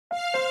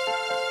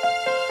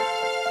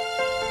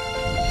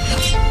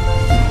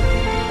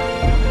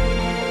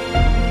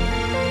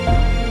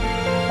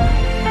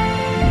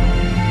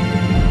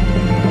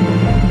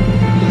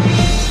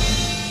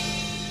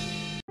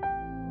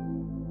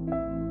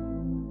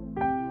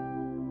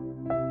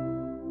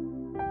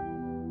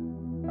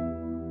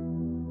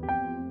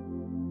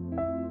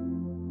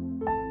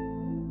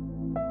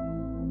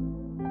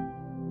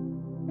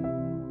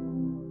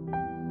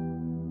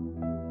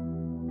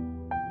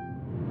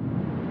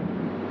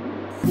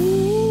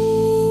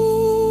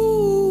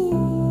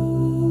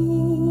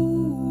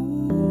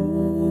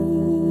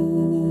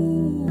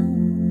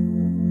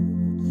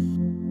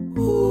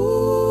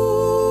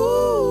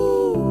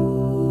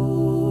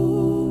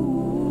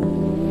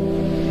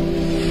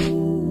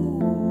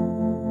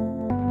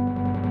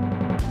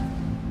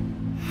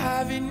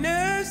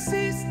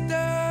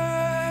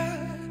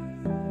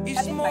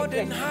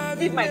dress.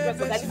 Leave my dress,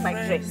 Oga, leave my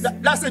dress.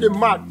 Let's say the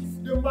mad.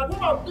 The mad. No,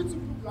 I'm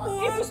beautiful.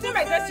 If you steal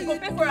my dress, you go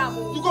pay for am.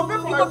 You go pay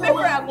for my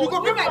phone. You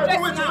go pay for my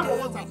dress now.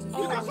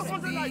 You can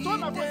support me like join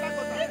my phone.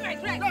 Leave my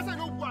dress. Let's say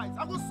no white.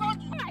 I go sack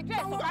you. My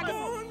dress, Oga,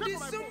 leave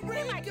my dress.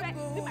 Leave my dress.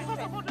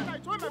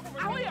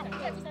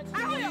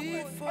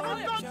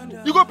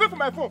 You go pay for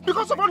my phone.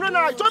 Because of 100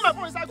 naira, join my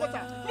phone inside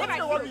gutter. What's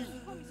the worry?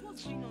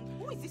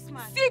 Who is this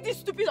man? See this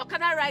stupid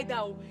Okada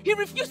rider. He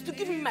refused to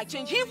give me my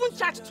change. He even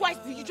charged twice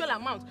the usual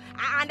amount.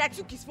 And I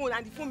took his phone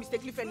and the phone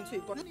mistakenly fell into a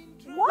gutter.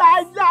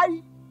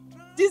 Lie.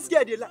 This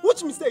girl, they lie.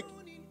 Which mistake?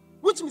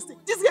 Which mistake?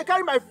 This girl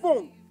carry my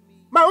phone.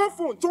 My own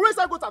phone. To waste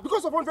I gutter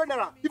because of 100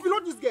 naira. If you know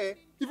this girl,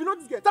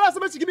 tell her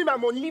somebody to give me my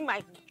money. Leave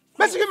my...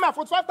 Let's give me my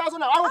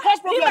 45,000 naira. I will cause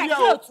problem here. Leave my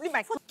clothes. Leave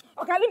my clothes.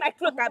 Okay, leave my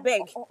clothes, I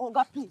beg.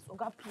 Oga, please.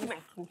 Oga, please. My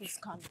clothes. Please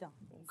calm down.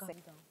 Calm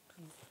down,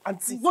 please.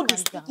 Auntie, no they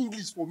speak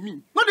English for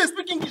me. No they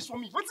speak English for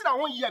me. What did I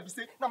want here be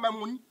say? Now my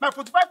money, my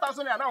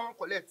 45,000 naira now I want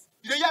collect.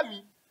 Did they hear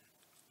me?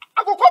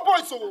 I go call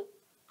boys so.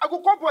 I go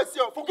call boys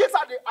here. Forget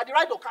at the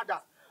right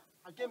Okada.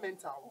 I get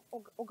mental.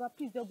 Oga,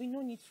 please, there'll be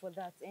no need for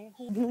that.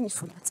 There'll be no need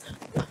for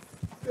that.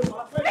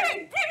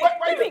 Hey, if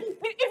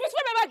you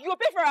spend my bag, you go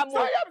pay for a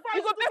month.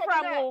 You go pay for a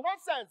month.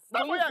 Nonsense.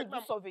 My money.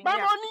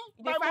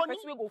 My money.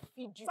 The go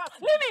feed you.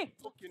 Leave me.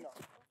 Okay now.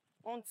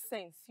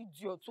 Nonsense,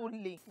 idiot. So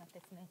late.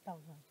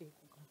 39,000.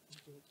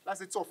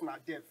 That's a tough now,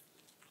 dev.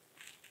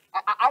 I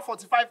have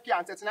 45k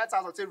and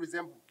 39,000 to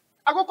resemble.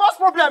 I go cause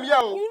problem here.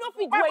 You know if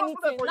you do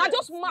anything. Now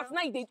just math.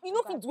 Now you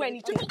know if you do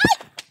anything.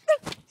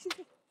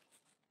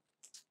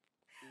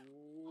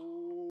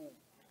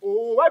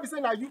 Oh, why be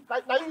saying now you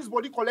use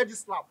body collect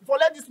this slap? If I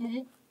let this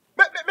mumu,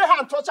 make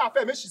her touch her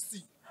face, make she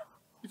see.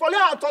 If I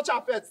let her touch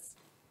her face.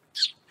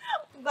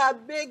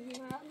 God beg.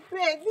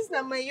 This is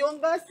not my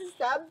younger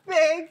sister.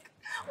 Beg.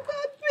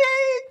 God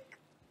beg.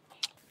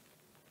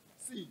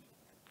 See,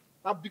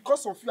 now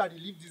because of you I dey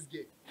leave this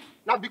girl.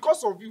 Now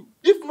because of you.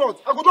 If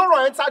not, I go don't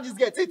run enter this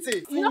girl.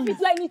 Tete. You not fit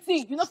do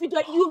anything. You not fit do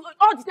you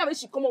all the time when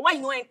she come on. Why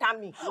you not enter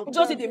me? You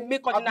just say they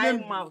make ordinary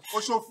mouth.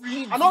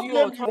 Oshofri. I don't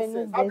blame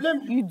you. I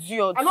blame you.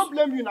 Idiot. I don't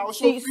blame you now.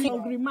 Oshofri. See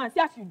hungry man. See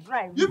as you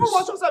drive. You even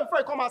wash yourself before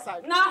you come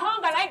outside. Now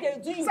hunger like they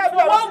do you. For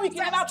 1 week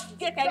you never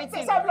get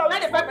anything. Now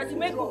the person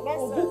make go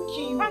book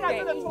you.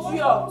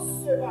 Idiot.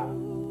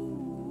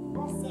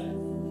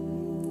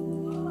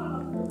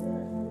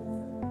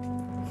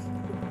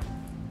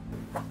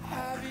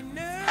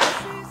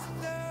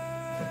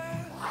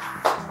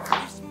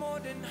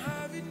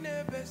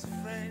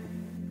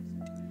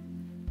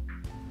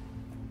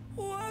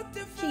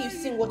 Can you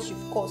see what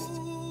you've caused?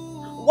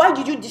 Why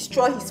did you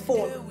destroy his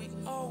phone?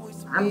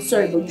 I'm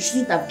sorry, but you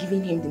shouldn't have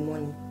given him the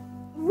money.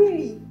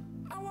 Really?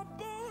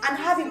 And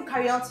have him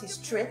carry out his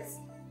threats?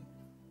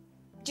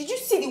 Did you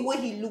see the way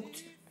he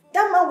looked?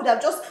 That man would have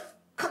just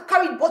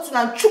carried bottle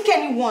and choke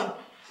anyone.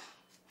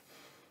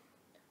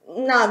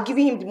 Now I'm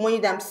giving him the money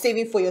that I'm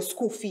saving for your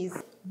school fees.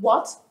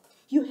 What?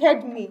 You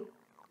heard me.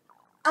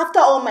 After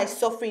all my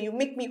suffering, you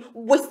make me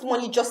waste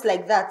money just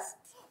like that.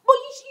 But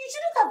you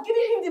shouldn't have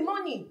given him the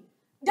money.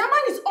 That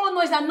man is all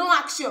noise and no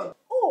action.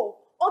 Oh,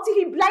 until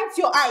he blinds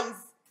your eyes.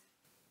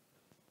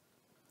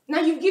 Now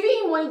you've given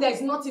him money that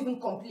is not even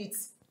complete.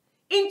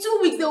 In 2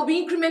 weeks, there will be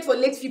increment for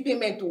late fee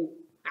payment. Oh.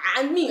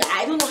 And me,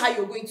 I don't know how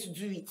you're going to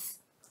do it.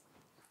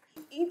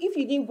 If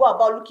you didn't go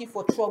about looking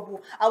for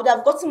trouble, I would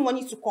have gotten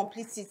money to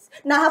complete it.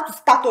 Now I have to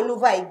start all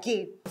over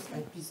again. It's my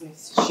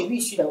business. Maybe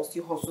you should have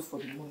still hustle for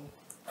the money.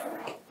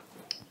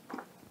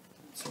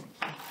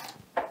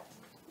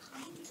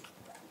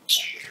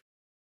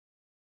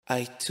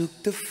 I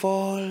took the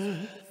fall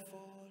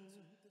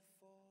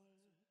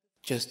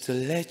just to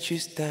let you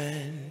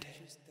stand.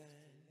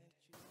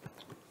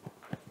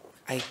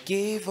 I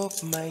gave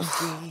up my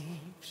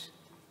dreams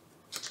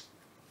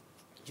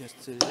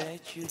just to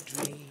let you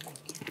dream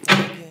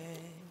again.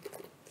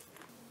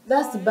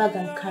 That's the bag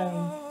I'm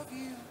carrying.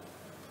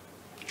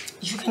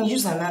 You can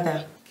use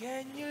another.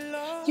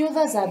 The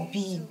others are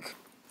big.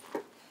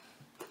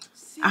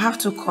 I have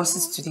 2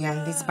 courses today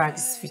and this bag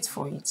is fit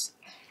for it.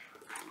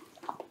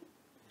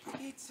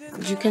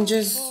 You can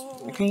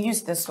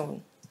use this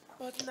one.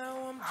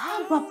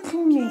 But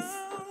please.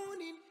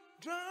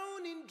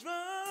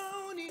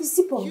 The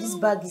zip of this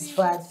bag is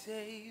bad.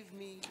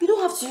 You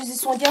don't have to use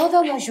this one. There are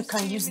other ones you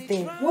can use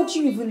there. What do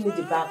you even need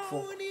the bag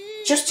for?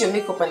 Just your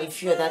makeup and a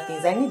few other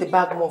things. I need the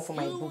bag more for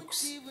my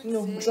books.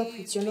 No, drop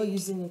it. You're not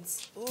using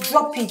it.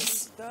 Drop it.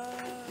 Is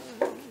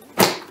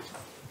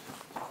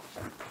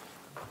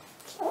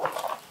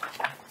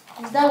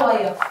that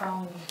why you're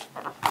frowning?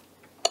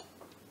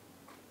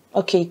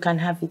 Okay, you can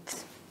have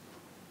it.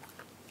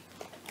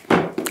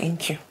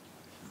 Thank you.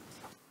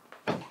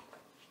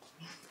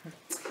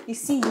 You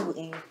see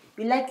you,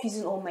 you like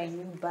using all my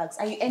new bags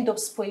and you end up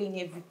spoiling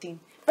everything.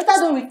 Better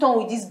don't return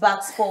with these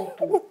bags fault.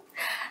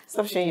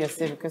 Stop showing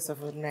yourself because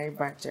of ordinary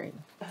bag, Jerry.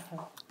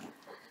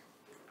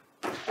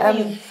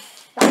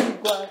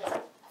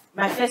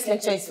 My first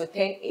lecture is for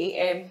 10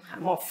 a.m.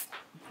 I'm off.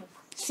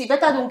 See,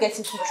 better don't get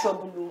into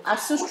trouble. I'm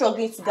still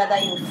struggling to gather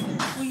your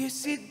feet. Will you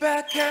sit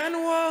back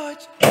and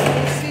watch?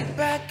 Sit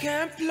back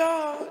and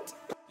plot.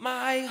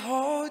 my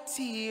heart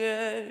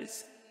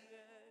tears.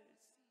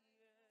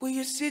 Will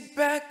you sit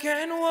back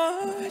and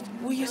watch?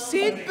 Will you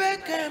sit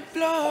back and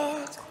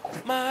plot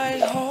my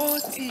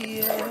heart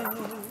tears?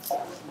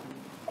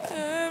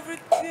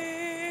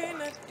 Everything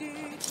I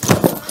did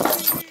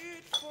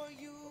for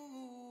you.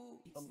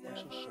 I'm so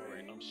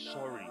sorry. I'm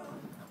sorry.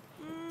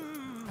 I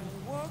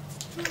walked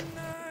through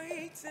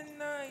nights and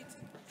nights,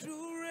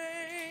 through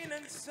rain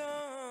and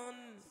sun.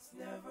 It's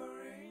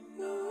never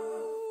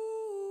enough.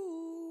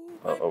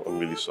 I'm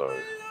really sorry.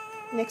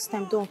 Next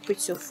time, don't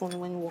put your phone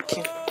when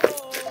walking. It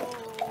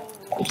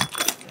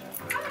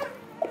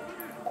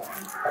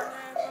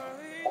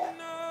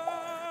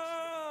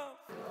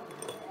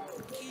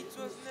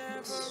was never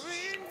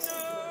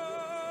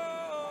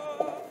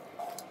enough.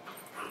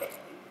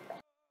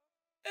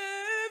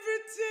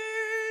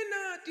 Everything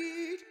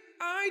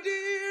I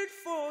did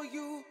for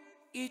you.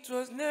 It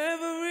was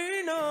never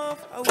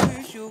enough. I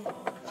wish you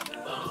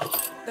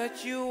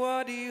that you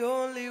are the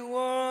only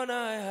one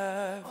I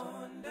have.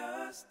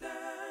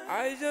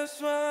 I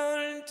just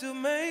want to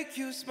make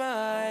you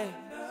smile.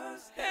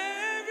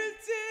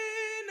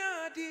 Everything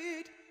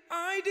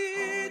I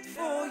did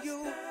for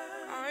you.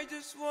 I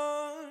just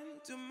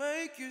want to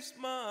make you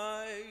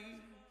smile.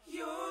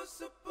 You're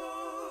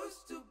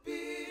supposed to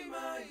be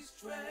my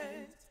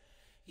strength.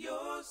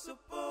 You're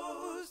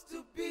supposed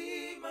to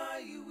be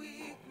my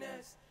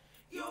weakness.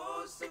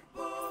 You're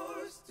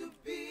supposed to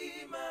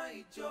be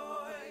my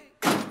joy.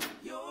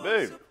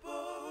 You're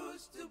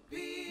supposed to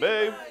be my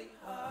happiness.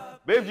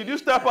 Babe, did you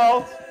step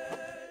out?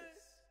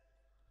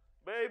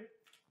 Babe.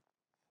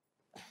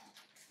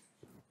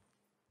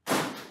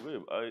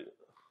 Babe, I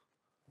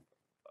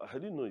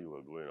didn't know you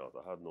were going out.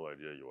 I had no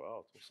idea you were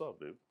out. What's up,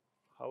 babe?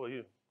 How are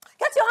you?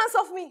 Get your hands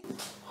off me!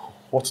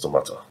 What's the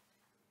matter?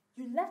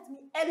 You left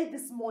me early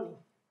this morning.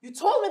 You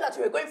told me that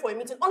you were going for a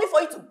meeting only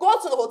for you to go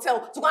to the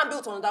hotel to go and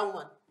build on that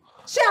woman.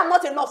 Sure, I'm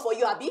not enough for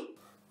you, Abby?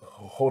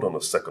 Hold on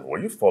a second. Were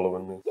you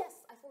following me?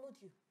 Yes, I followed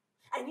you.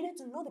 I needed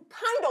to know the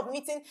kind of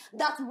meeting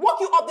that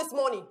woke you up this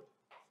morning.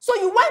 So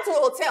you went to the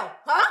hotel,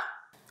 huh?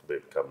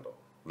 Babe, calm down.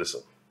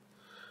 Listen,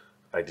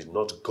 I did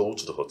not go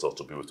to the hotel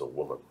to be with a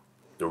woman.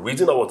 The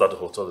reason I was at the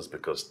hotel is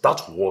because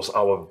that was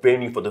our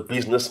venue for the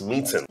business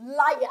meeting.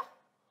 Liar.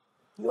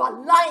 You are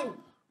lying.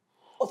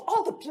 Of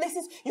all the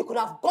places you could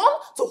have gone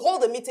to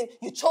hold the meeting,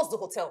 you chose the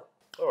hotel.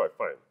 All right,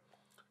 fine.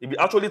 If you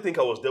actually think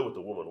I was there with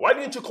the woman, why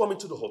didn't you come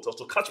into the hotel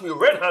to catch me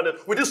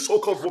red-handed with this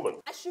so-called woman?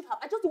 I should have.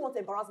 I just didn't want to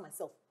embarrass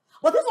myself.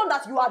 But this one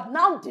that you are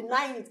now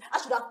denying it, I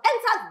should have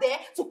entered there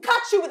to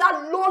catch you with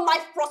that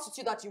low-life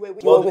prostitute that you were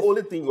with. Well, the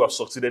only thing you have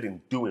succeeded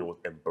in doing was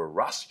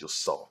embarrass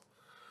yourself,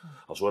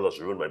 as well as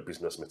ruin my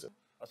business meeting.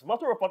 As a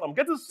matter of fact, I'm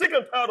getting sick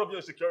and tired of your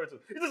insecurity.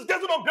 It is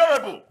getting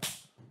unbearable.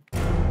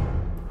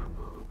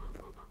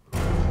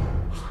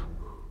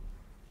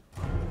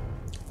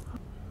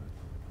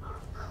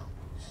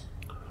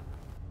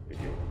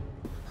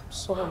 I'm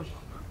sorry.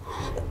 I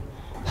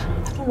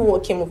don't know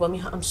what came over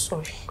me. I'm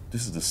sorry.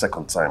 This is the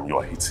second time you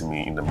are hitting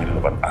me in the middle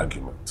of an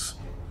argument.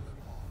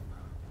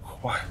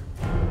 Why?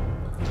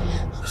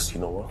 You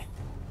know what?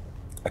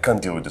 I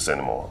can't deal with this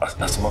anymore. As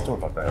a matter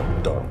of fact, I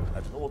am done. I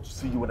don't want to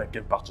see you when I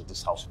get back to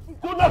this house.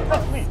 Do not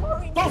touch me!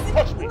 Sorry. Don't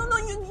touch me! No,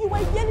 you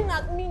were yelling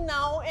at me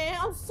now.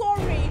 I'm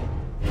sorry.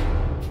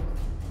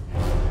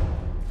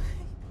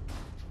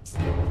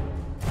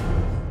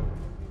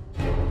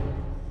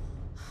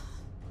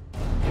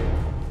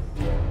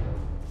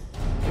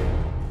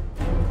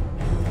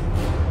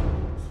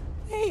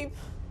 Babe.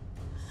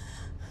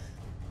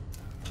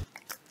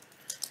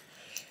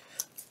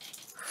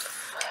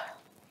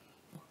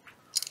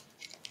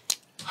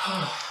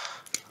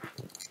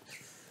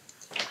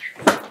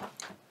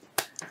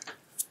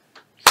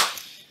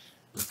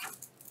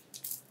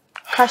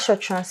 Cash or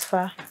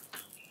transfer?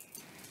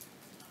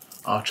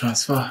 I'll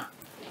transfer.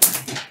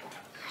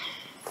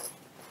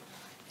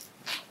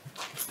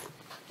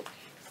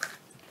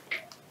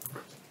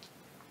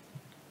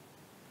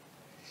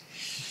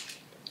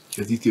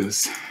 Your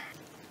details.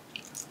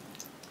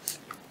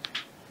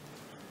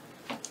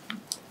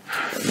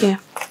 Yeah.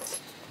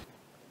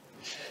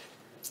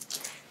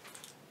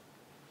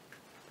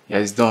 Yeah,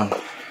 it's done.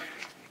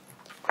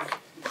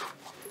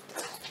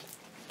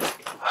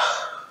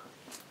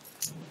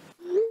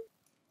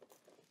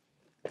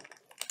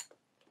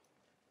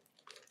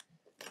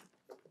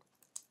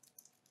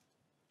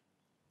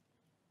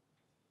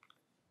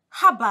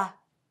 Haba,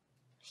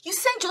 you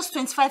sent just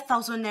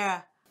 25,000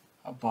 naira.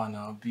 Haba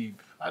now, babe.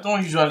 I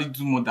don't usually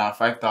do more than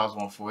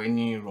 5,000 for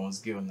any runs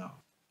girl now.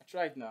 I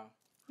tried now.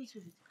 Wait.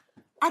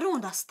 I don't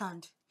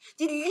understand.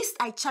 The least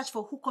I charge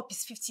for hookup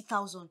is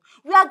 50,000.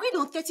 We agreed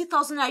on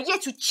 30,000 naira,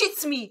 yet you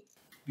cheat me.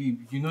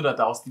 Babe, you know that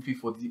I was sleeping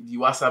for the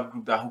WhatsApp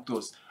group that hooked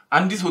us.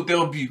 And this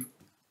hotel bill.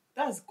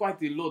 That's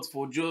quite a lot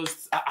for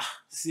just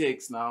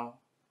sex now.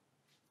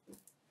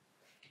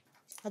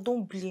 I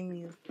don't blame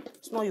you.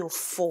 It's not your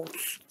fault.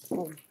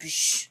 Oh,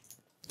 bish.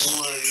 Don't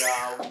worry,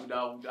 I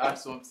would add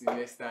something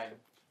next time.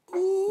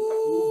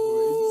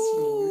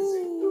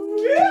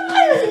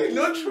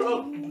 No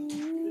trouble.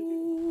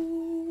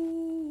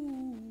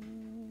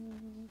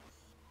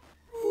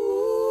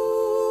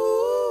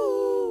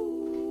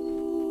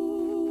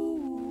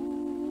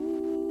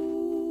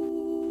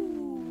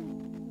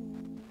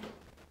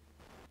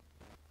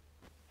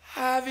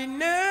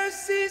 Having a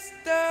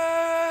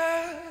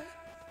sister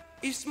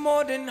is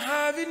more than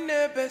having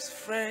a best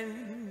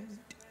friend.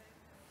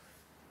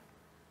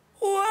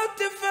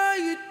 Whatever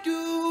you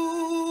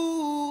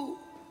do,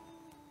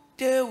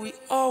 they will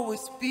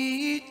always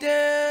be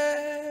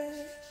there.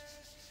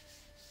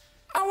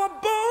 Our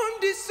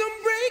bond is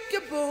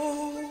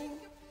unbreakable.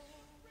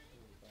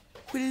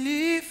 We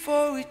live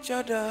for each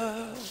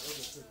other,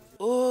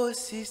 oh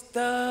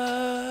sister.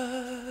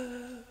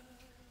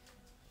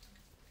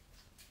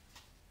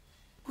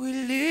 We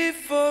live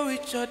for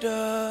each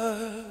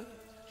other.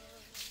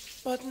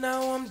 But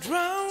now I'm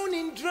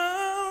drowning,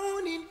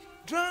 drowning,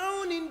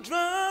 drowning,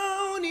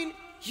 drowning.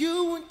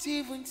 You won't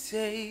even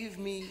save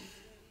me.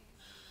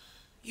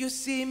 You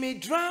see me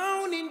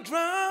drowning,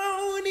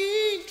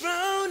 drowning,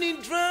 drowning,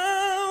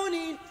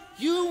 drowning.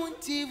 You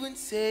won't even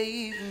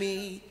save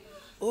me,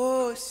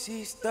 oh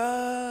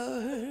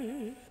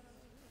sister.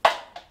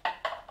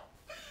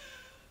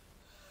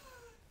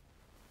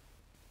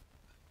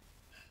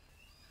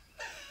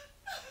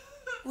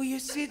 Will you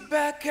sit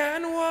back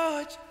and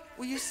watch?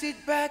 Will you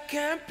sit back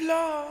and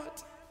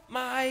plot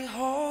my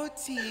hot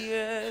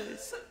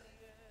tears?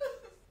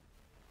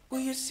 Will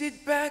you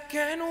sit back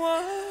and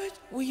watch?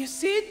 Will you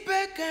sit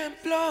back and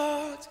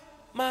plot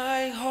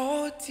my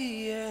hot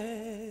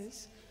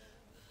tears?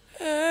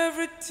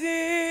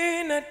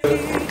 Everything I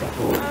did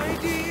for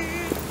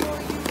you.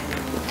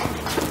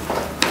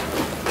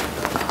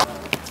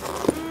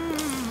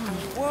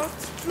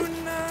 Walked through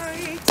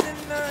night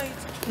and night.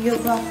 You're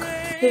back.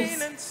 Yes.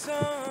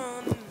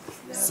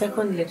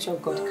 Second lecture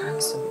got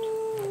cancelled.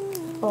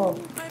 Oh.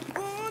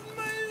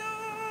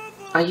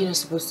 Are you not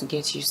supposed to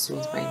get used to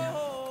it by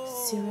now?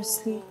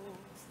 Seriously?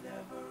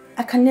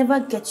 I can never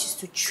get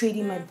used to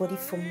trading my body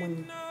for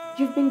money.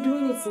 You've been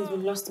doing it since we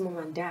lost Mom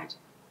and Dad.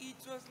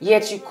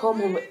 Yet you come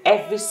home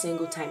every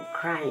single time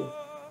crying.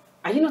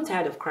 Are you not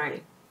tired of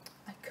crying?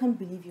 I can't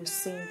believe you're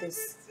saying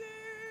this.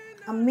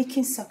 I'm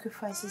making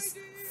sacrifices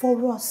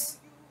for us.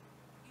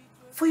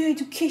 For your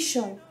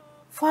education.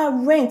 For our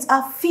rent,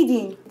 our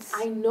feeding.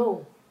 I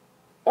know.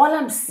 All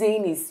I'm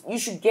saying is you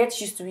should get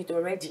used to it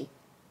already.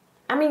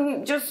 I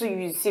mean, just so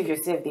you save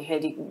yourself the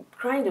headache.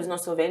 Crying does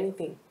not solve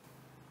anything.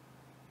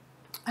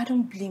 I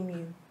don't blame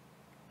you.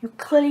 You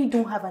clearly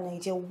don't have an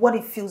idea what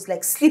it feels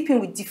like sleeping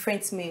with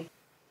different men.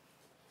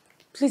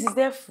 Please, is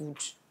there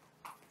food?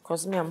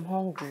 Because me, I'm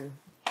hungry.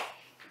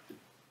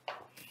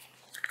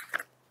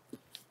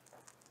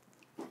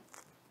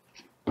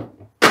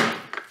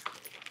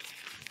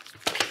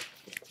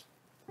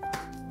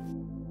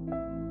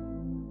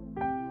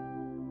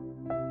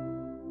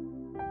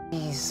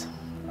 Please,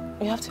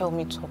 you have to help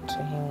me talk to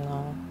him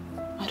now.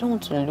 I don't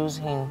want to lose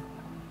him.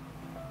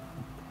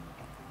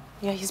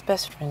 You're his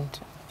best friend.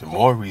 The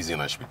more reason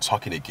I should be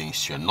talking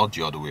against you and not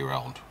the other way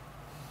around.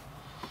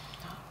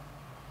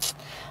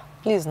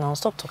 Please now,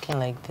 stop talking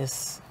like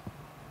this.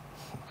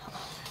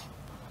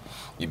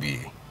 You've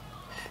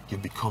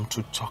become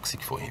too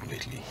toxic for him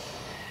lately.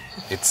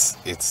 It's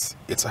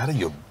either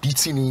you're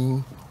beating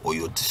him or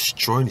you're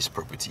destroying his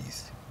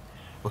properties.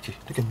 Okay,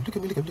 look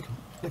at me.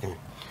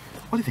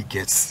 What if he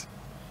gets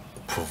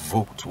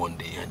provoked one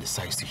day and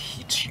decides to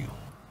hit you?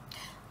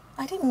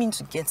 I didn't mean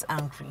to get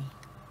angry.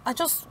 I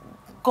just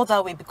got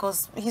that way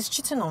because he's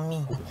cheating on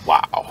me.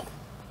 Wow.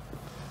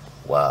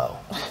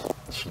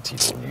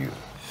 Cheating on you.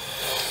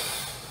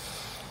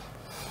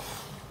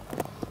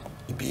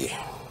 Ibi,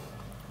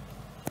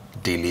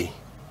 Dele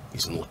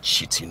is not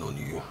cheating on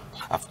you.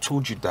 I've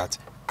told you that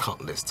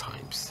countless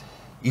times.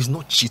 He's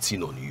not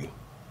cheating on you.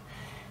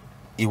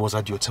 He was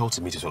at the hotel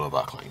to meet one of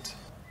our clients.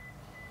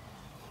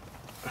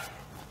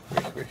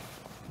 Wait.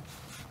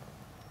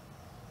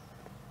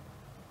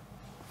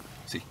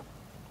 See?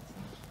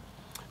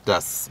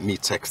 That's me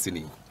texting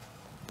him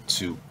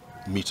to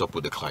meet up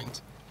with the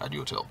client at the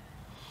hotel.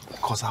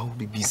 Because I will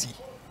be busy.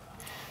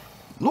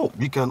 No,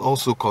 we can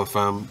also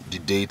confirm the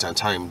date and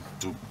time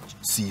to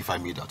see if I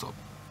made that up.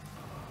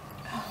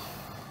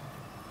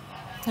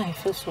 I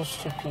feel so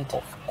stupid.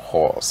 Of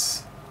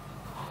course.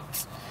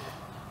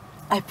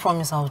 I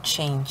promise I'll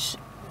change.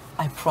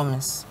 I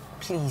promise.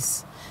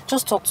 Please.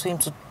 Just talk to him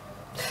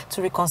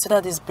to reconsider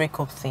this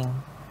breakup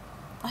thing.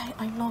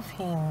 I love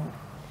him.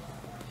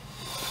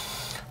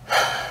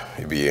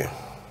 Maybe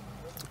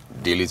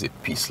Dale is a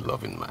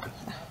peace-loving man.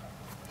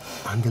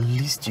 And the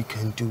least you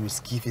can do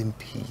is give him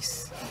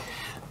peace.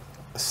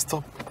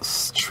 Stop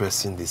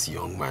stressing this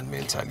young man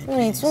mentally,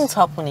 please. It won't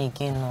happen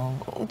again, no.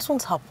 It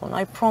won't happen,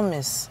 I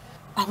promise.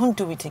 I won't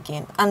do it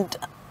again. And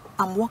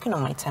I'm working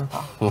on my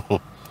temper.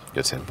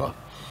 Your temper?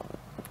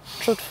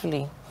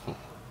 Truthfully.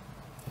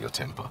 Your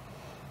temper?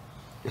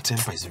 Your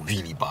temper is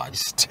really bad.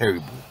 It's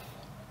terrible.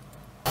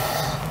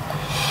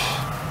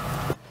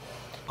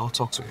 I'll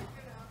talk to him.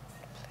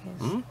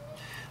 Please.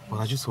 Well,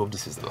 I just hope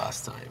this is the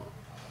last time.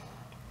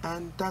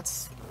 And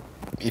that's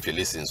if you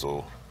listen,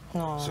 so...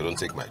 No. So don't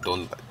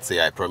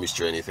say I promised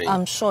you anything.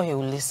 I'm sure he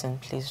will listen,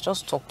 please.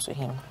 Just talk to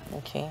him,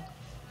 okay?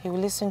 He will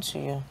listen to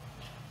you.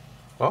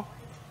 Well,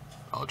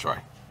 I'll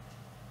try.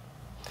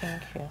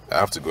 Thank you. I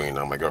have to go in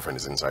now. My girlfriend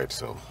is inside,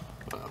 so...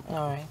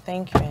 All right,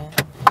 thank you.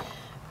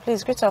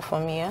 Please greet her for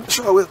me, yeah?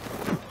 Sure, I will.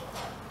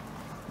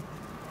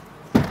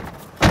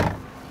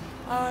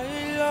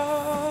 I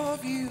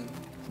love you.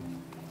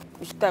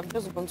 You should have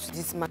just gone to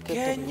this market.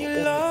 Can you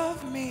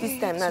love me?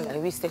 This time now that I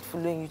wasted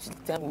following you to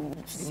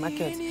the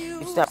market,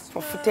 you should have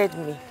profited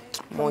me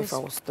more if I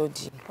was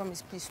studying.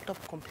 Promise, please stop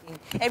complaining.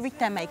 Every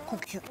time I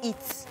cook, you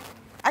eat.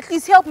 At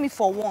least help me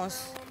for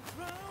once.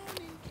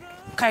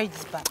 Carry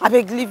this bag. I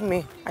beg, leave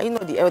me. Are you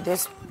not the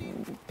eldest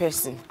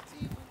person?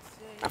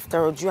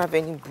 After all, do you have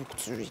any book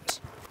to read?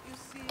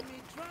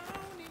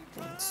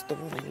 Stop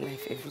my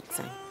life every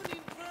time.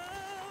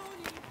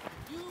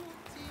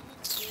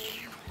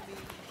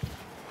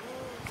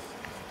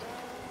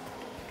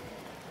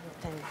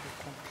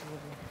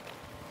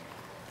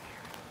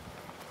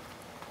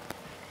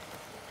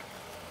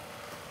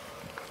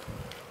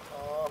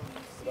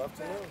 Good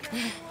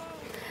afternoon.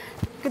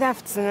 Good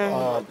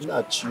afternoon.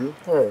 Not you,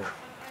 her.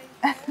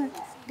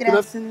 Good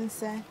afternoon,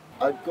 sir.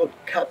 I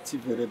got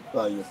captivated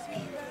by your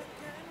beauty.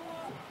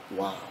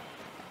 Wow.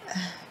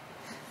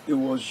 It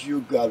was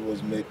you God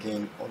was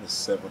making on the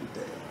 7th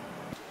day.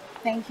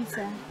 Thank you,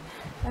 sir.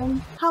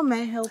 How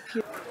may I help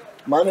you?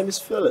 My name is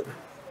Philip,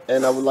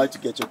 and I would like to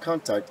get your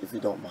contact if you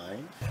don't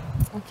mind.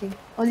 Okay,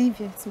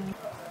 Olivia, sir.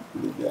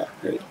 Olivia,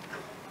 great.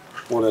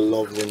 What a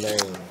lovely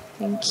name.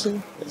 Thank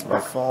you. It's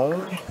my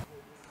phone.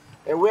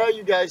 And where are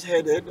you guys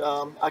headed?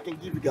 I can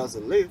give you guys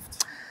a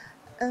lift.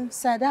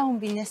 Sir, that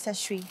won't be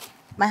necessary.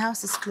 My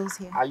house is close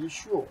here. Are you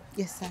sure?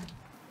 Yes, sir.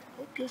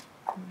 Okay.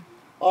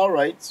 All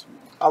right.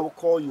 I will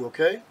call you,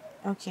 okay?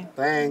 Okay.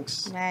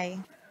 Thanks. Bye.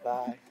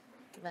 Bye.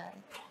 Bye.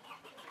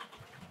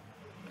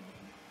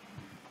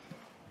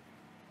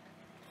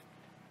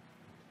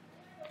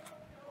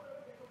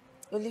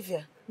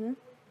 Olivia,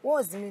 what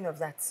was the meaning of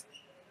that?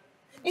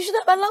 You should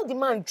have allowed the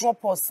man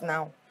drop us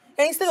now.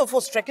 And instead of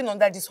us trekking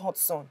under this hot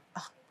sun.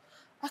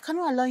 I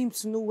cannot allow him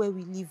to know where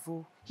we live.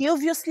 Oh. He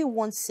obviously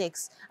wants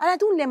sex. And I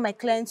don't let my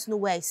clients know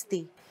where I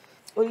stay.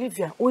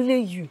 Olivia,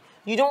 only you.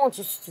 You don't want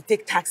us to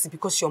take taxi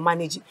because you're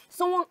managing.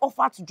 Someone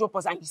offered to drop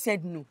us and you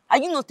said no. Are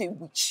you not a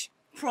witch?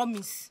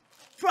 Promise.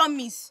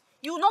 Promise.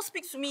 You will not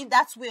speak to me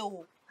that way.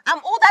 Oh.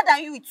 I'm older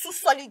than you with 2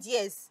 solid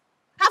years.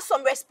 Have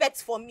some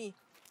respect for me.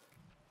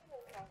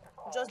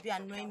 Just be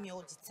annoying me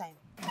all the time.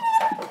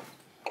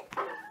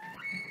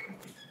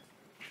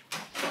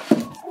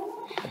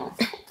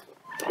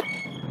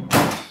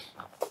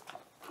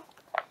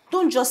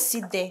 Don't just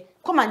sit there.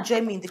 Come and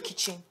join me in the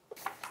kitchen.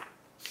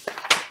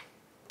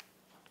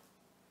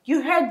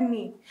 You heard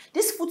me.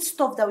 This food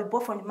stuff that we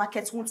bought from the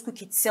market won't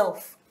cook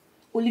itself.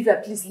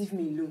 Olivia, please leave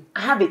me alone.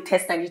 I have a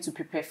test I need to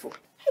prepare for.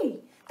 Hey,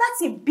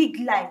 that's a big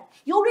lie.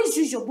 You always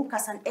use your book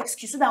as an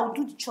excuse so that I'll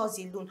do the chores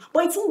alone.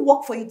 But it won't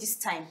work for you this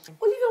time.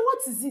 Olivia,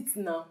 what is it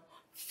now?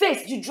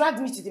 First, you dragged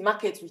me to the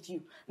market with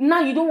you.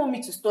 Now you don't want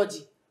me to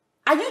study.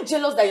 Are you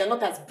jealous that you're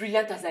not as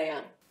brilliant as I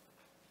am?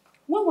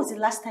 When was the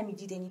last time you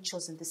did any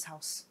chores in this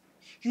house?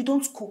 You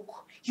don't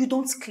cook. You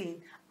don't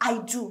clean. I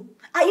do.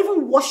 I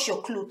even wash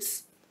your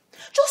clothes.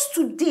 Just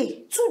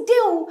today,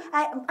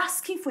 I am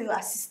asking for your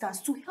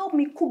assistance to help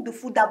me cook the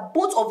food that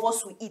both of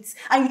us will eat,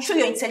 and you throw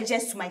your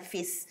intelligence to my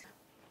face.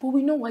 But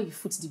we know why you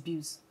foot the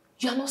bills.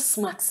 You are not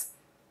smart.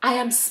 I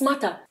am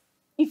smarter.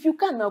 If you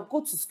can now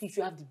go to school if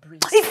you have the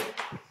brains.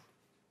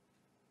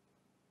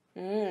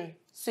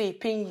 So he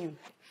paying you.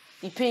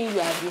 He paying you,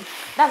 have you?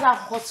 That's how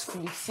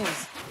hurtful it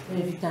is.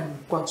 Every time you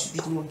go out, you be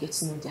the one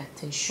getting all the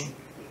attention.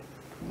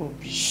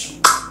 Rubbish.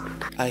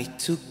 I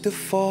took the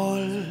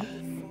fall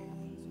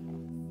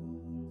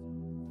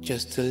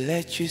just to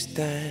let you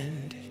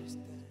stand.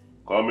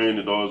 Come in,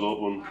 the door's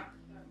open.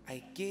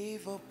 I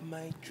gave up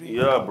my dream.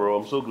 Yeah,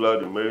 bro, I'm so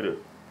glad you made it.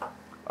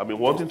 I've been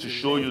wanting to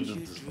show you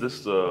this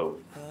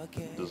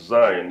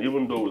design,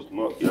 even though it's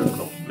not yet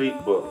complete,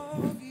 but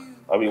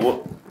I mean,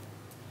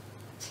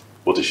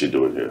 what is she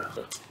doing here?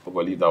 I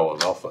believe that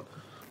was offered.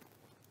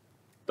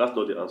 That's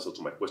not the answer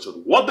to my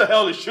question. What the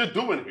hell is she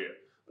doing here?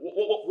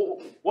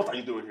 What are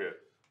you doing here?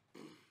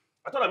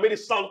 I thought I made it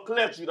sound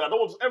clear to you that I don't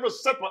want to ever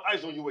set my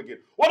eyes on you again.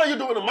 What are you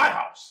doing in my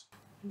house?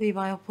 Babe,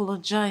 I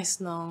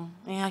apologize now.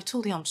 And I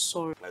told you I'm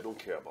sorry. I don't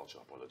care about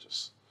your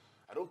apologies.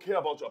 I don't care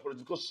about your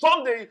apologies because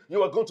someday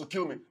you are going to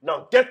kill me.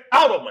 Now get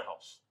out of my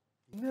house.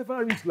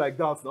 Never reach like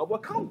that now,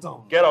 but calm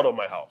down. Get out of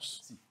my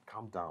house. See,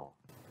 calm down.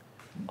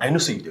 I know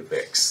say you the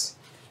vex.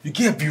 You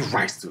get a few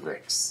rights to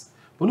vex.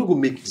 But not go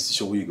make a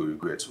decision where you go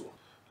regret to.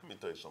 Let me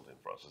tell you something,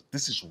 Francis.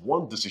 This is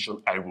one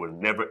decision I will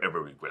never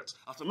ever regret.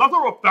 As a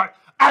matter of fact,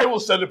 I will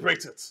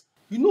celebrate it.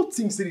 You know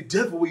things say the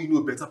devil where you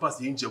know better pass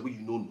the angel where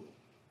you don't know.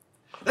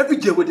 Every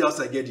girl where they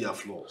outside get their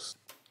flaws.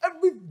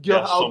 Every girl There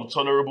are some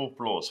tolerable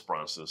flaws,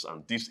 Francis,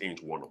 and this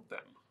ain't one of them.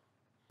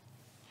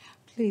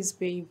 Please,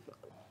 babe.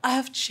 I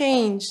have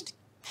changed.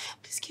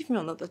 Please give me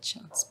another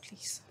chance,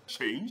 please.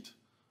 Changed?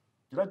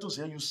 Did I just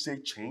hear you say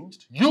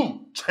changed?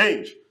 You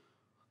changed!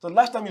 The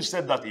last time you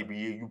said that, ABA,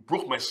 you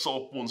broke my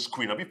cell phone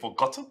screen. Have you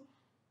forgotten?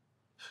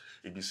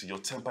 ABC, your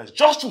temper is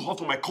just too hot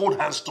for my cold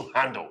hands to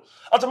handle.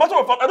 As a matter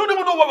of fact, I don't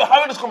even know why we're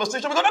having this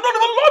conversation because I don't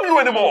even love you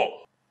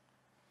anymore.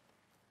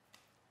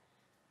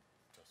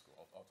 Just go.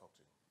 I'll talk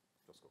to you.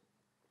 Just go.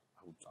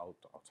 I'll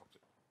talk to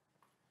him.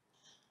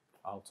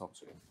 I'll talk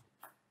to him.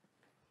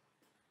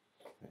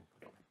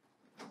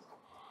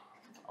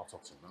 I'll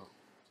talk to him now.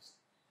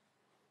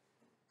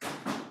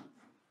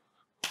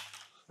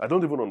 I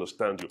don't even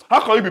understand you. How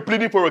can you be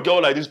pleading for a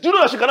girl like this? Do you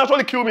know that she can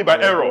actually kill me by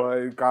error?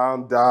 Boy,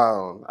 calm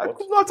down. I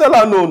could not tell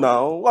her no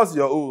now. What's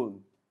your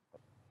own?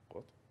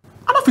 What?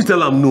 I don't fit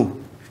tell her no.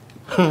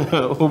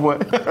 Oh boy.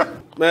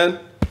 Man,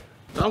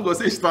 I'm gonna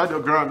say stand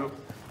your ground.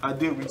 I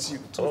deal with you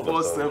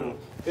 247.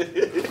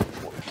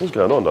 This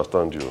guy, I don't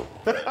understand you.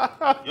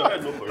 Your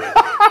head no correct.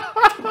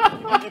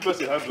 You give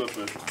person high blood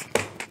pressure.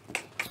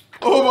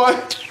 Oh boy.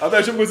 I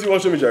bet you go see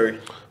what show me, Jerry.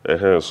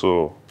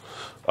 So,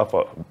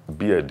 after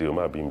beer deal,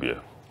 my being beer.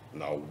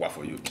 Now, what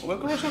for you? Well,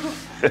 go ahead,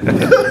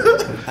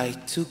 I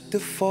took the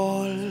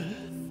fall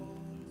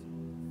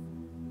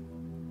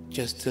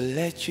just to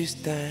let you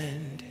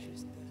stand.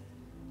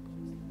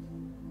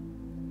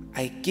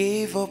 I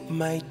gave up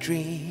my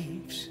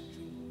dreams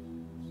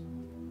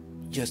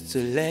just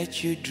to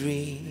let you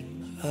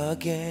dream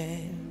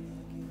again.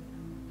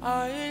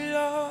 I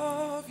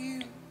love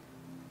you.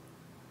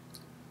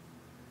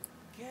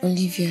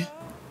 Olivia.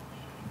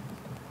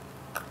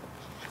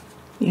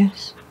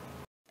 Yes.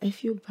 I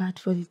feel bad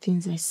for the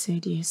things I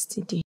said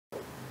yesterday.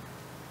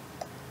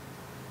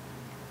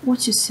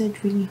 What you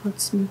said really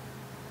hurts me,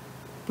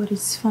 but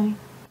it's fine.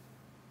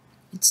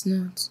 It's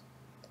not.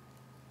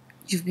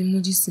 You've been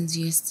moody since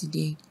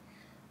yesterday,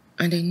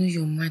 and I know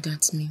you're mad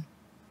at me.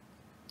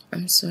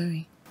 I'm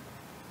sorry.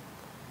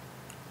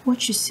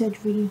 What you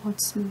said really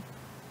hurts me,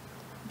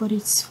 but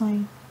it's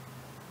fine.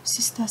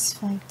 Sisters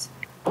fight.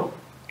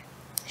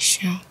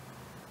 Sure.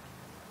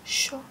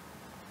 Sure.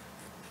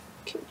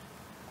 Okay.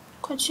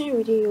 Continue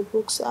reading your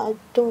books. I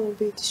don't want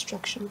to be a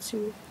distraction to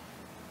you.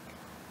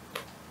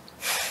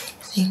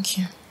 Thank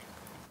you.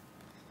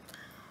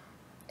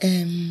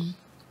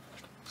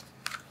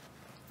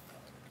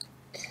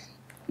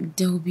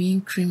 There will be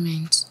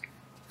increment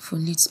for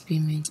late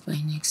payment by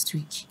next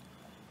week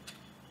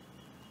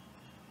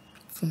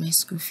for my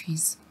school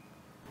fees.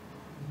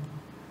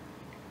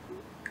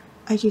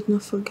 I did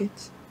not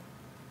forget.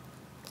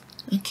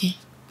 Okay.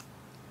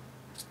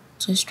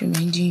 Just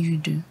reminding you,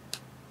 though.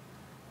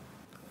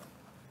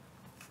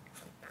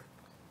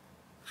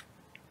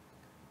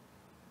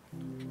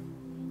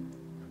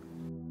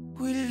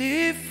 We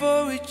live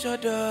for each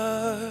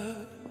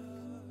other,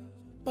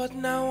 but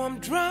now I'm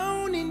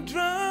drowning,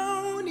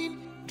 drowning,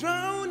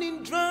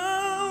 drowning,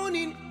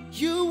 drowning.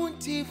 You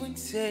won't even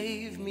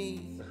save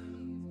me.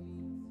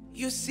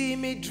 You see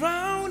me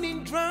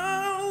drowning,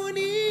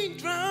 drowning,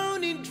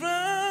 drowning,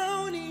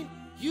 drowning.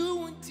 You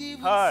won't even save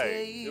me.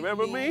 Hi, you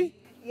remember me?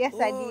 Yes,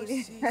 I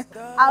did.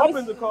 Hop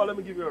in the car, let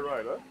me give you a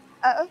ride,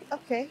 huh?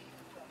 Okay.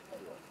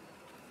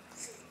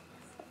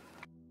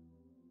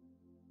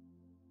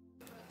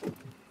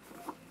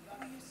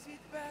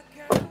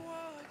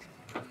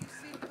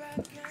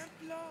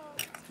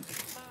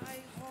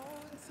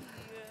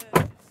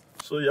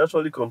 So you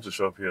actually come to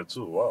shop here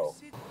too, wow.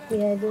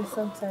 Yeah, I do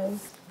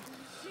sometimes.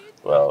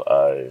 Well,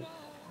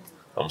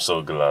 I'm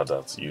so glad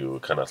that you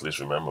can at least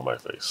remember my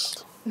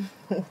face.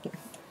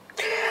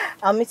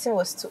 Our meeting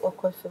was too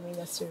awkward for me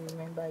not to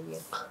remember you.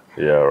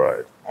 Yeah,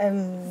 right.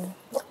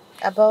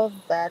 About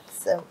that,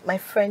 my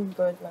friend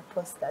brought my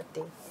purse that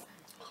day.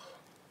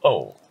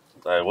 Oh,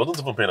 I wasn't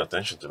even paying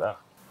attention to that.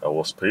 I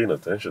was paying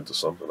attention to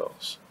something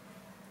else.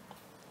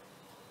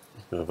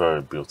 You're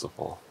very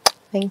beautiful.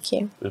 Thank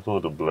you. Even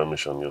with the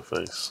blemish on your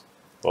face.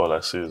 All I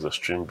see is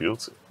extreme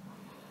beauty.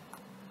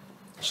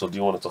 So do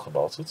you want to talk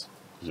about it?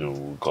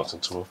 You got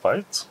into a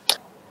fight?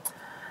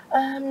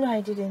 No,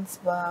 I didn't,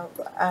 but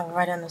I'd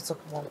rather not talk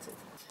about it.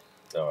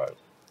 Alright,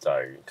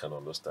 I can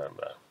understand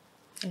that.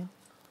 Yeah.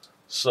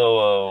 So,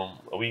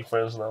 are we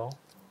friends now?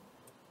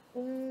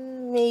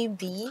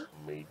 Maybe.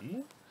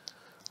 Maybe?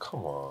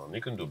 Come on,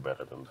 you can do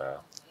better than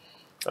that.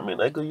 I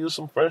mean, I could use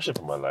some friendship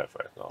in my life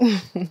right now.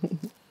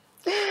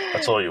 I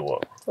tell you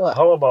what.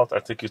 How about I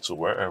take you to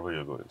wherever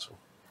you're going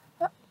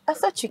to? I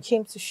thought you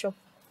came to shop.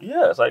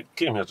 Yes, I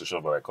came here to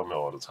shop, but I come here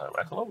all the time.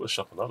 I can always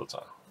shop another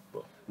time.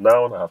 But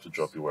now I have to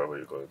drop you wherever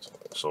you're going to.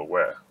 So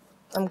where?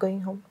 I'm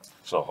going home.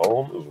 So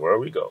home is where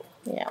we go.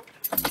 Yeah.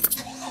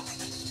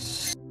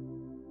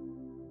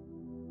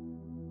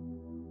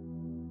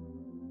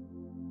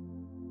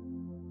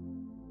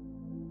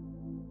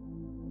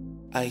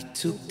 I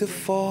took the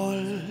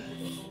fall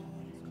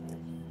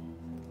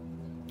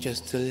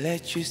just to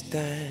let you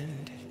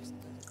stand.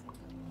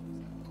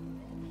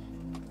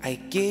 I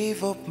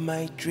gave up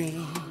my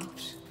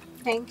dreams.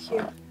 Thank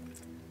you.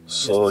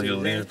 So you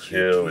live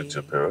here with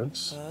your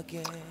parents?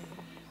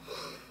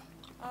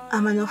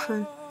 I'm an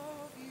orphan.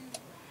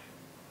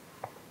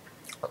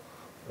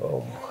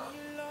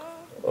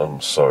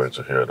 I'm sorry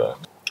to hear that.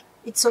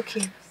 It's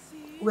okay.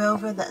 We're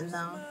over that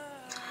now.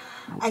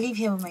 I live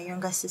here with my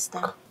younger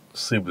sister.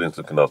 Siblings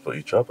looking out for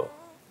each other.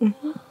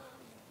 Mm-hmm.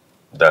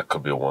 That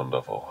could be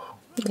wonderful.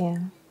 Yeah.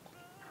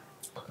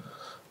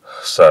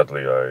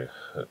 Sadly,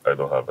 I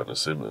don't have any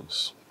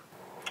siblings.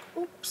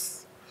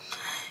 Oops.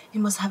 You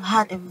must have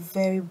had a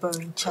very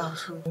boring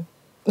childhood.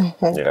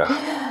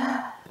 Yeah.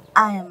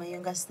 I and my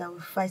younger sister will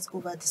fight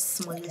over the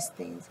smallest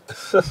things.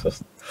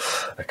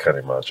 I can't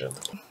imagine.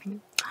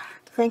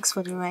 Thanks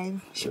for the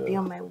ride. Should be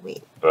on my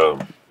way. Our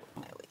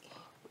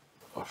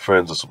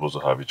friends are supposed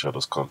to have each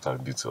other's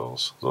contact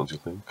details, don't you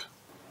think?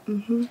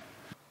 Mm-hmm.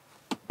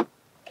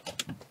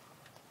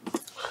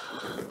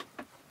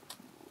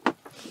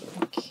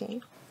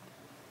 Okay.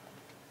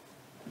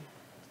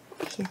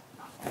 Okay.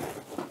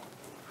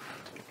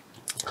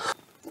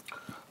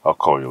 I'll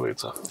call you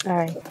later. All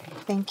right.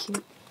 Thank you.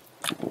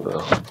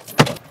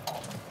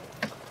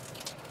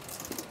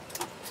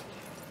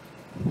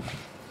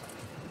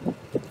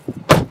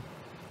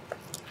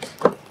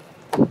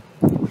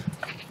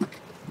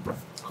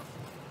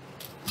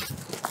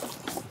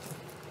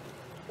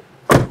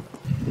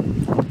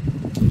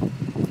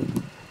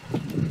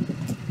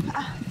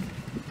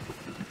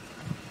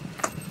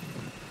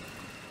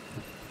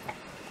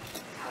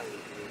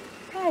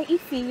 Hi,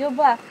 Ify, you're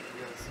back.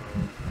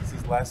 Yes,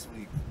 since last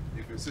week.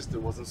 If your sister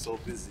wasn't so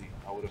busy,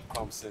 I would have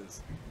come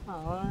since.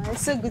 Oh,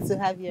 it's so good to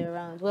have you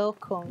around.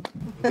 Welcome.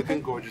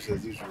 Looking gorgeous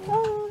as usual.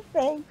 Oh,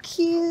 thank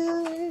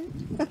you.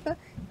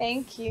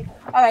 Thank you.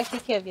 All right,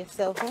 take care of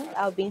yourself. Huh?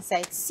 I'll be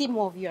inside. See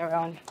more of you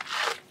around.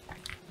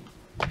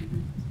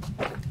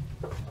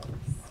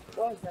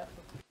 What was that?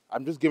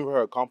 I'm just giving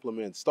her a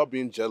compliment. Stop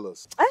being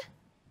jealous. Eh?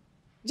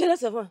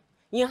 Jealous of her?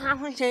 You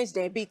haven't changed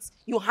a bit.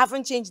 You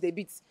haven't changed a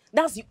bit.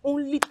 That's the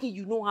only thing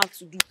you know how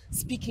to do.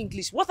 Speak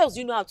English. What else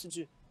do you know how to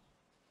do?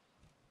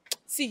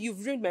 See,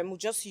 you've ruined my mood.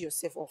 Just see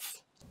yourself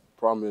off.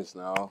 Promise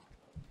now.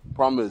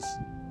 Promise.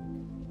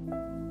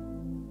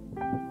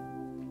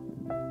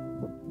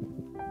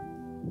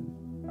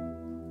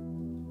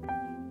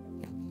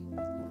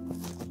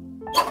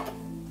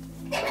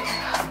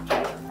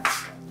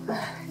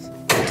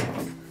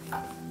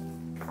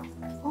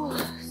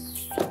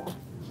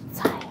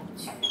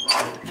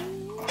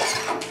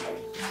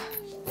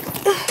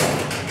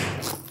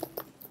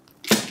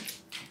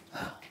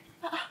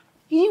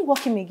 You didn't walk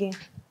him again.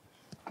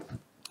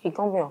 He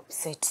got me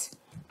upset.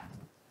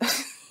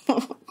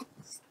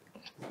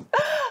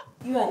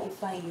 You and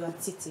Ifeanyi, you are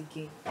it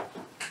again.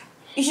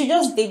 You should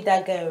just date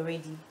that guy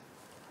already.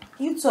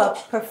 You two are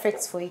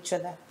perfect for each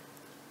other.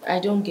 I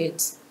don't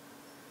get.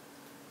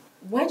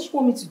 Why do you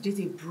want me to date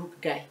a broke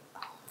guy?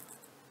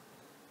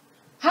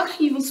 How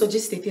can you even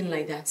suggest a thing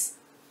like that?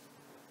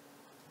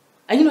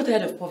 Are you not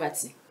tired of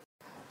poverty?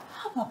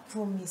 How about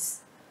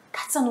promise?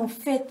 That's an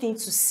unfair thing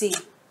to say.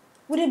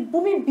 With a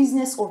booming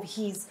business of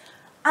his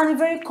and a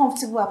very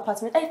comfortable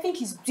apartment, I think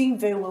he's doing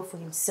very well for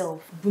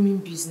himself. Booming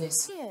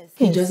business? Yes.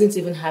 He doesn't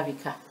even have a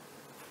car.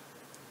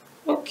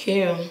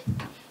 Okay.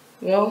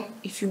 Well,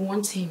 if you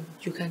want him,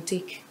 you can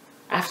take.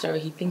 After all,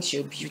 he thinks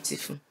you're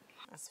beautiful.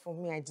 As for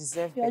me, I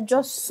deserve You're better.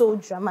 just so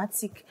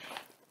dramatic.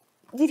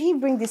 Did he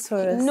bring this for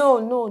us?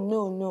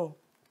 No.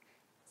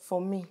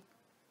 For me.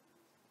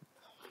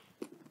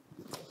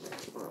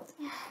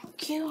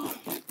 Thank you.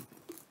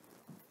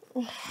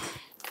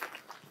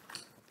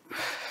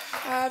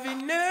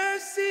 Having a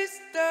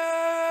sister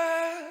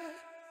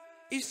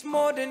is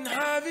more than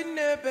having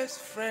a best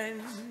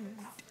friend.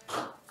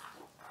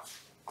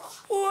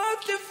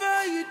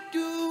 Whatever you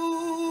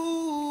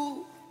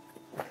do,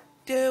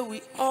 there will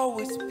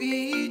always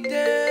be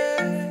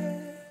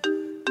there.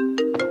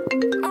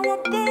 Our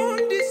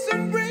bond is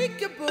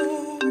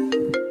unbreakable.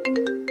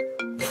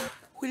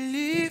 We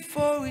live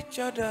for each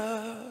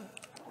other.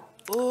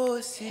 Oh,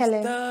 sister.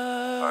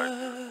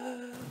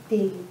 Helen.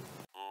 Dave.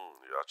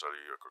 You actually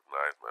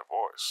recognize my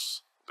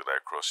voice. Did I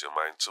cross your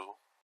mind too?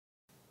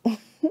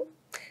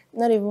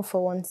 Not even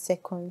for 1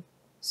 second.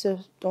 So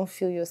don't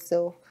feel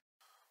yourself.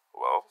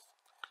 Well,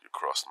 you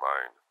crossed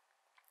mine.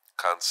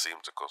 Can't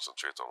seem to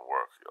concentrate on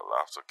work. Your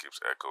laughter keeps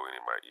echoing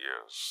in my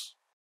ears.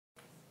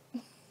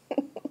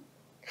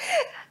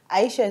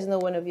 Aisha is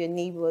not one of your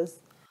neighbors.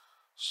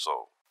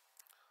 So,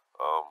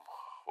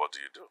 what do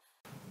you do?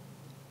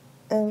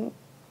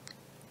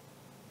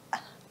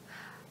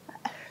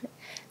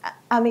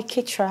 I'm a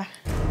caterer.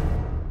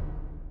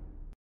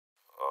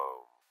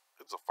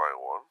 It's a fine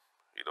one.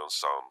 You don't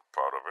sound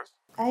proud of it.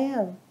 I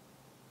am.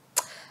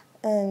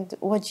 And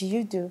what do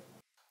you do?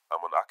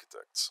 I'm an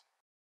architect.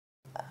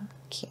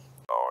 Okay.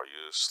 Are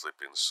you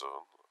sleeping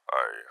soon?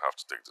 I have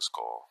to take this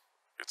call.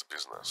 It's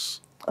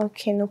business.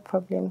 Okay, no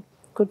problem.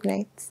 Good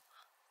night.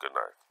 Good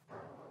night.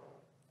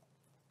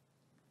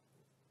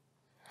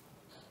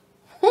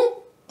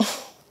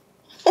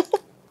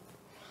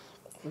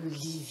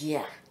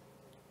 Olivia.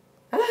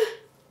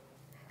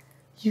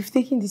 You've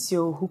taken this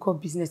your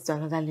hookup business to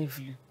another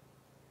level.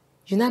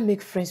 You now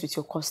make friends with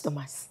your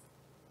customers.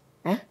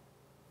 Eh?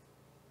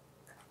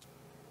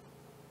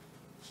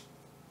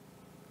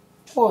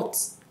 What?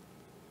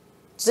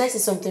 Did I say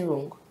something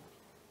wrong?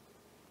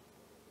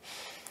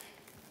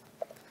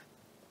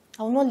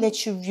 I will not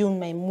let you ruin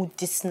my mood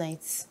this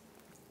night.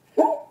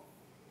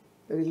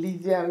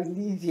 Olivia.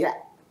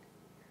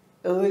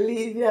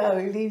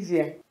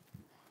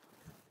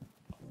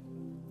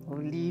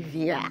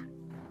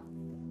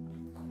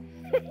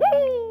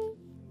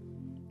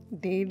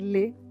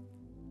 Daily.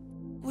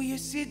 Will you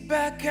sit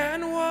back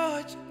and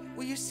watch?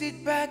 Will you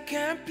sit back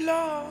and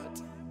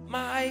plot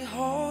my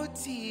hot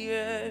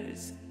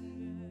tears?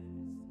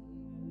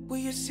 Will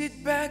you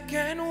sit back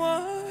and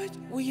watch?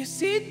 Will you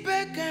sit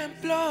back and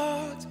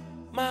plot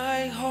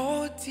my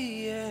hot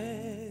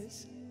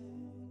tears?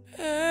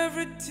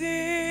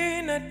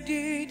 Everything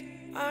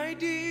I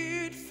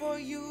did for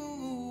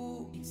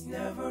you. It's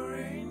never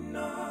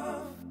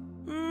enough.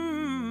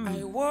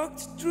 I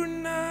walked through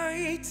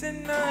nights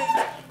and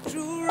nights,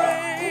 through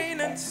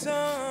rain and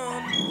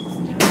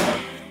sun.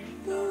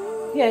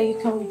 Yeah, you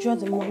can withdraw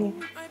the money.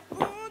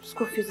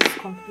 School fees is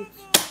complete.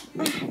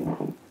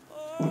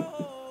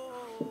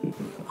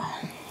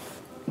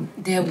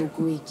 There we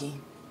go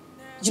again.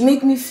 You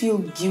make me feel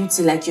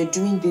guilty like you're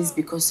doing this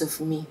because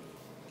of me.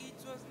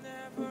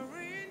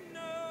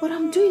 But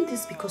I'm doing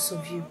this because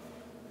of you.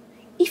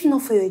 If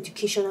not for your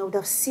education, I would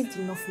have saved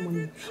enough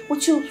money.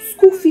 But your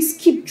school fees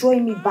keep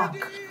drawing me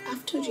back.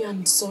 I've told you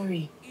I'm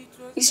sorry.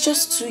 It's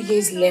just 2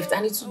 years left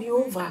and it will be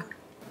over.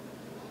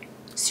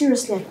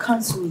 Seriously, I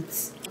can't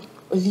wait.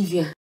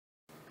 Olivia,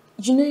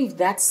 you know if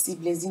that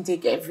siblings didn't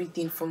take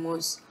everything from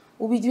us,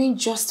 we'll be doing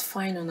just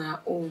fine on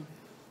our own.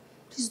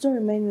 Please don't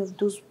remind me of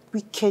those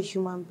wicked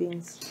human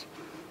beings.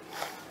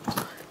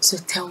 So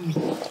tell me,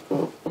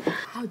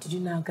 how did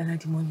you now gather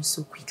the money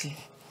so quickly?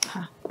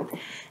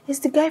 It's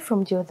the guy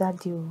from the other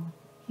deal.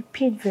 He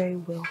paid very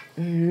well.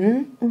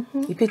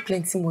 He paid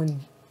plenty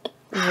money.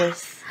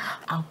 Yes.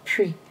 I'll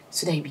pray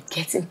so that you'll be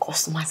getting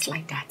customers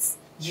like that.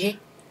 Yeah?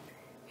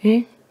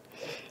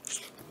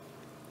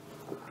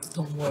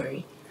 Don't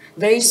worry.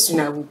 Very soon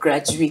I will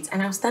graduate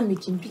and I'll start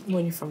making big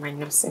money from my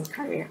nursing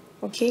career.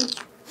 Okay?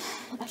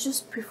 I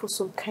just pray for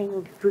some kind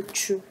of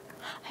breakthrough.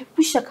 I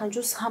wish I can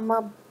just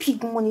hammer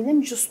big money. Let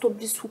me just stop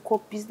this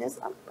hookup business.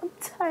 I'm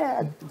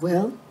tired.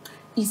 Well,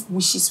 if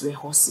wishes were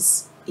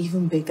horses,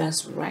 even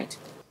beggars would ride.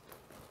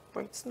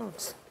 But it's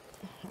not.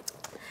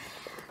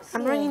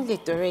 I'm running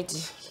late already.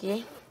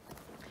 Yeah?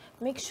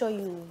 Make sure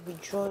you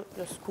withdraw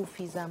your school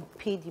fees and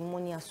pay the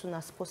money as soon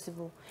as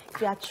possible.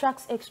 If it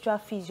attracts extra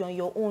fees, you're on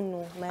your own.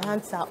 No, my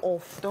hands are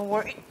off. Don't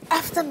worry.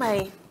 After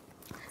my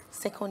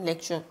second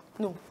lecture,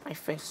 no, my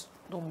first,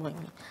 don't mind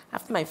me.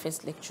 After my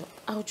first lecture,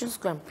 I'll just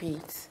go and pay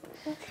it.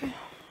 Okay.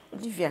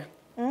 Olivia,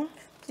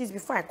 please,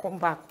 before I come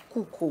back,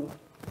 cook.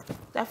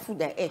 That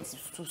food I ate is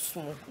too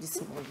small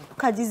this morning.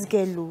 Look at this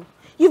girl, oh.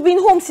 You've been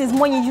home since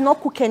morning, you did not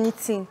cook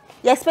anything.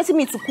 You're expecting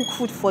me to cook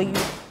food for you.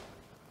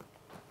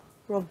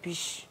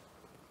 Rubbish.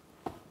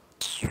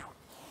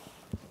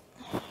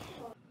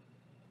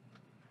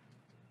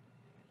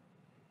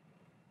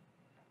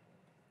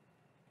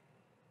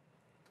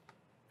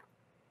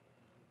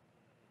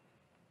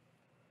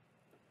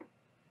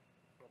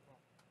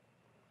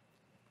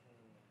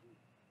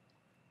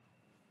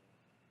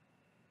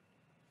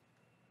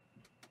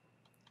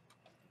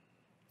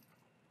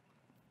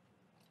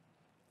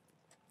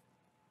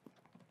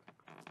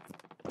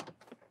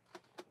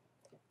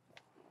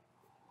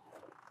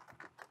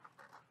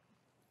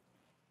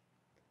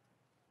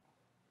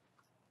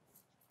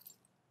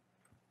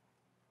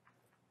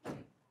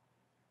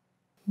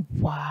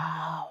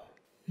 Wow.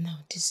 Now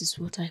this is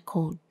what I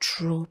call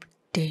drop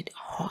dead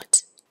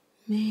hot.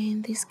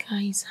 Man, this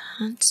guy is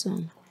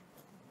handsome.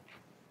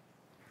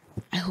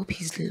 I hope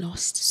he's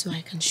lost so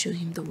I can show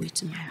him the way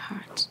to my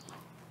heart.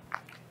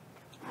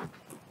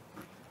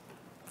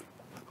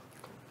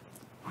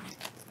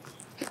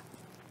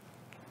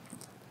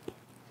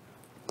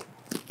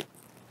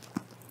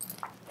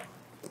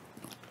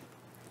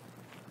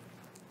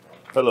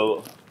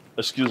 Hello,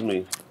 excuse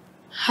me.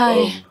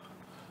 Hi.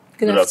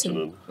 Good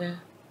afternoon. Yeah.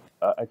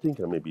 I think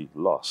I may be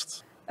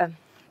lost.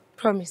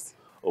 Promise.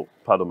 Oh,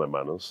 pardon my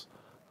manners.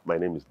 My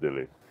name is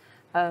Dele.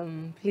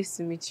 Pleased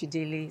to meet you,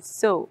 Daily.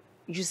 So,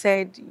 you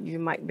said you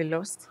might be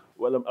lost?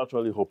 Well, I'm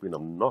actually hoping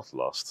I'm not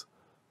lost.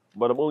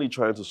 But I'm only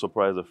trying to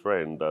surprise a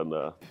friend,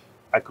 and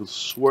I could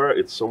swear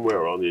it's somewhere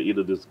around here,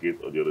 either this gate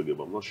or the other gate.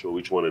 I'm not sure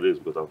which one it is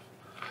because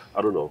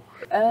I don't know.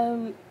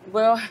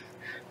 Well,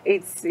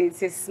 it's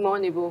a small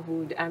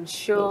neighborhood. I'm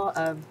sure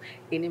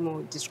any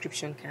more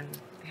description can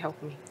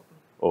help me.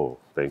 Oh,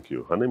 thank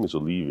you. Her name is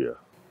Olivia.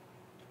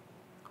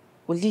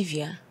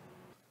 Olivia?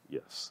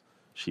 Yes.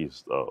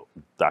 She's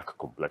dark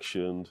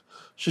complexioned.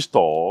 She's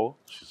tall.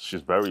 She's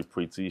very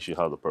pretty. She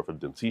has a perfect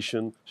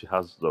dentition. She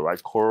has the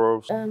right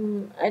curves.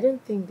 I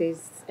don't think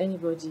there's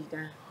anybody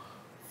that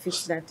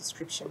fits that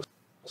description.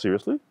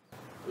 Seriously?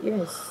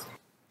 Yes.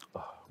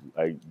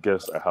 I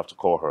guess I have to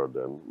call her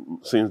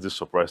then, since this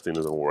surprise thing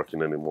isn't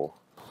working anymore.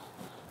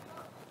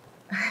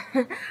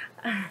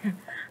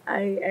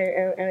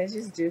 I was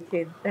just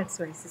joking. That's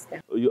my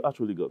sister. You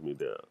actually got me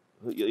there.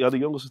 You're the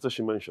younger sister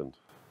she mentioned.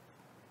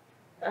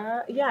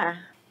 Yeah.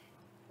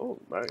 Oh,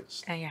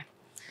 nice. Yeah.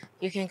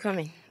 You can come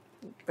in.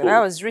 But that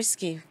was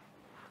risky.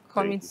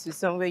 Coming to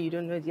somewhere you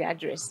don't know the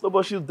address. No,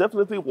 but she's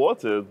definitely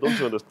worth it. Don't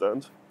you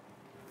understand?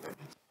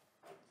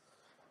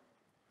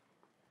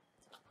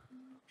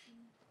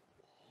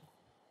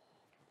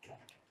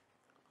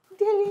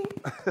 Dele,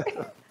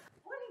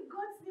 what in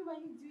God's name are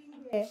you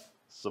doing here?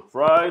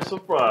 Surprise,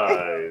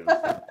 surprise.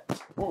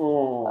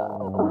 Oh.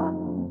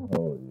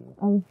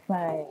 I'm fine.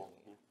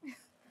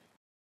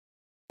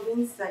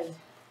 outside.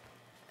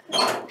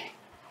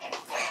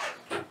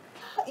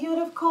 You would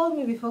have called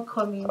me before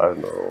coming. I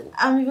know.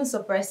 I'm even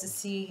surprised to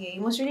see you here.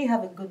 You must really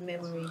have a good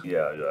memory.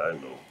 Yeah, I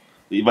know.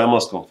 If I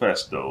must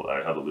confess, though, I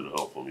had a little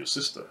help from your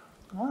sister.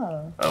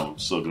 Oh. I'm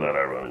so glad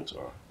I ran into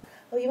her.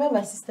 Oh, you met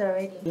my sister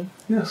already?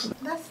 Yes.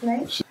 That's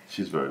nice.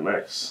 She's very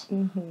nice.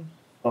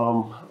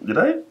 Did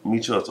I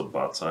meet you at a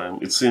bad time?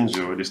 It seems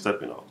you're already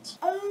stepping out.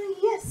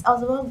 Yes. I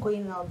was about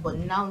going out, but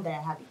now that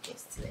I have a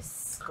guest,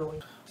 let's go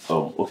in.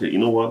 Okay, you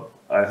know what?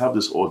 I have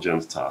this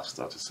urgent task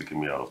that is taking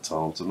me out of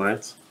town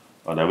tonight.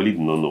 And I really did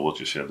not know what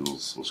your schedule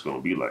was going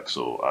to be like.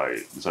 So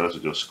I decided to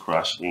just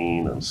crash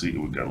in and see if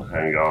we can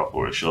hang out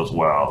for a short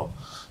while,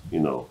 you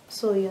know.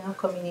 So you're not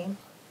coming in?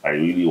 I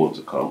really want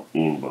to come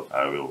in, but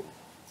I will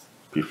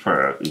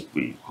prefer if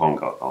we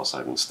hung out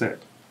outside instead.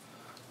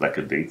 Like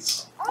a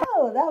date.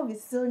 Oh, that would be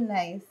so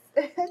nice.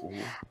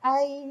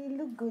 I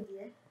look good,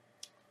 yeah?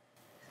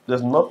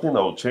 There's nothing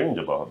I would change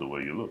about the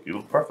way you look. You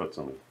look perfect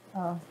to me.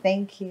 Oh,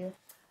 thank you.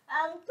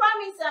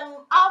 Promise I'm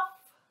up.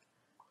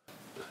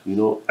 You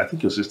know, I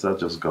think your sister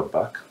just got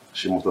back.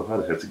 She must have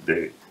had a hectic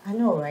day. I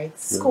know, right?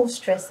 School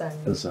stress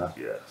and...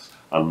 Exactly, yes.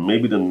 And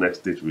maybe the next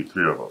date will be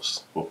 3 of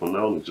us. But for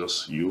now, it's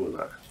just you and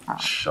I.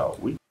 Shall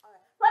we?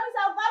 Promise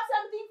I'll grab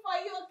something for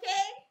you,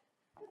 okay?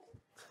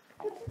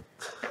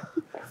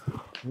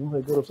 Oh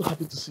my God, I'm so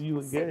happy to see you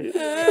again.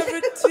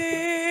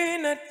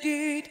 Everything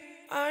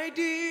I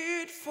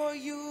did for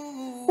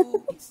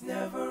you. It's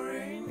never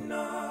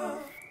enough.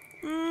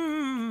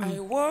 I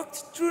walked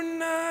through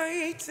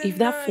nights. If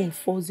that phone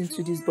falls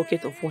into this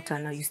bucket of water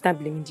now, you start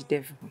blaming the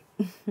devil.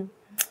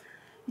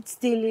 It's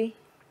Daily.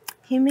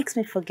 He makes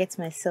me forget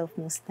myself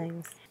most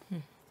times.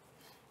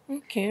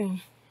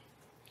 Okay.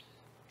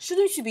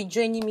 Shouldn't you be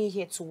joining me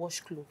here to wash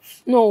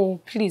clothes? No,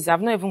 please.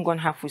 I've not even gone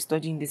halfway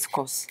studying this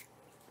course.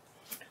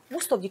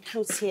 Most of the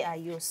clothes here are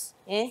yours.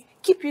 Eh?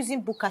 Keep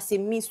using book as a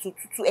means to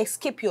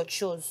escape your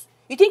chores.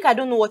 You think I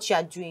don't know what you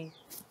are doing?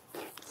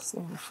 It's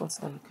not my fault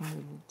that you can't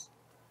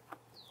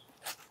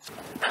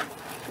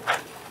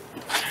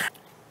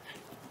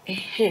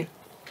read.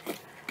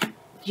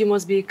 You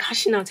must be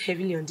cashing out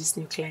heavily on this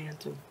new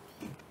client.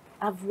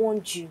 I've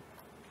warned you.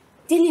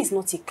 Daily is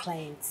not a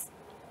client.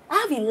 I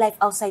have a life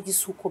outside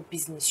this hookup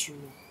business, you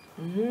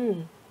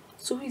know.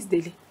 So who is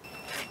Daily?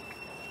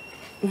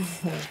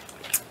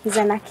 He's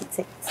an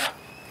architect.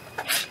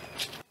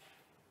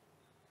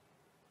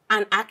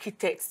 An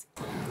architect?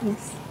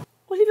 Yes.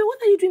 Olivia,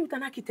 what are you doing with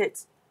an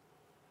architect?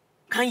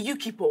 Can you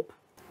keep up?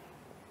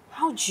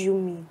 How do you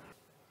mean?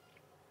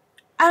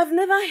 I've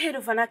never heard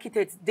of an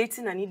architect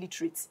dating an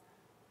illiterate.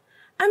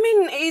 I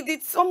mean,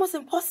 it's almost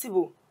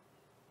impossible.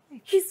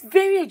 He's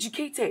very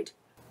educated.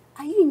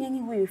 Are you in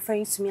any way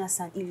referring to me as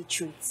an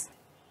illiterate?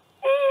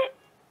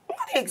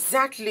 Not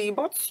exactly,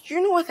 but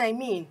you know what I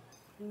mean.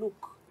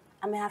 Look,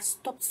 I may have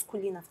stopped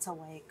schooling after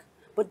WAEC,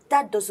 but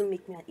that doesn't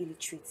make me an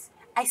illiterate.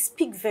 I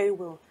speak very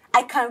well.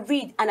 I can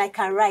read and I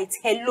can write.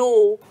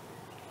 Hello.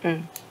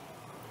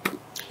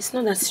 It's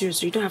not that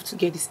serious. You don't have to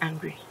get this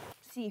angry.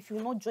 See, if you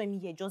will not join me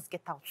here, just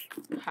get out.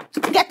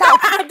 Get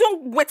out!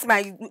 Don't wet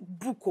my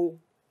book, oh.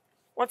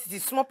 What is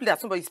this small play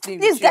that somebody's playing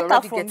Please with you? get out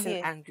Already from getting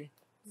here. angry.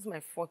 This is my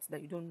fault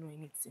that you don't know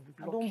anything.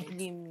 I don't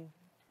blame you.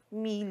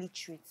 Me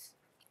illiterate.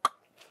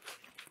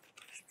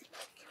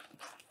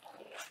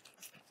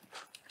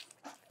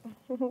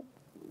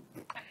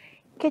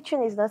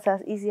 Kitchen is not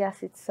as easy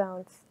as it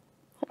sounds.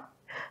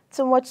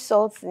 Too much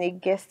salt in a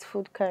guest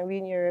food can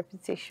ruin your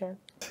reputation.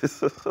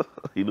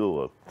 You know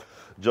what?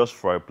 Just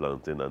fry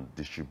plantain and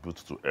distribute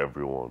to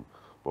everyone.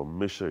 But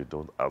make sure you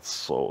don't add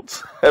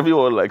salt.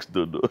 Everyone likes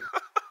dodo.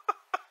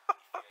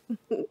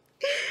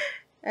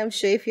 I'm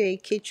sure if you're a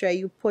caterer,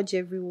 you purge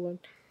everyone.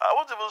 I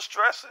won't even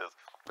stress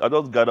it. I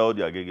just gather all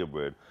the agege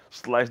bread,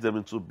 slice them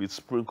into bits,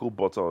 sprinkle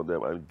butter on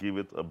them, and give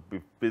it a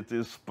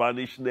befitting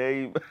Spanish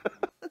name.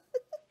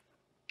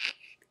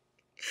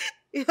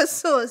 You're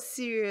so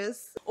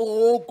serious.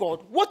 Oh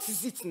God, what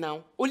is it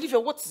now? Olivia,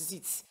 what is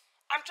it?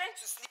 I'm trying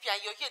to sleep here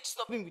and you're here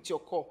disturbing with your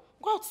call.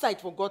 Go outside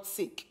for God's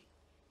sake.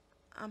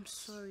 I'm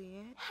sorry,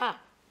 eh? Ha!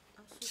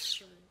 I'm so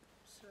sorry.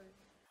 Sorry.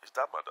 Is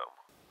that madam?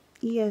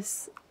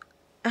 Yes.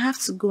 I have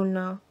to go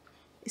now.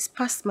 It's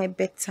past my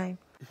bedtime.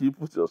 You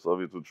put yourself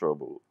into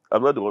trouble.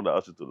 I'm not the one that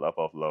asked you to laugh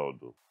out loud,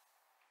 though.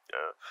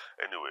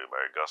 Yeah. Anyway, my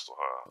regards to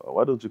her.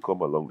 Why don't you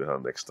come along with her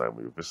next time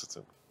when you're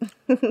visiting?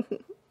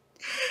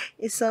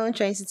 Is someone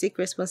trying to take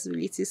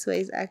responsibility for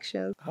his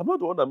actions? I'm not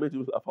the one that made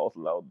you laugh out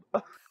loud.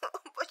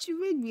 But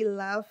you made me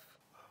laugh.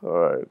 All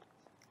right.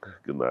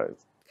 Good night.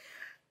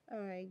 All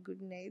right,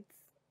 good night.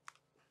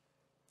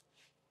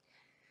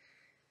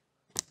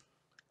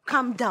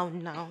 Calm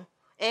down now.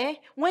 Eh?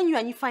 When you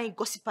and you find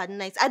gossip at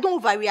night, I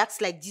don't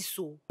overreact like this,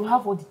 so. You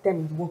have all the time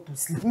in the world to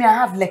sleep. Me, I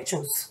have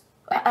lectures.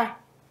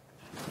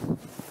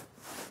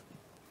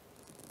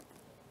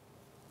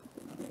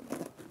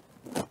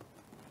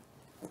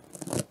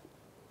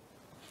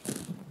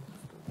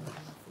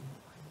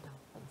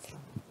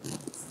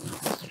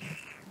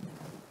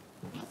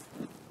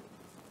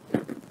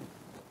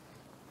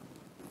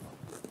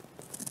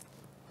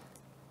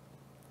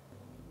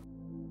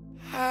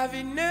 Have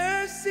Having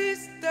a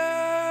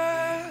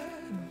sister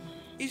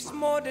is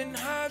more than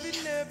having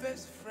a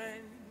best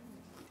friend.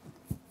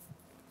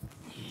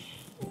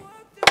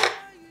 Whatever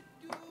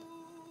you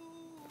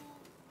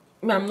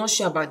do. I'm not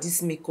sure about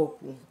this makeup.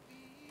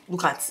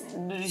 Look at,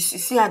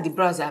 see how the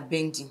brows are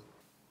bending.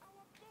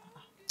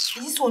 Is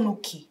this one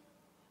okay?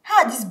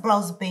 How are these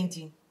brows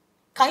bending?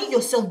 Can you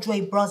yourself draw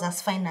a brows as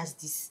fine as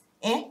this?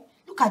 Eh?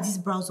 Look at these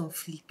brows on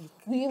fleek.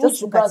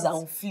 Just brows are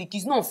on fleek.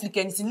 It's not on fleek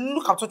anything.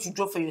 Look at what you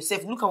draw for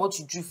yourself. Look at what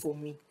you drew for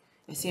me.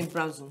 You're saying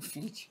brows on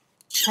fleek.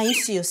 Can you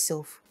see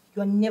yourself?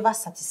 You are never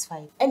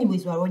satisfied.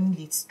 Anyways, we are running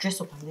late.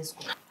 Dress up and let's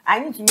go. I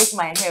need to make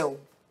my hair.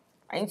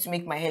 I need to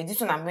make my hair. This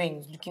one I'm wearing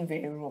is looking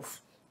very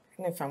rough.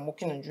 Even if I'm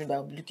walking on Judah,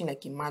 I'll be looking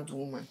like a mad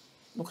woman.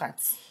 Look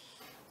at.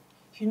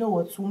 You know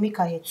what? We'll make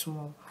our hair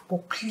tomorrow.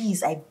 But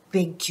please, I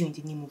beg you in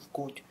the name of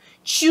God,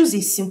 choose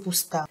a simple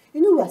style.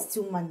 You know we are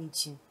still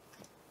managing.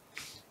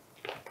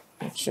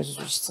 I choose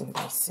which thing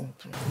that's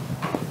simple.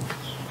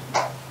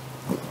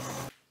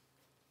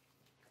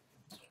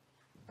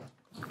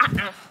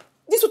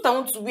 This is what I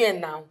want to wear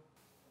now.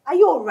 Are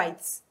you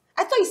alright?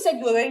 I thought you said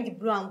you were wearing the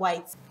blue and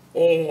white.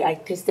 I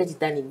tested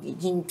it and it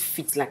didn't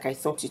fit like I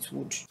thought it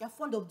would. You're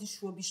fond of this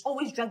rubbish,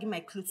 always dragging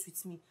my clothes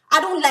with me. I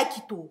don't like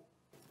it though.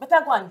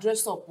 Better go and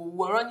dress up.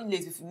 We're running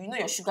late. If you know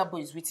your sugar boy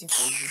is waiting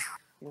for you.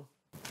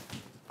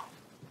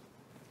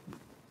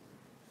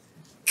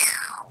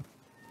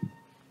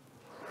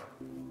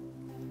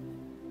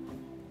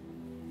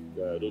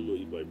 I don't know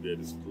if my beard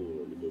is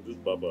cool because this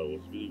barber was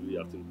really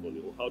acting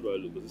funny. How do I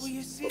look? This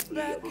is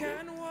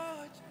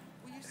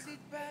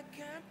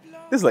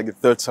This is like the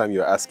third time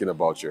you're asking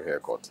about your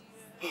haircut.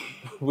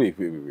 Wait.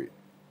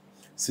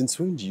 Since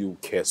when do you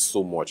care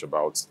so much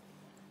about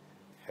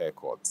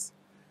haircuts?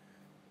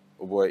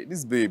 Oh boy,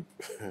 this babe,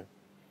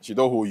 she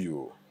don't hold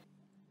you.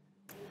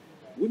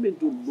 Women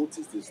don't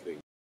notice this thing.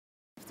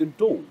 They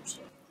don't.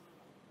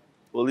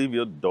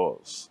 Olivia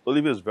does.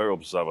 Olivia is very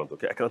observant,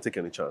 okay? I can't take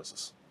any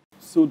chances.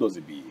 So does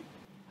it be.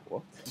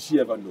 What? Did she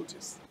ever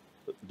notice?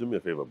 Do me a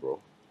favor, bro.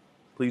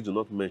 Please do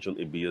not mention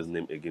Abia's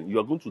name again. You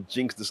are going to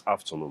jinx this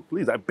afternoon.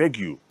 Please, I beg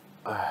you.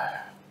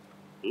 I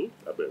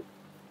beg.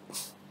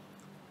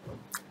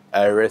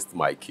 I rest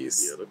my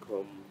case. Here they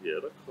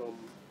come.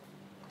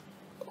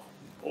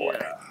 Boy.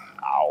 Yeah.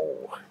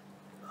 Ow.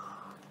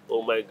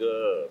 Oh my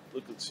God.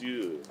 Look at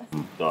you.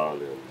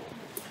 Darling.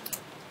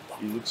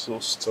 You look so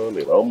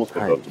stunning. I almost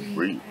forgot to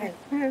breathe. Thank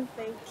you.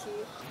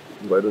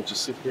 Why don't you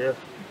sit here?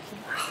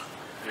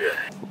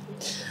 Yeah.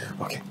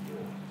 Okay.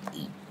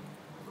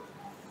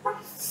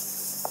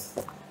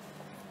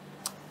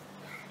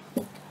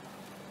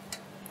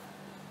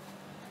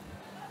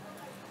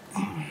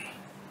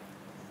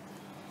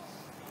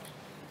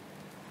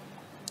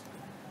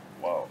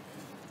 Wow.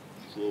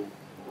 So,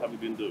 how have you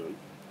been doing?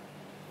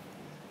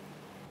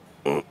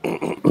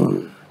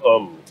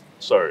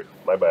 Sorry,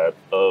 my bad.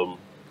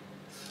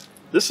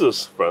 This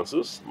is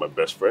Frances, my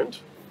best friend.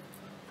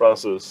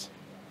 Frances,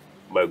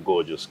 my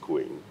gorgeous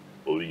queen,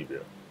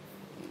 Olivia,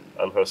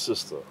 and her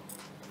sister,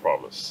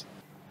 Promise.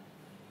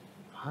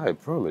 Hi,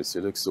 Promise.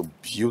 You look so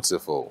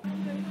beautiful.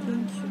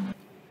 Thank you.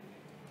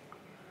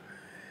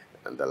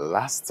 And the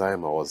last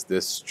time I was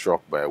this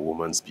struck by a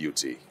woman's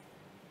beauty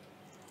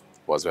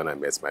was when I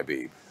met my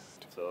babe.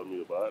 Tell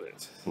me about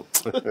it.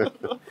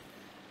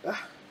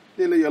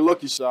 Lily, you're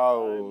lucky, I Shao.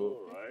 know,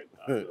 right?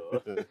 I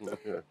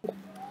know.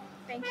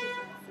 Thank you.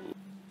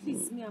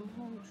 Please, me, I'm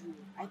hungry.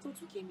 I thought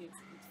you came here to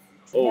eat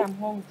food. Oh, Yeah, I'm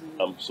hungry.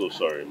 I'm so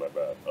sorry, my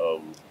bad.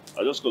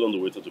 I just called on the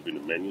waiter to bring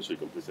the menu so you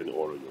can place any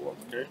order you want,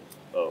 okay?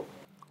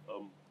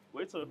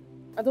 Waiter.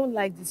 I don't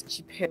like this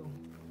cheap hair.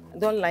 I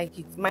don't like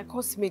it. My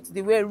classmates,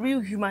 they wear real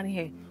human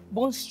hair.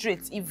 Bone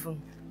straight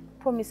even.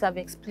 Promise, I've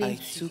explained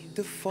I to you. took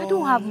the phone. I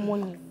don't have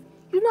money.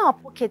 You know our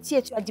pockets,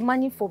 yet you are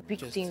demanding for big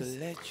Just things. to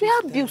let We you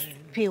have bills to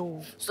stand. pay.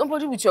 Oh.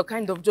 Somebody with your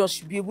kind of job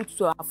should be able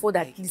to afford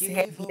at least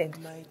hair blend.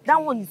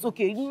 That one is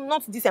okay.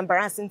 Not this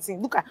embarrassing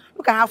thing. Look at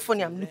how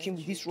funny I'm looking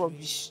with this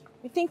rubbish.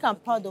 You think I'm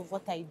proud of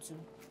what I do?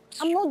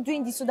 I'm not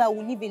doing this so that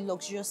we'll live a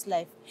luxurious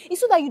life. It's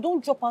so that you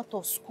don't drop out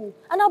of school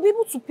and I'll be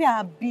able to pay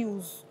our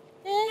bills.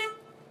 Eh?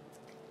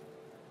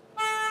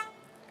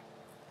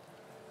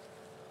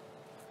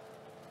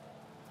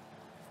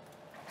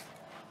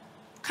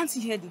 Can't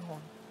you hear the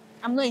horn?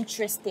 I'm not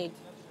interested.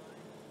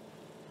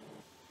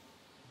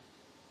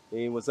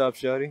 Hey, what's up,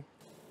 shawty?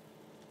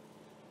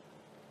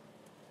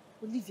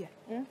 Olivia,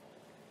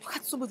 look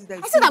at somebody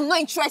that I said I'm not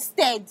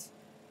interested.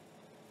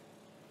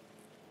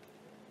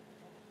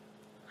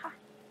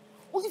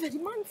 Olivia, the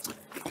man.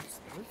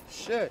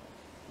 Shit,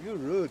 you're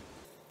rude.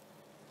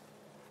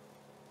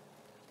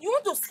 You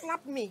want to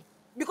slap me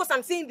because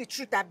I'm saying the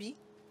truth, Abby?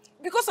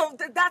 Because of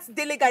that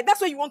Dele guy,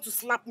 that's why you want to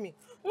slap me.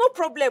 No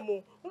problem.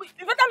 Oh.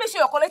 You better make sure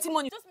you're collecting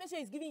money. Just make sure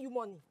he's giving you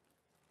money.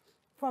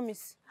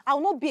 Promise, I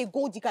will not be a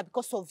gold digger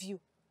because of you.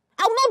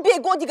 I will not be a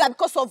gold digger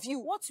because of you.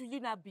 What will you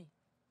not be?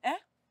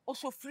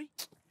 Oshofri?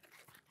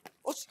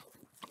 Oshofri?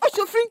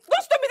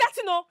 Don't tell me that,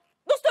 you know.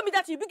 Don't tell me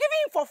that. You'll be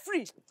giving him for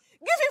free.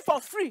 Give him for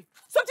free.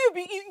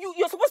 Something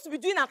you're supposed to be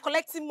doing and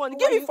collecting money.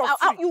 Give him for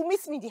free. You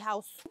meet me in the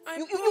house.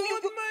 You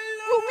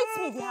meet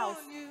me in the house.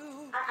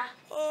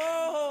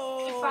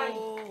 Fine.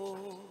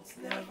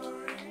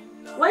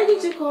 Why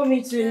did you call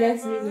me to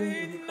let me know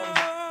you were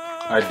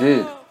coming? I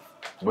did,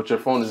 but your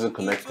phone isn't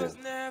connecting.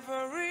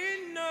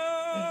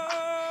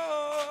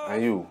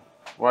 And you,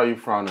 why are you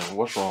frowning?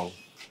 What's wrong?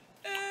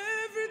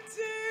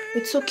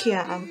 It's okay,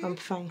 I'm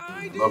fine.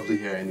 Lovely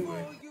hair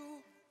anyway.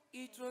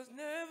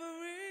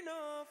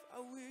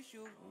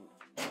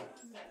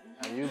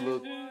 And you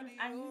look...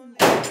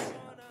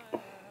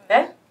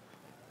 Eh?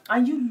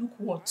 And you look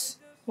what?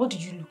 What do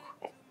you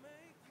look?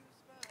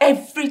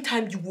 Every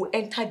time you will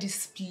enter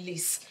this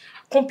place,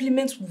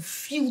 compliments will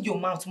fill your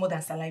mouth more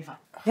than saliva.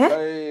 Eh?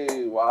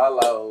 Hey,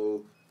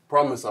 wahala.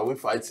 Promise, are we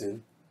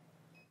fighting?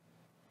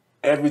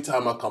 Every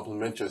time I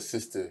compliment your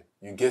sister,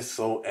 you get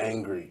so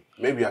angry.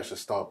 Maybe I should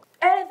stop.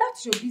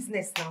 That's your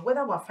business now.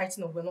 Whether we're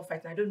fighting or we're not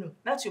fighting, I don't know.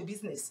 That's your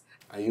business.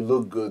 And you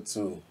look good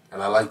too.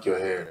 And I like your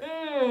hair.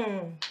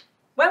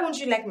 Why won't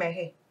you like my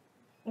hair?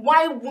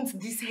 Why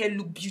won't this hair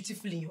look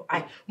beautiful in your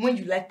eye when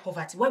you like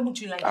poverty? Why won't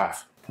you like it?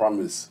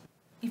 Promise.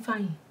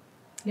 Ifeanyi,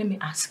 let me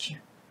ask you.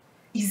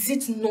 Is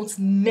it not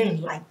men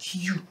like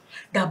you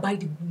that buy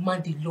the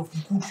woman they love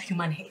good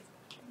human hair?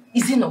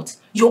 Is it not?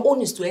 Your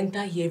own is to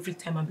enter here every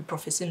time and be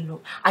professing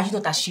love. Are you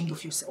not ashamed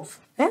of yourself?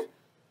 Eh?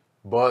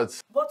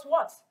 But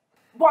what?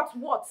 But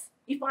what?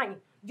 Ifeanyi,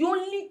 the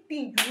only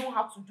thing you know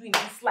how to do in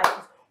this life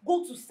is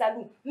go to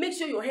salon, make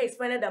sure your hair is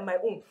finer than my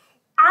own,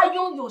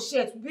 iron your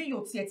shirt, wear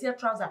your tear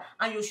trouser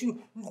and your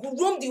shoe,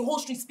 roam the whole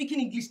street speaking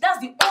English. That's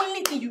the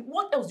only thing you...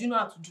 What else do you know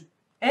how to do?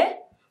 Eh?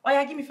 Oh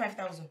yeah, give me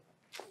 5,000.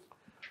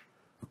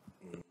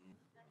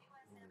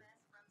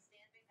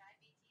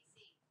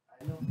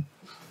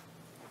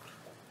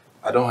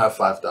 I don't have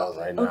 5,000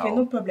 right now. Okay,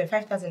 no problem.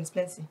 5,000 is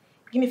plenty.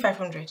 Give me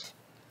 500.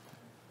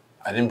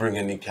 I didn't bring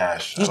any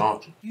cash.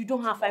 You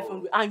don't have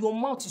 500 and your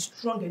mouth is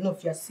strong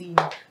enough, you're saying.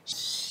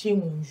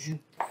 Shame on you.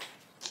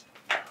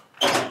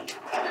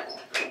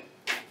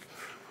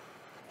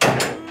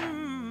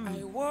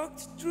 I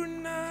walked through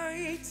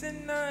nights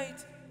and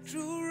nights,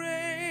 through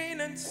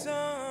rain and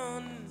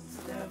sun.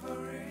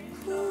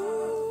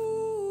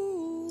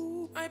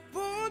 Ooh, I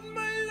poured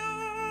my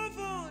love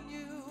on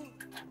you.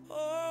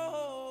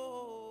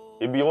 Oh.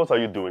 Ibi, what are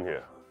you doing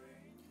here?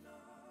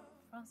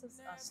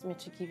 Francis asked me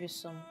to give you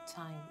some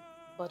time,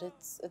 but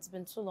it's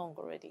been too long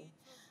already.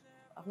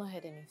 I've not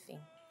heard anything.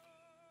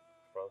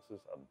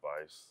 Francis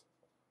advised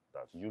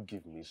that you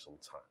give me some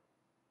time.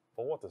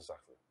 For what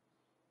exactly?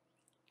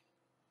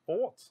 For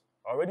what?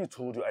 I already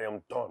told you I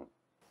am done.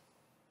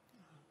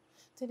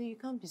 Teddy, you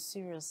can't be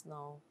serious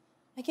now.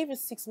 I gave you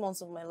 6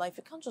 months of my life.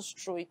 You can't just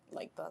throw it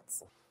like that.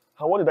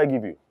 How what did I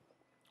give you?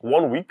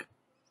 1 week?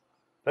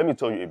 Let me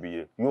tell you,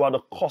 ABA, you are the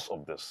cause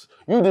of this.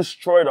 You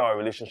destroyed our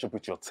relationship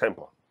with your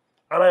temper.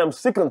 And I am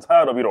sick and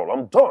tired of it all.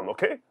 I'm done,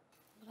 okay?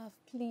 But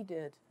I've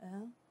pleaded.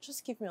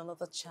 Just give me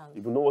another chance.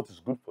 If you know what is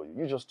good for you,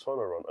 you just turn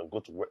around and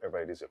go to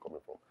wherever it is you're coming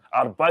from.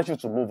 I advise you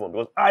to move on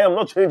because I am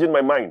not changing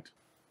my mind.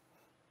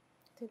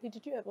 Teddy,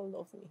 did you ever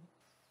love me?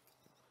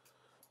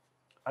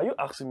 Are you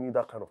asking me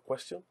that kind of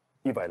question?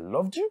 If I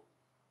loved you?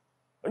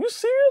 Are you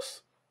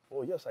serious?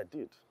 Oh, yes, I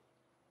did.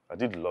 I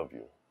did love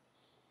you.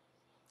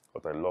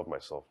 But I love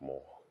myself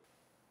more.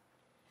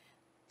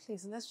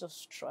 Please, let's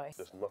just try.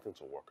 There's nothing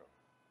to work on.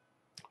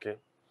 Okay?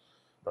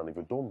 And if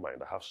you don't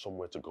mind, I have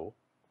somewhere to go.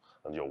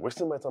 And you're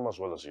wasting my time as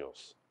well as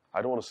yours.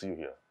 I don't want to see you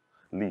here.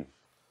 Leave.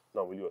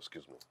 Now, will you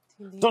excuse me?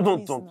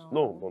 Don't.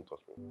 No, don't touch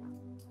me.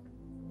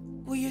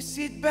 Will you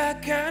sit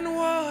back and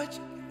watch?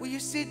 Will you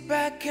sit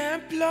back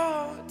and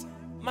plot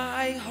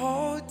my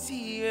whole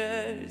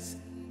tears?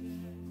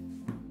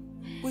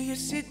 Will you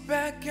sit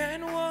back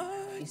and watch?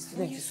 It's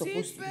like you're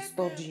supposed to be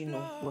studying, you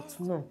know, but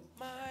no.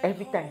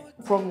 Every time,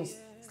 promise,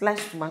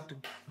 slice tomato,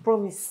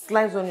 promise,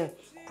 slice onion,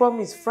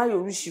 promise, fry your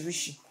rishi.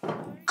 If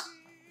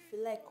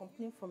you like,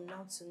 complain from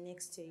now till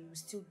next year, you will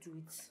still do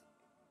it.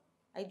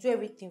 I do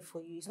everything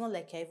for you. It's not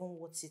like I even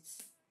want it.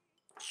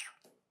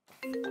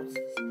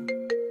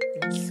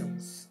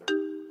 Nonsense.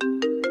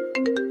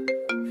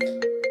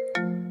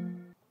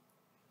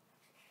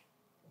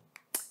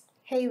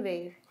 Hey,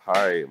 babe.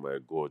 Hi, my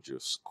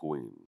gorgeous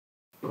queen.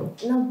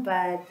 Not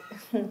bad.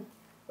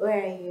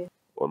 Where are you?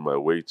 On my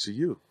way to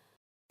you.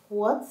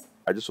 What?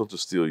 I just want to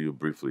steal you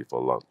briefly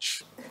for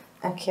lunch.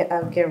 Okay,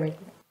 I'll get ready.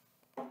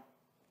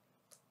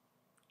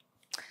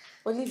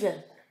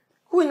 Olivia,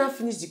 who will not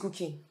finish the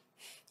cooking?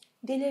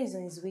 Delia is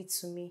on his way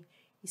to me.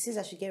 He says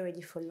I should get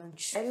ready for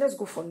lunch. And let's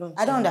go for lunch.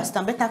 I don't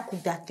understand. Better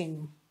cook that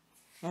thing.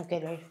 I'll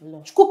get ready for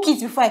lunch. Cook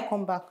it before I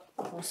come back.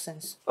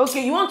 Nonsense.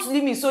 Okay, you want to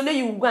leave me so let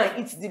you go and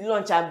eat the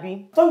lunch,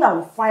 Abi? Thunder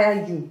will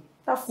fire you.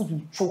 That food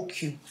will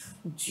choke you.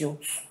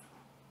 Idiot.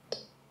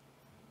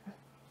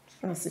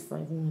 Let's see if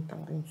I even know what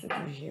I'm going to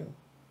do here.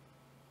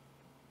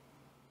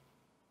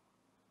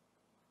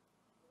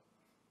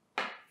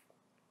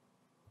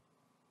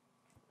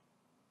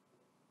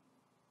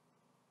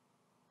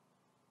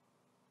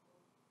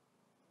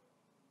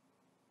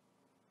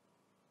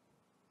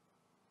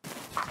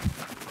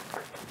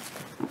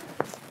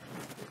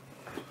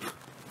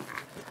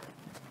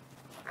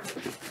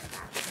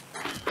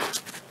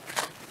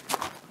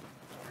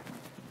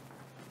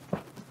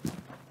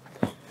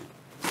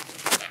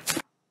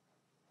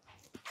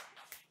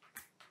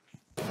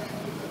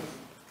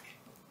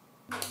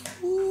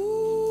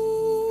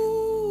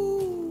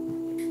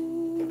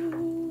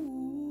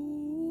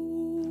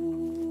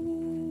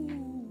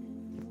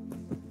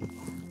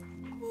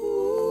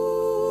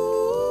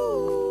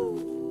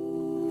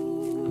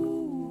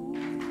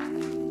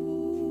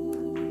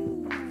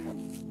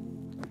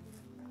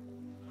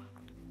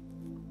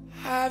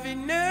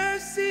 Having a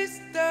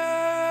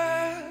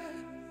sister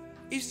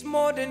is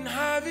more than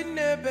having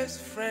a best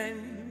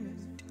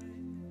friend.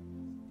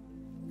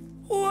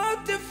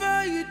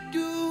 Whatever you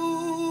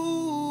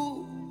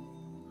do,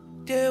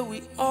 they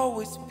will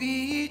always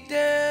be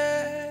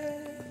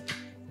there.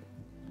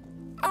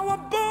 Our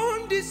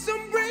bond is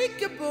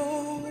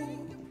unbreakable.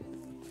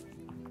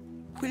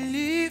 We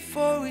live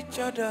for each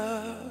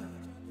other,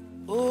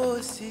 oh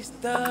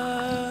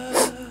sister.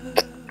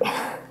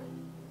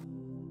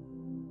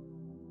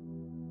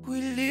 We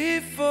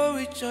live for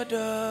each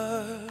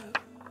other.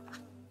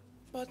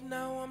 But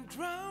now I'm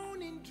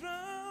drowning.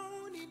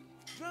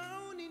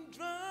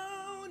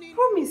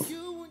 Promise.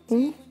 You won't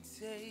even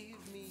save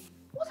me.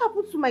 What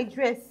happened to my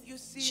dress?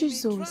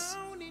 Jesus.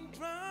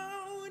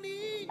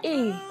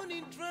 Hey,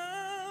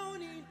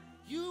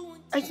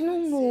 I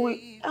don't know.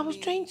 I was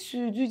trying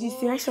to do this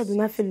eyeshadow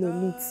not fell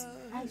on it.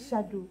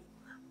 Eyeshadow?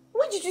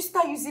 When did you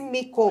start using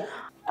makeup?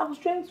 I was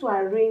trying to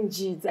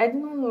arrange it. I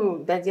didn't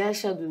know that the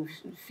eyeshadow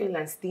fell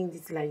and stained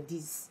it like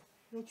this.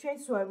 You're trying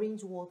to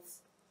arrange what?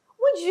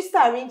 When did you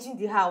start arranging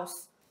the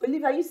house?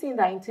 Olive, are you saying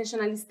that I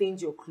intentionally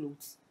stained your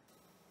clothes?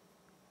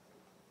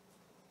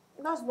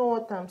 That's not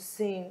what I'm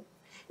saying.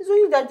 It's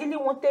only that Dilly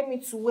wanted me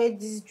to wear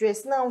this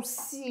dress. Now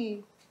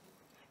see.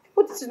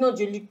 But this is not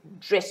the only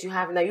dress you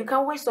have now. You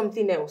can wear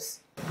something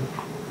else.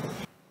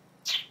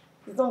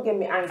 Please don't get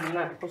me angry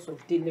now because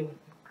of Dilly.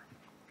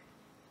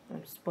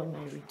 I'm spoiling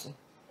my reading.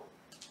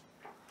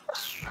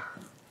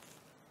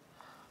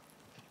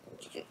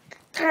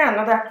 Carry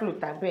another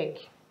cloth, I beg.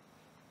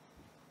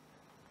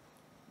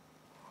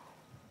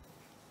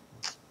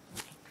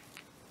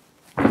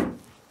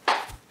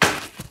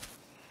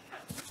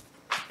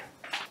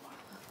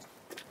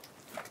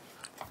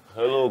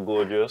 Hello,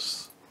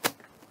 gorgeous.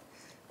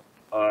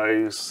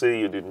 I see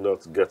you did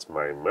not get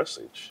my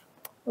message.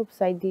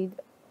 Oops, I did.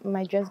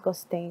 My dress got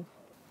stained.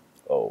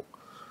 Oh,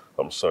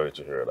 I'm sorry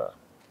to hear that.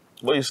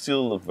 But you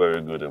still look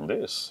very good in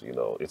this. You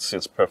know, it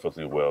sits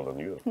perfectly well on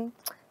you.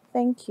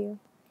 Thank you.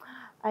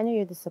 I know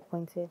you're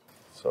disappointed.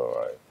 It's all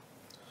right.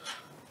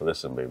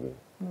 Listen, baby.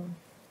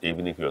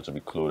 Even if you are to be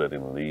clothed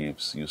in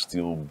leaves, you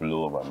still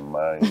blow my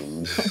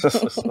mind.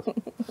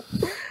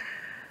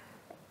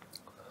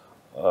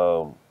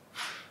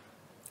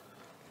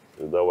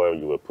 Is that why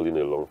you were putting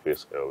a long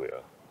face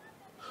earlier?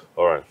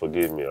 All right,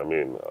 forgive me. I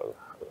mean,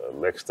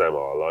 next time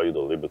I'll allow you the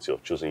liberty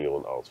of choosing your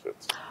own outfit.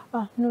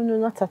 Oh, no,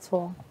 not at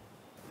all.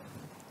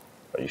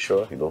 Are you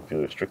sure you don't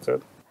feel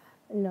restricted?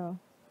 No.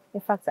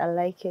 In fact, I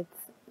like it.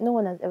 No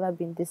one has ever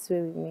been this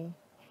way with me.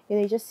 You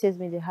know, it just saves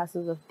me the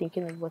hassles of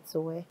thinking of what to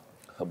wear.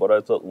 But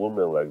I thought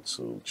women like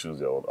to choose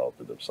their own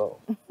outfit themselves.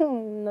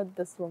 Not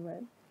this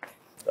woman.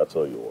 That's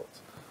all you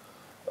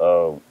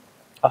want.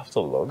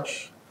 After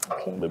lunch,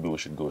 Okay. maybe we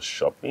should go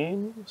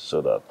shopping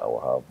so that I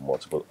will have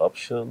multiple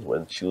options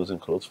when choosing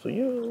clothes for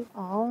you.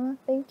 Oh,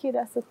 thank you.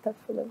 That's so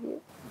thoughtful of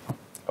you.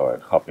 All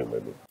right, hop in,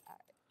 baby.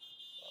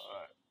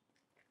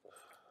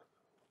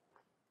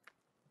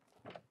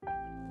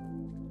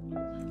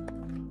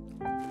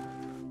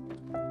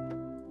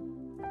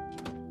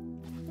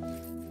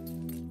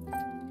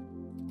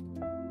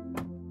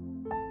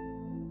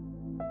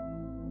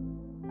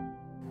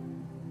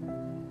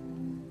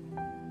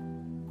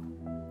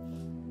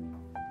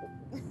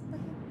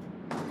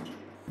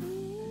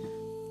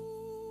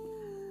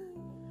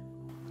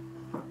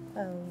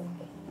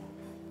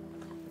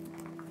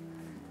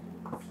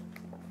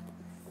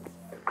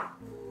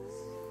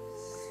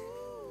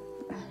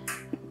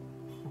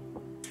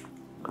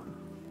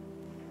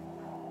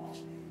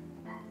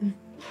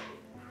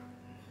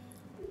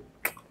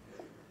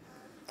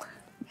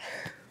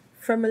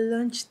 From a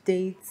lunch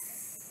date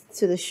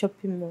to the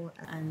shopping mall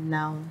and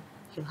now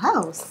your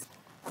house.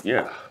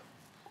 Yeah.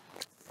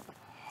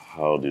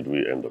 How did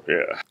we end up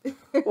here?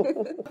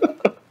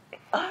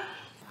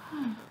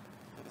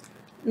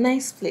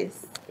 Nice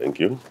place. Thank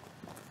you.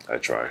 I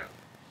try.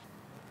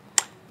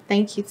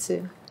 Thank you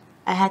too.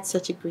 I had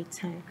such a great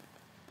time.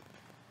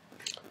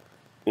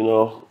 You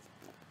know,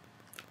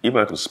 if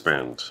I could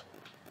spend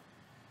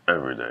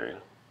every day,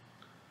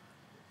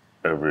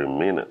 every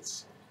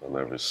minute, and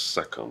every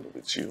second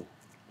with you,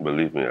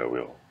 believe me, I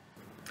will.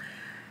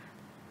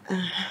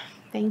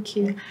 Thank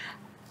you.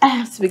 I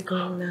have to be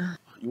going now.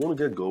 You want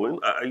to get going?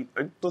 I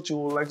thought you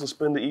would like to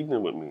spend the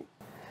evening with me.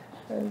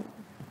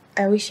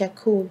 I wish I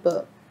could,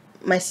 but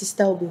my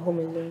sister will be home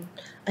alone.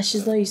 And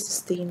she's not used to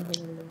staying home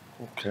alone.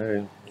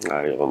 Okay,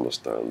 I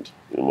understand.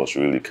 You must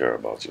really care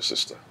about your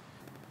sister.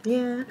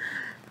 Yeah,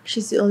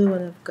 she's the only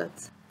one I've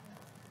got.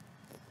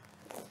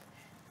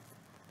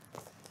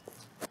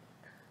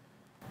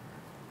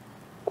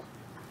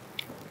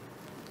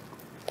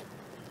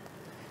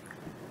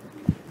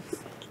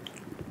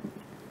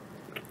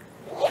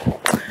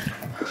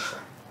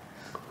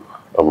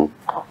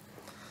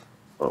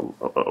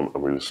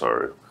 I'm really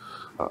sorry.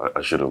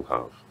 I shouldn't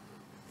have.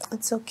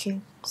 It's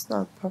okay. It's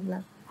not a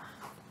problem.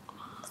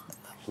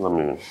 Let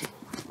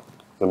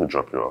me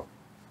drop you off.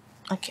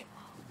 Okay.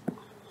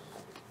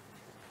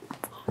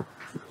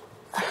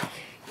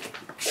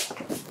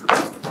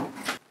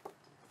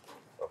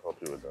 I'll help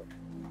you with that.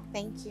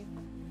 Thank you.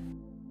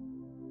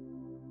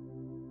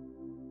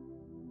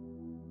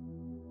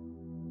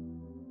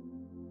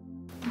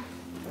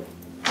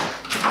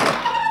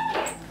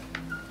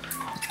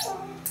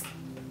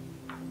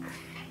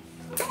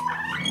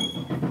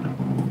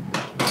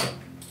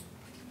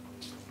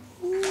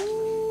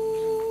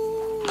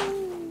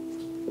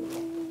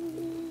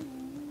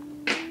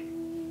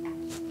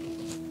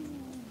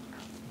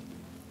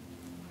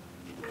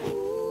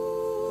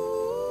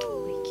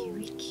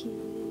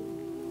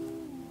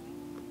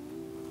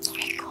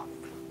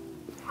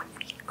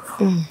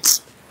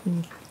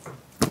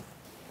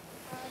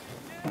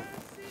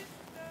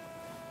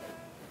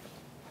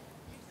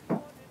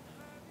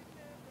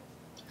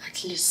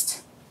 At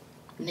least,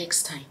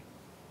 next time,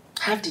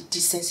 have the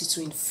decency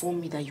to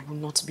inform me that you will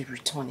not be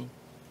returning.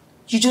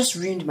 You just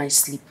ruined my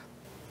sleep.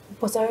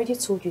 But I already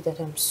told you that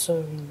I'm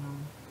sorry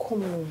now.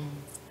 Come on.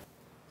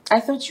 I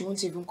thought you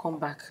won't even come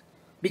back.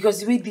 Because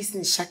the way this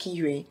thing is shaking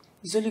you,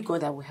 it's only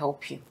God that will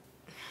help you.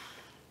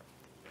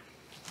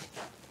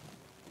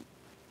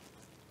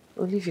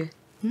 Olivia,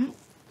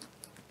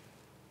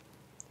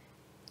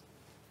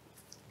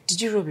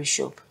 did you rob a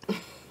shop?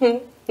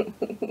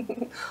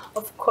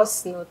 Of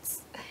course not.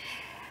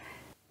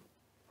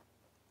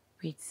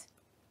 Wait,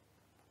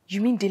 you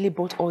mean Dele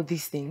bought all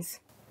these things?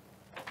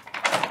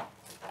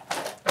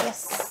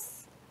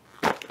 Yes.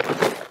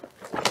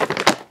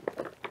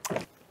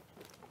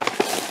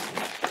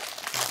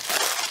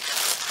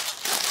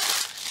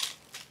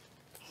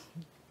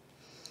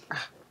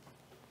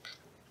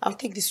 I'll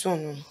take this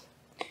one.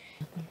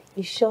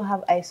 You sure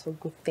have eyes for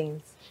good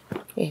things.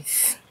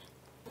 Yes.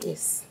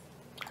 Yes.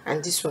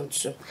 And this one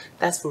too.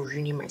 That's for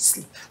ruining my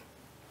sleep.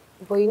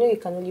 But you know you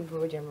can only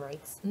borrow them,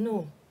 right?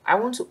 No, I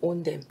want to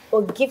own them.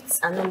 But gifts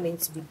are not meant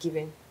to be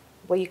given.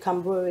 But you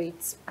can borrow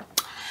it.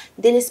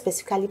 Dele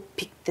specifically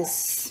picked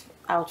this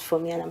out for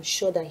me, and I'm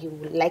sure that he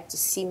would like to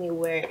see me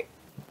wear it.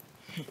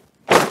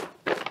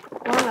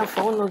 Well,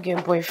 for one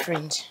again,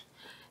 boyfriend.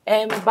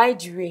 By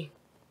the way,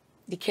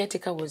 the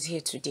caretaker was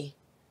here today.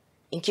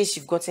 In case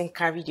you've gotten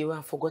carried away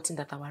and forgotten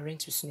that our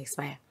rent will soon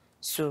expire.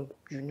 So,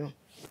 you know.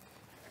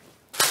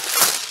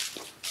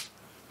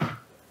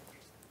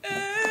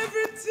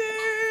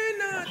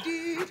 Everything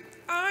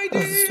I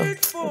did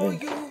it for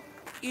you.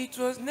 It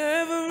was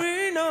never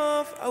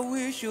enough. I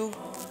wish you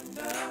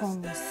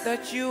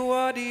that you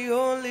are the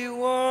only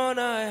one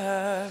I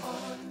have.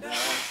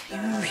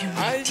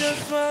 I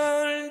just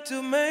want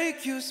to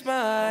make you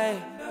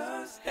smile.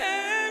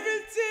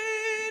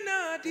 Everything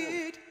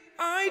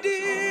I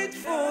did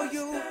for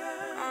you.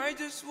 I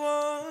just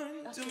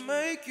want to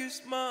make you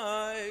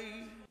smile.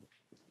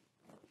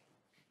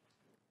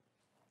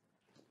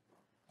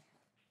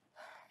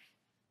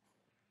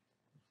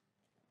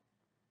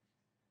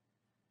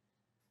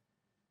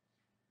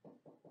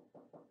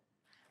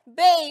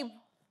 Babe,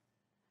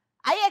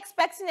 are you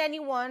expecting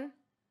anyone?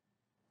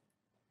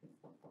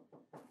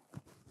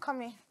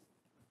 Come here.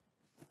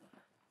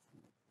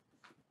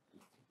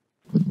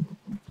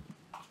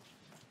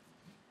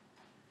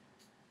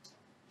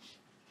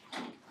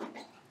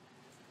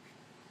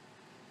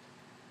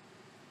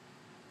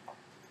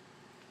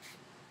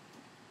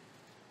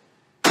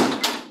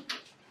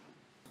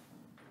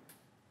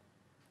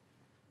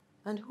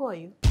 And who are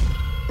you?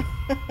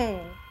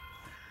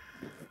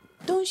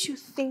 Don't you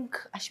think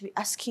I should be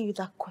asking you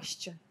that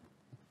question?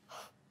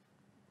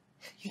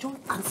 You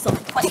don't answer.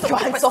 Take your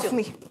hands off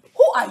me.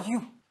 Who are you?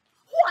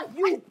 Who are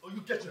you? Oh,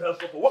 you get your hands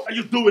off. What are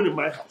you doing in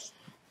my house?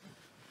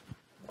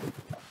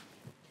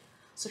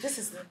 So this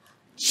is the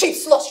shit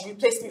slot you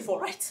replaced me for,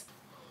 right?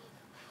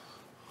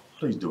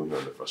 What are you doing here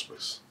in the first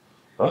place?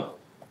 Huh?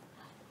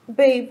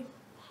 Babe,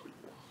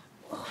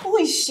 who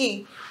is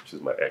she?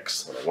 She's my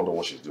ex, and I wonder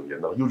what she's doing here.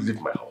 Now, you leave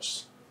my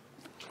house.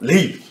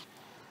 Leave!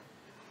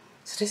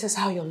 So this is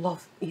how your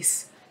love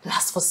is.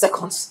 Lasts for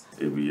seconds.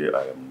 Baby,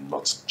 I am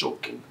not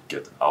joking.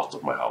 Get out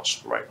of my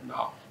house right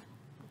now.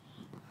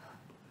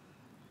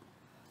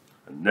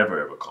 And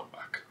never ever come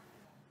back.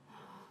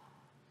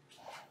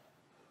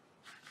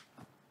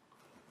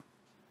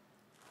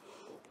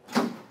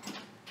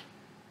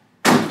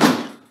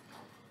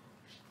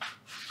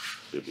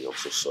 Baby, I'm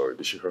so sorry.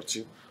 Did she hurt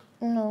you?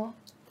 No.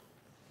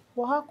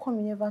 Well, how come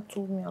you never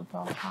told me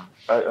about her?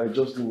 I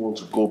just didn't want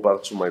to go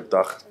back to my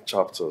dark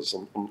chapters.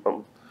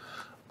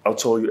 I'll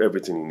tell you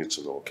everything you need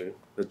to know, okay?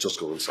 Let's just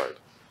go inside.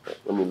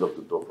 Let me lock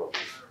the door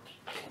properly.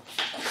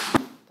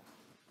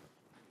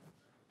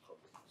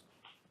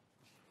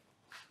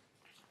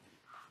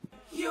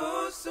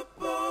 You're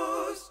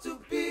supposed to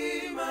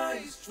be my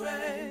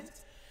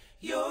strength.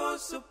 You're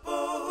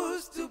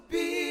supposed to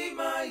be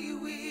my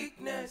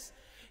weakness.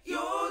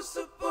 You're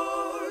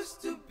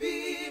supposed to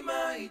be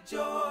my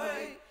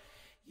joy.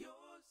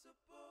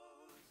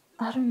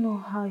 I don't know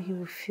how he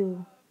will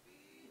feel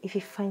if he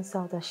finds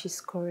out that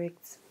she's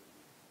correct.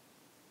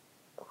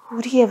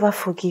 Would he ever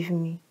forgive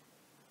me?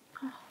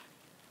 I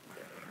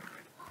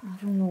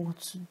don't know what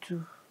to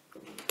do.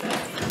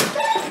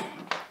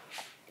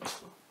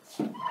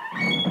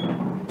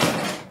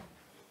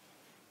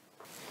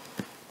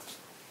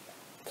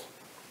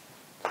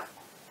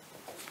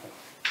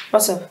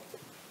 What's up?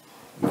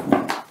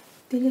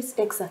 Dele's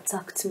ex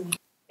attacked me.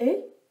 Eh?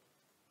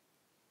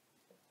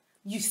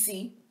 You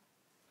see?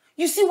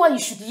 You see why you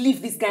should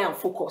leave this guy and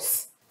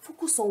focus?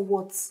 Focus on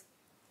what?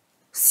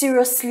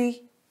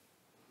 Seriously?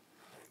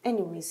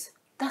 Anyways,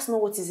 that's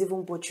not what is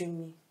even bothering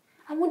me.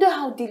 I wonder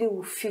how Dele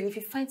will feel if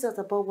he finds out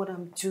about what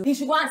I'm doing. He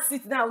should go and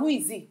sit down. Who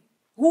is he?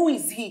 Who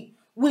is he?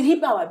 Will he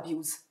pay our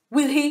bills?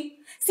 Will he?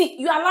 See,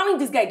 you're allowing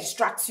this guy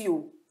distract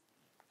you.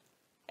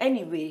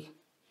 Anyway,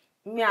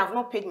 me, I have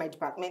not paid my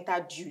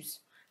departmental dues.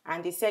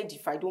 And they said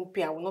if I don't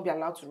pay, I will not be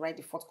allowed to write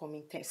the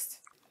forthcoming test.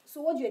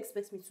 So what do you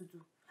expect me to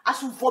do? I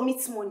should vomit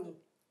money.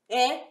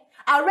 Eh?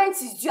 Our rent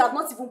is due, I've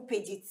not even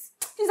paid it.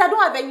 Please, I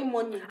don't have any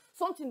money.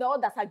 Something the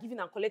others are giving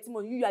and collecting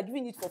money, you are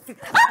giving it for free.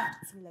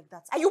 Don't me like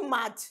that. Are you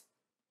mad?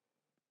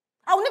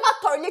 I will never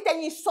tolerate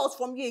any insults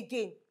from you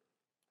again.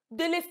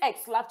 Dele's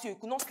ex slapped you. You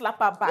could not slap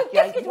her back.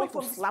 Get You want away to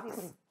from slap this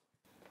her. place.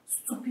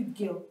 Stupid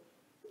girl.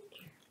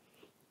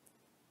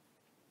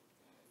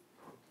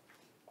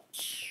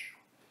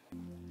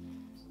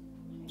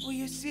 Will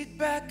you sit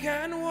back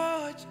and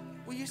watch?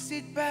 Will you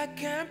sit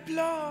back and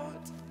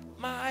plot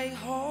my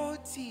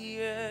hot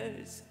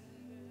tears?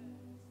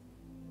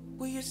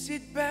 Will you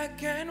sit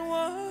back and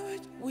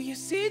watch? Will you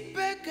sit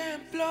back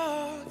and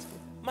plot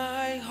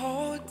my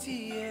hot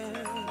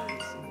tears?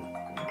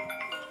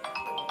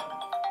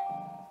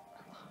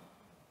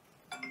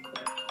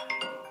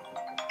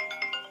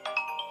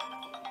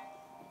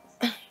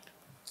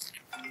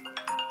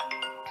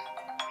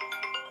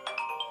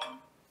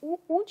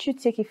 Won't you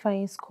take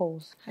Ifeanyi's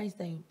calls? How is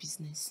that your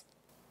business?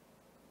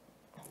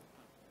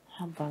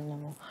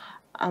 Habanamo.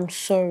 I'm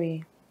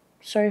sorry.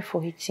 Sorry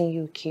for hitting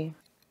you, okay?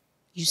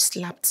 You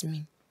slapped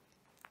me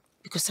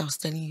because I was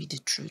telling you the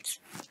truth.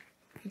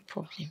 No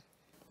problem.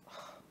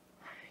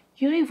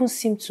 You don't even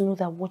seem to know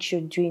that what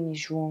you're doing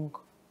is wrong.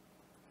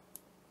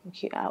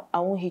 Okay, I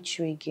won't hit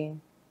you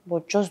again.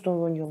 But just don't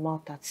run your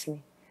mouth at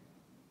me.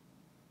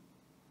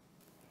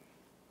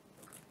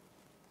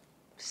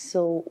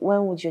 So,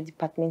 when would your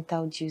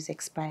departmental dues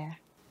expire?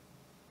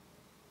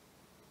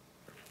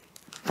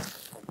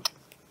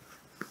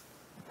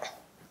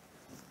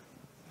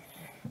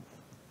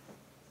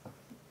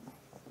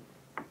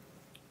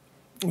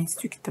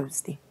 Next week,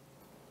 Thursday.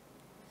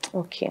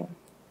 Okay.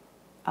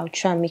 I'll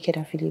try and make it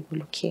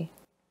available, okay?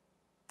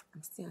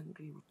 I'm still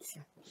angry with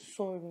you.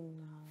 Sorry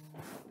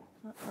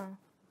now.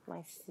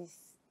 My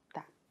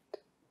sister.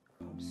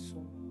 I'm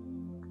so...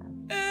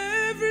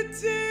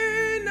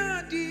 Everything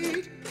I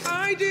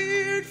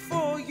did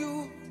for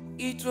you.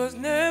 It was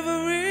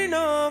never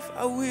enough.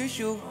 I wish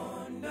you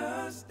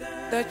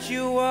understand that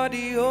you are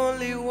the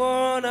only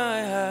one I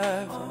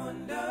have.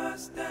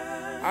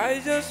 Understand. I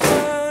just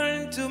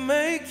want to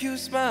make you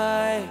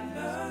smile.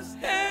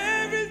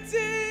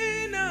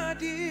 Everything I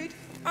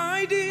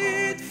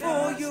did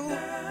for you.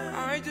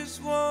 I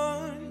just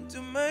want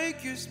to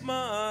make you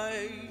smile.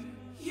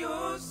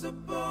 You're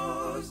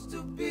supposed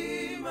to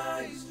be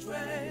my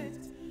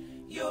strength.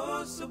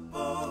 You're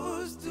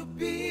supposed to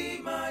be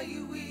my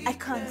weakness. I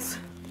can't.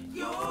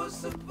 You're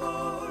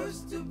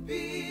supposed to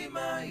be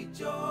my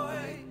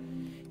joy.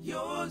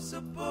 You're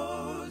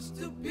supposed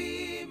to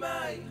be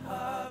my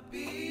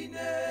happiness.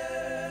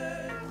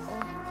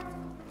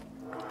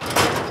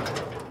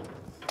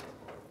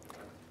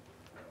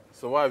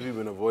 So why have you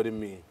been avoiding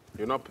me?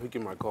 You're not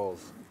picking my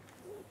calls.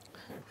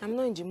 I'm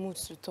not in the mood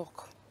to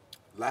talk.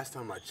 Last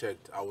time I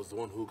checked, I was the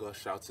one who got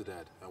shouted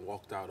at and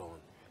walked out on.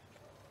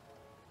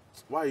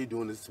 Why are you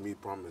doing this to me,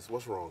 Promise?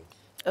 What's wrong?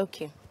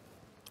 Okay.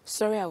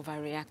 Sorry I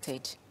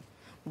overreacted.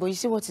 But you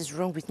see what is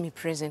wrong with me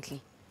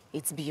presently?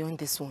 It's beyond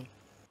this one.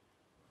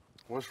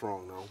 What's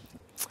wrong now?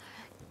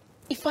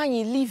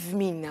 Ifeanyi, leave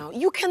me now.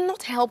 You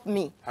cannot help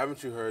me.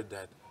 Haven't you heard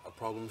that a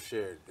problem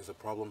shared is a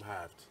problem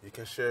halved? You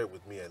can share it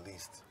with me at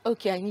least.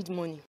 Okay, I need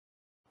money.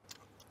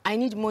 I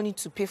need money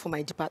to pay for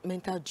my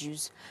departmental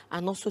dues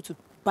and also to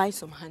buy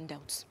some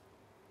handouts.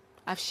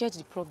 I've shared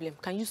the problem.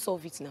 Can you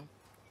solve it now?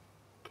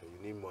 Okay,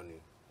 you need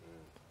money.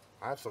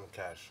 I have some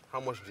cash. How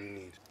much do you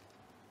need?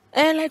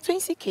 Like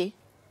 20K.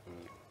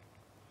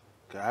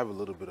 Okay, I have a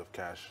little bit of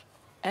cash.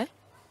 Eh?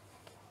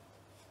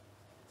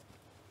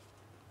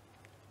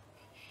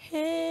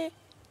 Hey.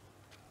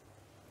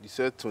 You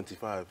said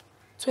 25.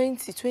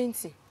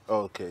 20. Oh,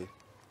 okay.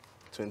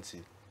 20.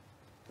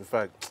 In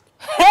fact,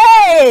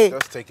 Hey!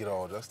 just take it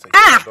all. Just take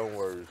it all. Don't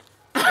worry.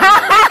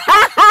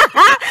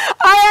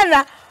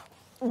 Ayana!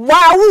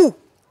 Wow!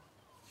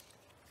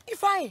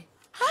 Ifeanyi,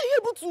 how are you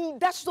able to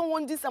dash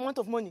someone this amount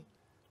of money?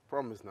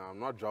 Promise now, I'm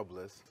not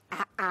jobless.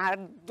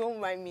 Don't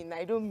mind me.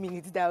 I don't mean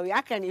it that way. How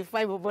can a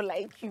fine boy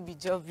like you be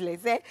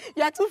jobless? Eh?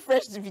 You are too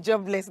fresh to be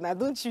jobless now,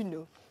 don't you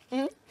know?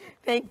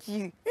 Thank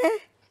you.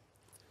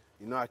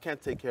 You know, I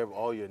can't take care of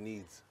all your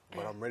needs,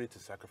 but I'm ready to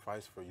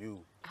sacrifice for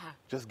you.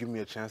 Just give me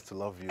a chance to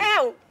love you.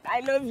 Oh, I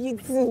love you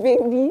too,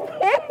 baby.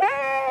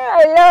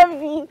 I love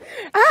you.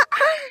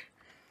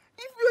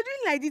 If you're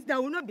doing like this,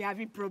 that will not be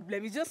having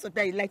problems. It's just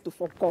something you like to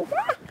fuck up.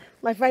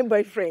 My fine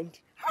boyfriend.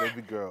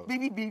 Baby girl.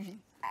 Baby.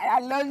 I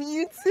love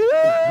you too.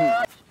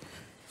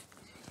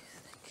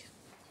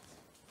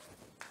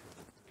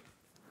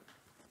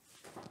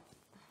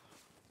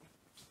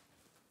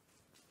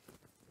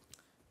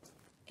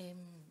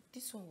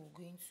 This one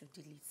we're going to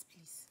delete,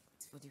 please.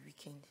 It's for the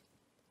weekend.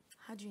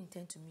 How do you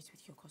intend to meet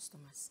with your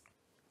customers?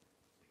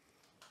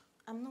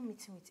 I'm not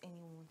meeting with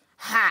anyone.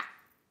 Ha!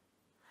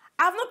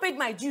 I've not paid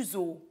my dues,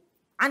 oh,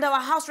 and our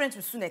house rent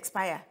will soon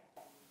expire.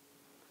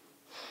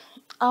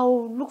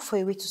 I'll look for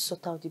a way to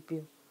sort out the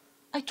bill.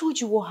 I told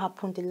you what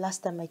happened the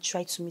last time I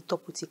tried to meet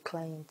up with a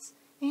client.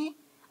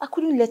 I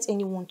couldn't let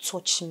anyone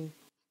touch me.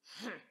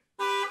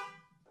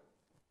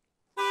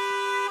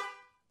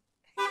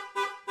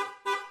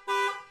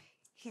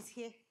 He's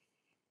here.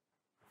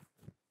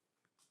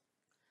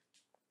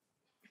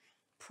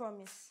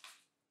 Promise.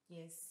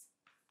 Yes.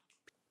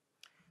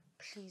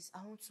 Please,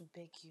 I want to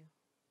beg you.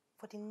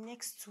 For the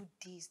next 2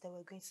 days that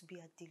we're going to be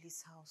at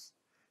Daily's house,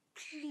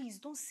 please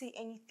don't say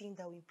anything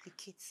that will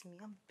implicate me.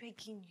 I'm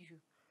begging you.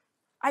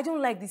 I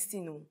don't like this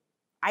thing, no.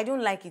 I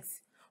don't like it.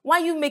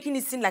 Why are you making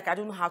it seem like I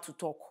don't know how to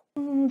talk?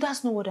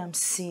 That's not what I'm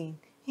saying.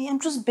 I'm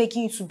just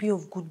begging you to be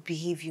of good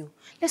behavior.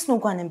 Let's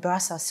not go and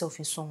embarrass ourselves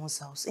in someone's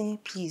house.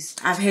 Please.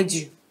 I've heard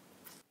you.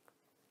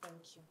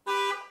 Thank you.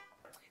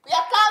 We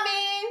are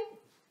coming!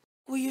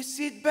 Will you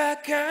sit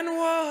back and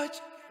watch?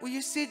 Will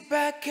you sit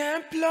back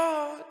and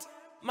plot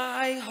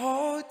my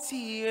whole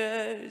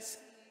tears?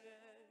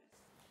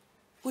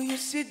 Will you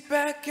sit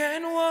back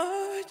and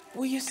watch?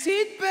 Will you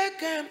sit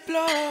back and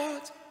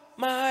plot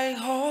my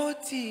whole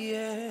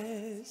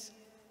tears?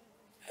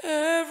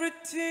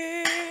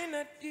 Everything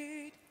I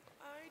did.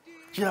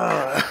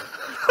 Yeah.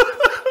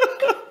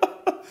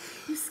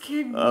 You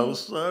scared me. I'm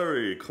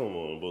sorry. Come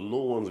on, but no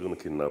one's gonna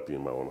kidnap you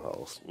in my own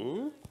house.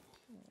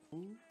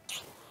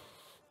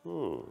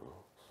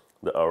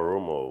 The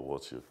aroma of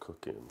what you're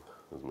cooking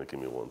is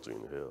making me want to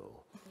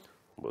inhale,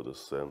 but the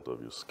scent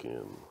of your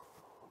skin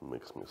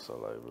makes me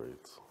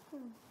salivate.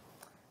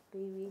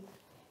 Baby,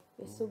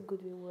 you're so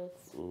good with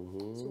words.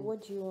 So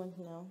what do you want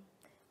now?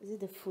 Is it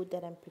the food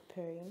that I'm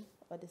preparing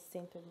or the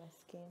scent of my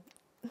skin?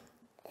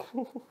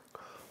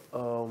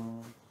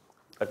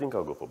 I think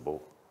I'll go for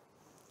both.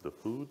 The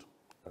food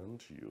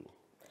and you.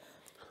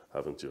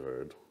 Haven't you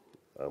heard?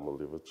 I'm a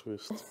liver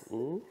twist.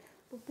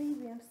 But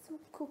baby, I'm still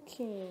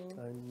cooking.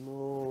 I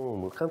know,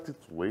 but can't it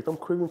wait? I'm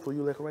craving for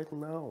you like right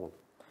now.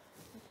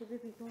 Okay,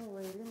 baby, don't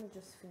worry. Let me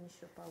just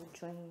finish up. I'll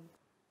join you.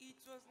 It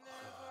was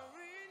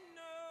never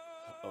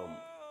enough.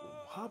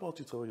 How about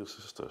you tell your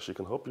sister? She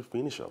can help you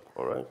finish up,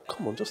 all right?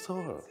 Come on, just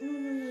tell her.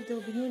 No,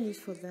 there'll be no need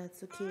for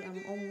that, okay?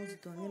 I'm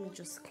almost done. Let me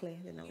just clear,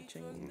 then I'll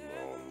join you. No.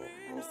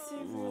 I'm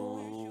serious.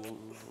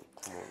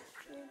 Come on.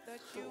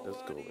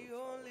 Let's go, then.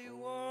 Only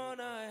one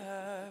I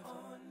have.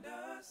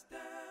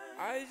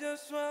 I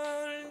just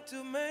want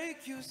to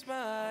make you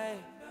smile.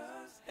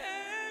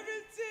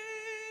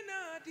 Everything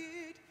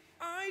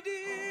I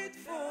did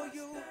for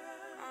you.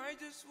 I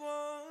just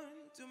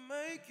want to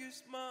make you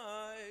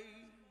smile.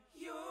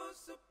 You're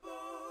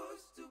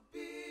supposed to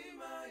be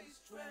my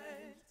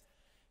strength.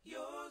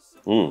 You're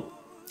supposed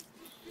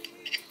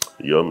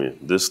Yummy.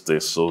 This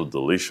tastes so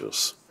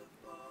delicious.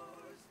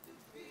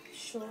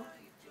 Sure.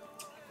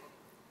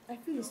 I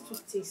feel it's too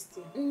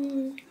tasty.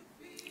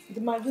 The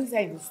Maggi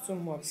inside is too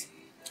much.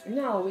 You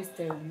know, I always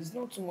tell you, it's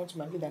not too much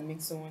Maggi that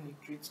makes someone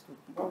a great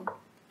cook.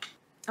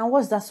 And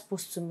what's that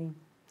supposed to mean?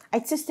 I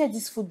tasted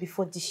this food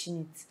before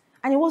dishing it,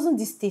 and it wasn't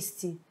this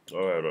tasty.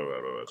 All right.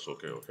 It's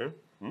okay?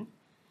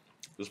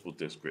 This food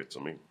tastes great to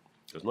me.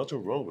 There's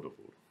nothing wrong with the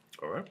food,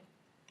 all right?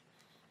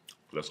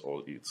 Let's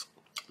all eat.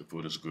 The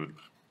food is good.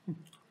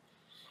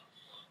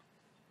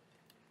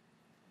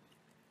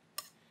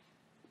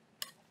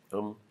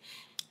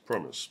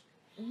 Promise.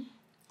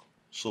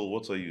 So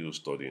what are you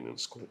studying in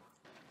school?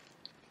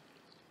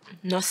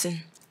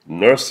 Nursing.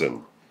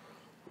 Nursing?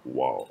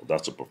 Wow,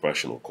 that's a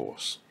professional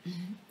course.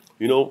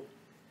 You know,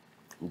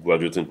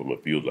 graduating from a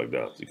field like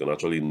that, you can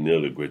actually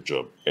nail a great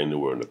job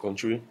anywhere in the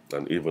country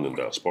and even in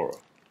diaspora.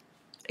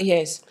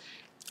 Yes.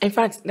 In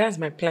fact, that's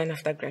my plan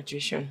after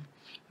graduation.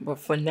 But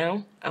for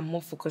now, I'm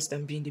more focused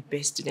on being the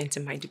best student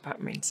in my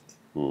department.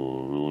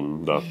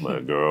 That's my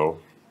girl.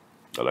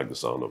 I like the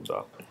sound of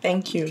that.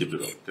 Thank you. Keep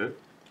it up, okay?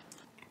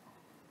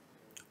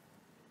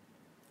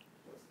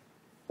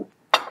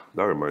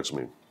 That reminds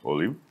me,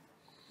 Olive,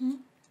 you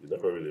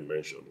never really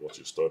mentioned what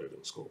you studied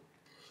in school.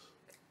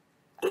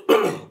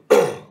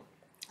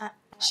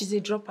 She's a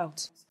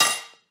dropout.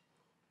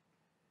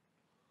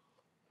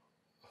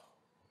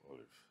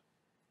 Olive,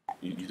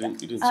 you didn't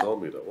tell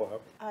me that.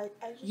 What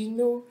happened? You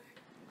know,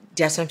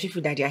 there are some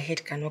people that their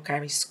head cannot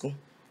carry school.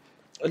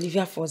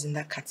 Olivia falls in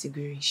that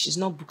category. She's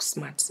not book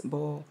smart,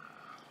 but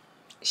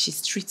she's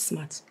street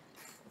smart.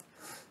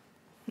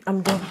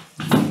 I'm done.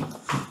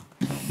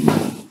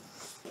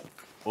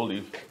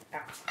 Olive,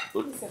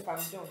 Except I'm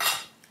done.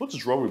 what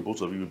is wrong with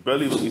both of you? You've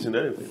barely even eaten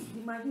anything.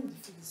 Imagine the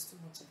food is too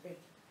much, I beg.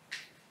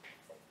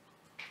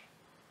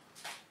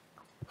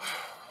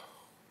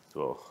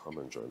 Well, I'm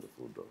enjoying the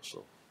food though,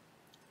 so.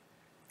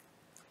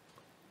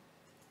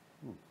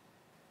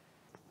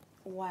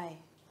 Why?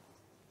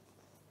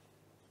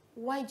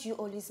 Why do you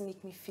always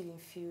make me feel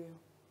inferior?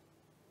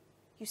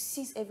 You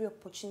seize every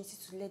opportunity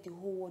to let the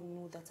whole world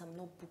know that I'm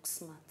not book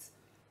smart.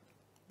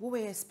 What were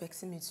you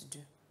expecting me to do?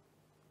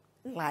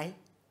 Lie?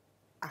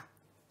 Ah,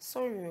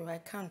 sorry, I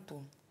can't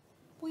though.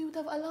 But you would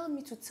have allowed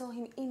me to tell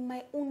him in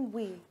my own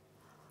way.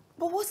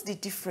 But what's the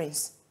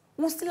difference?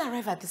 We'll still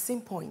arrive at the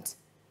same point.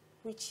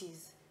 Which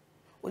is?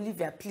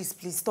 Olivia, please,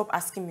 stop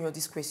asking me all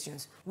these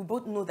questions. We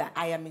both know that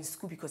I am in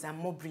school because I'm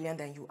more brilliant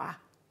than you are.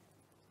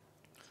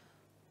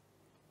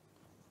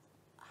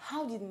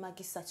 How did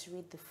Maggie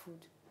saturate the food?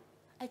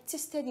 I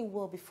tasted it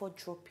well before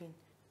dropping.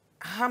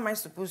 How am I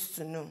supposed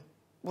to know?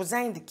 Was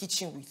I in the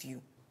kitchen with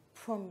you?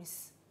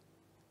 Promise.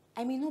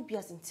 I may not be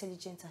as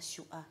intelligent as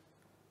you are,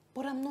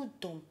 but I'm not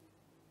dumb.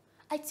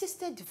 I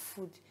tasted the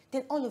food,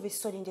 then all of a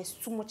sudden there's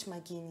too much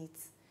Maggie in it.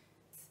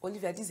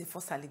 Olivia, this is a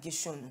false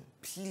allegation.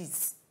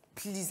 Please,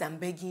 I'm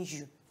begging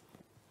you.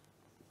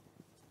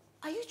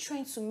 Are you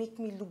trying to make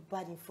me look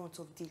bad in front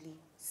of Dele?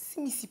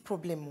 See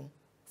problem.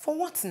 For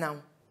what now?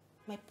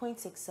 My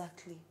point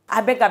exactly.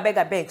 I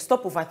beg.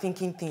 Stop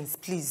overthinking things,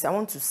 please. I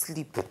want to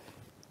sleep.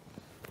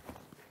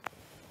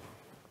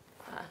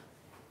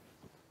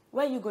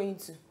 Where are you going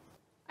to?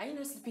 Are you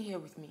not sleeping here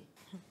with me?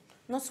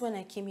 Not when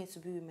I came here to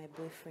be with my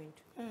boyfriend.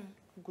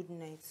 Good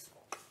night.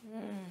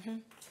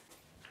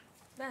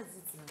 That's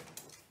it now.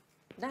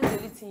 That's the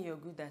only thing you're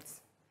good at.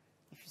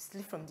 If you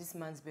sleep from this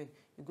man's bed,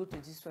 you go to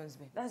this one's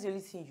bed. That's the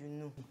only thing you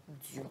know.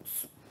 Idiot.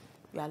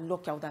 You are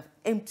lucky. I would have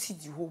emptied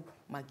the whole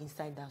Maggi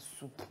inside that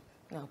soup.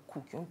 Now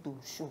cook. You want to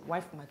show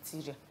wife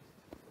material.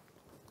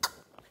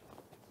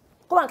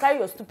 Come and carry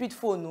your stupid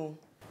phone, no.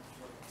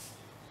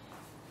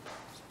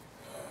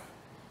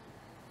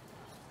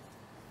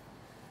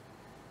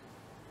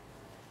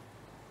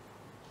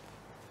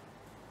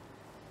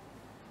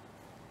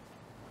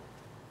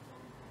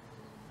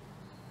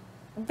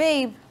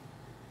 Babe,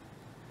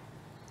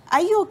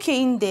 are you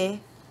okay in there?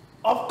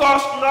 Of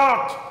course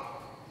not!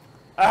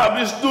 I have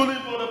been stooling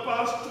for the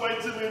past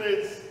 20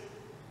 minutes.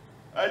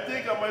 I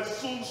think I might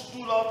soon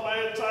stool out my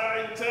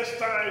entire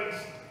intestines.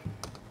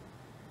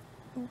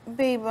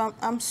 Babe,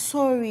 I'm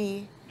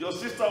sorry. Your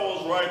sister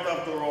was right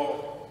after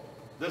all.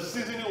 The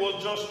seasoning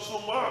was just too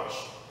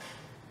much.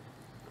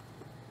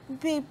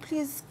 Babe,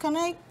 please, can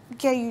I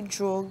get you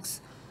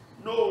drugs?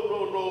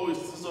 No,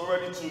 it's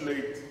already too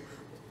late.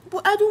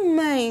 But I don't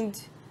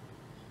mind.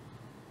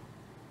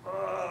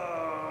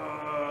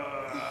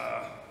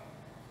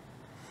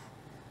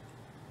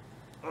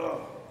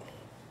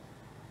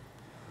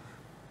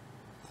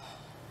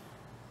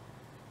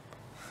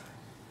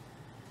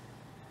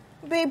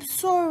 Babe,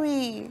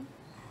 sorry.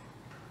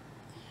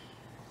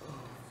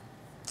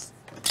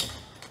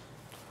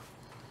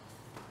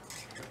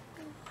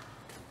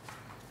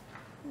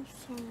 I'm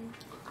sorry.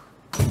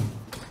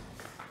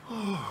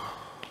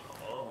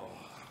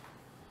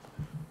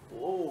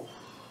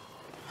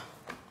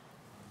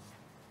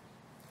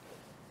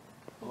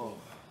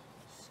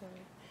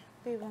 Sorry.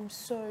 Babe, I'm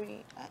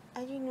sorry. I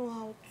didn't know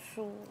how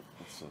to.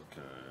 It's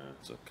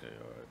okay,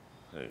 alright.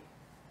 Hey,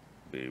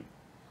 babe,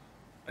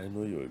 I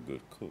know you're a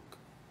good cook.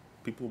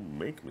 People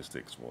make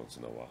mistakes once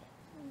in a while.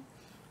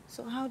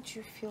 So how do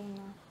you feel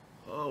now?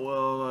 Oh,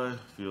 well, I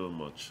feel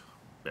much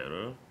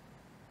better.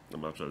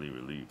 I'm actually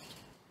relieved.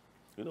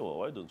 You know what,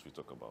 why don't we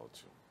talk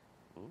about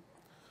you?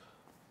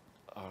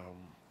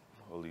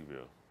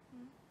 Olivia,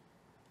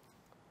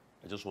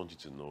 I just want you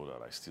to know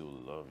that I still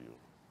love you,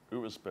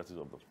 irrespective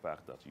of the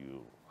fact that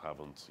you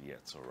haven't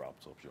yet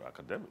wrapped up your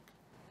academic.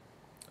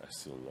 I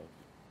still love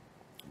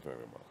you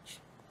very much.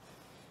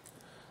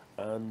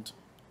 And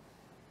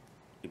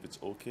if it's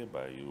okay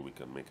by you, we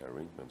can make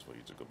arrangements for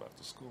you to go back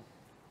to school.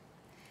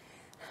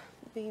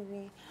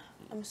 Baby,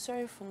 I'm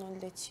sorry for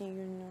not letting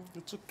you know.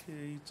 It's okay.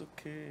 It doesn't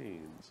matter.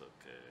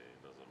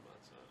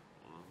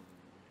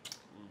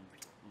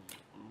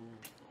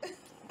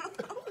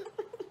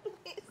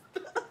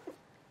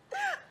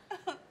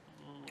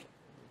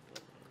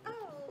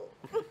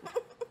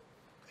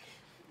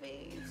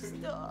 Babe,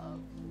 stop.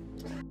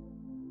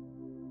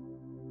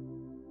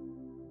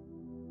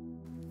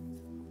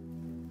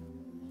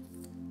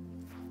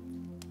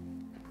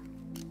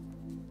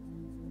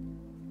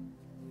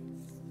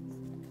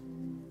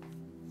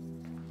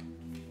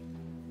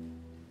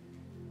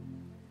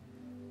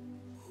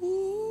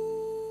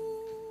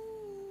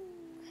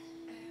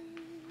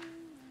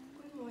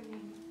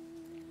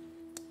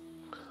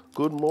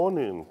 Good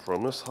morning.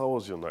 Promise, how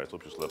was your night?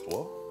 Hope you slept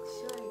well.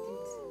 Sure I did.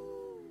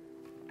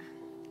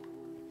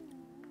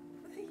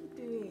 What are you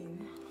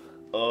doing?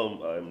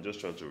 I'm just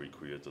trying to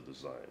recreate the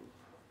design.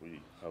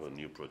 We have a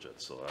new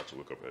project, so I had to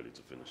wake up early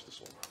to finish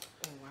this one.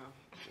 Oh, wow.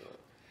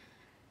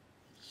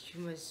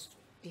 You must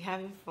be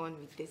having fun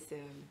with this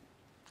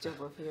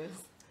job of yours.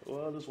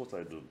 Well, this is what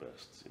I do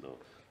best, you know.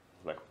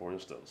 Like, for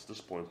instance,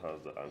 this point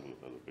has the angle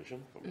of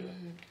elevation from here.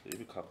 If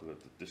you calculate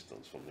the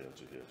distance from here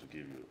to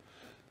give you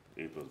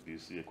A plus B,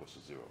 C equals to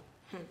 0.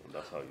 And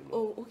that's how you know.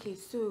 Oh, okay.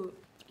 So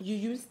you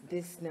use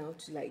this now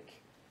to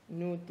like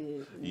know the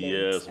length.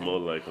 Yes, more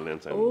like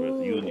length and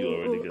breadth. You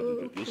already get it.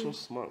 Okay. You're so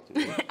smart.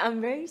 You know?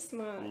 I'm very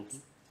smart.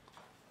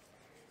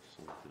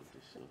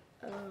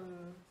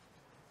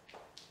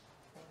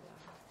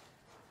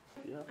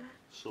 Yeah,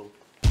 so.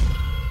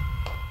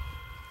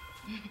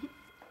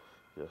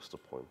 Yes, the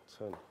point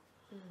 10.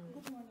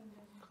 Good morning,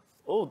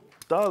 Oh,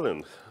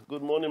 darling.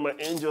 Good morning, my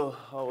angel.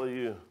 How are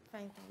you?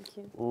 Fine, thank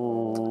you.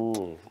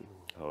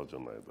 How's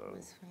your night, darling?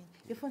 It's fine.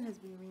 Your phone has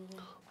been ringing.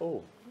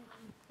 Oh.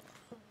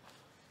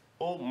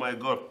 Oh my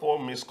God, poor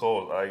missed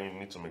call. I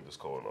need to make this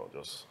call now.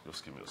 Just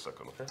give me a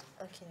second, okay?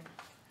 Okay.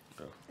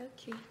 Yeah.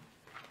 Okay.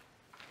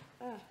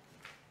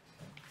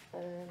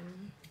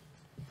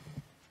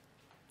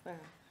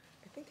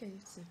 I think I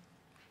need to.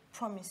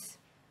 Promise.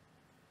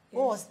 Yes.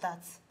 What was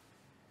that?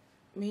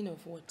 Mean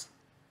of what?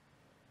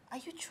 Are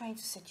you trying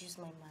to seduce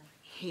my man?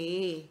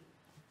 Hey.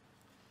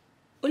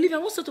 Olivia,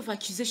 what sort of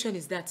accusation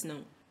is that now?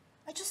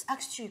 I just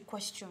asked you a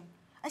question.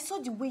 I saw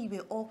the way you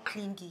were all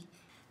clingy.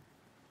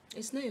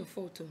 It's not your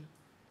fault, Tom.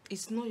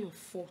 It's not your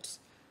fault.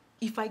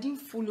 If I didn't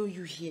follow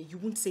you here, you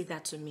wouldn't say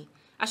that to me.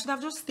 I should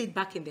have just stayed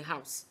back in the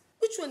house.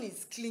 Which one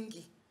is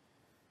clingy?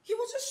 He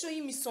was just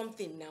showing me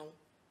something now.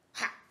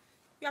 Ha!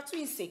 You are too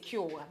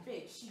insecure. I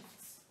beg, shift.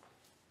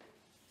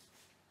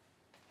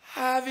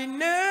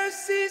 Having a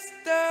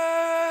sister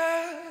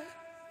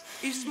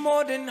is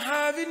more than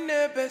having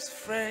a best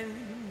friend.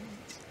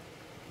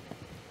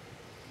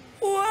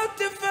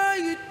 Whatever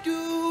you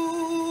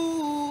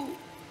do,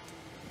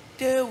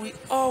 they will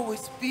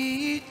always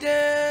be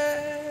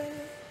there.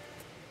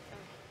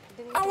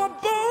 Our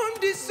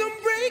bond is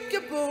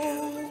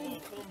unbreakable.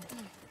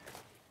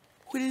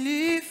 We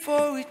live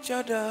for each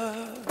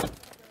other,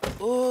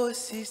 oh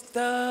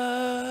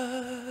sister.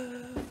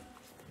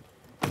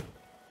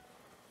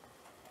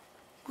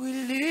 We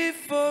live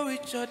for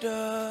each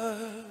other.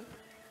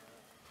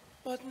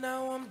 But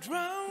now I'm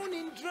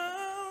drowning,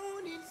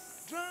 drowning,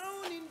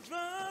 drowning,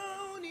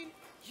 drowning.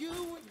 You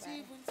won't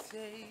even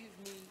save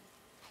me.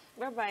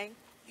 Bye-bye.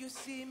 You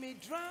see me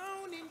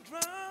drowning,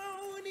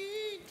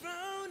 drowning,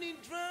 drowning,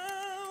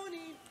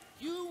 drowning.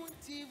 You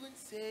won't even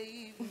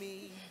save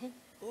me.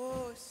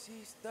 Oh,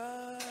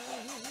 sister.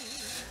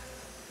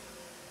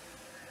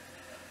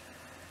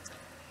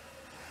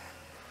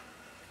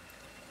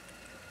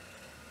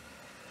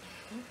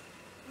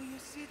 Will you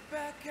sit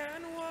back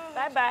and watch?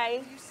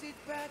 Bye-bye. Will you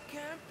sit back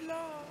and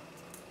plot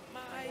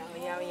my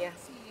Yeah. tears?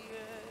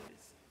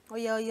 Oh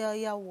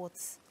yeah,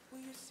 what? Will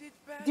you sit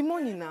back The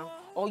money now.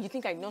 Or you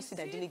think I did not see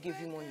that Dele gave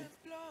you money?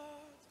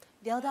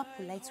 The other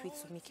polite way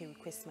to make a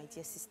request, my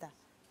dear sister.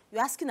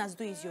 You're asking as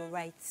though it's your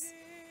right.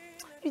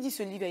 You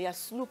this Olivia, you're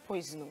slow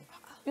poison.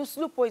 You're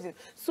slow poison.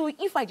 So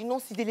if I did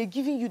not see Dele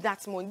giving you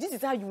that money, this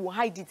is how you will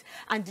hide it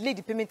and delay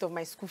the payment of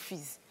my school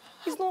fees.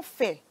 It's not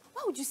fair.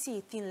 Why would you say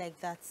a thing like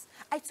that?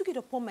 I took it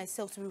upon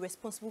myself to be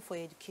responsible for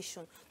your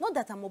education. Not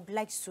that I'm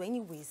obliged to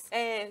anyways.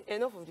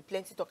 Enough of the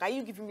plenty talk. Are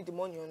you giving me the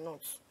money or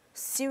not?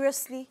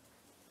 Seriously?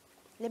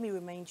 Let me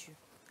remind you,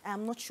 I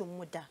am not your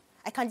mother.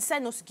 I can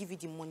decide not to give you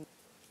the money.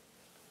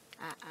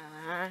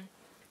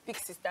 Big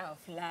sister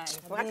of life.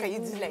 Why can you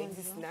do like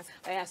this now?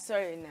 Oh, yeah,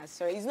 sorry.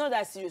 It's not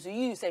that serious. You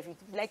yourself, you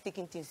like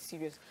taking things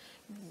serious.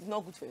 It's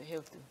not good for your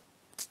health,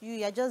 though.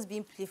 You're just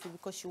being playful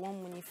because you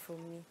want money from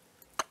me.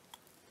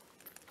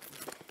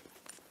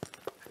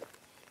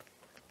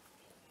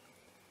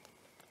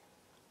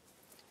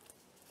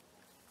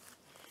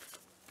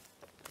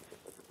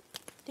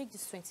 Take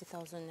this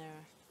 20,000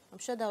 naira. I'm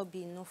sure that will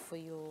be enough for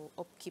your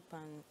upkeep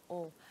and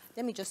all.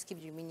 Let me just keep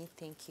the remaining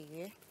 10K,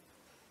 yeah?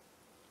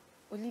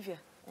 Olivia,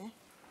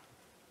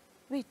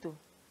 wait though.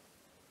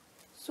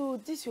 So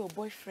this your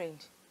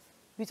boyfriend,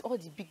 with all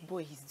the big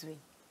boy he's doing,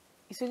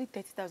 it's only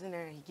 30,000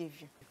 naira he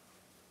gave you?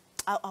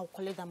 I'll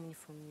collect that money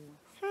from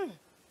you.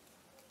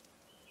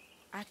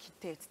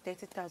 Architect,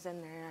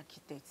 30,000 naira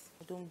architect.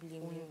 I don't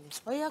blame you.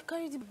 Oh yeah,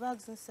 carry the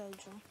bags inside,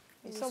 John.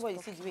 If somebody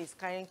sees the way he's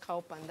carrying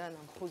cow pandan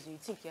and posing, you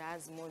think he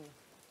has money.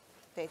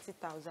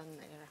 30,000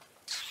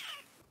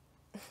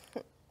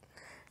 naira.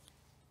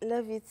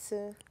 Love you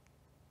too.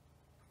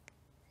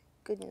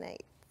 Good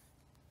night.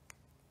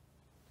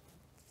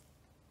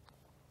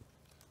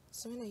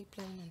 So when are you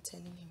planning on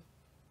telling him?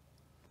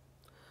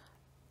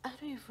 I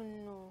don't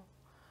even know.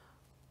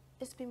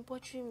 It's been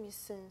bothering me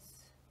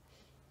since.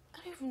 I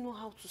don't even know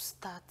how to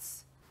start.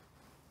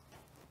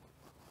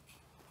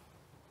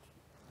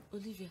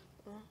 Olivia,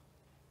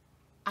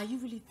 are you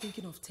really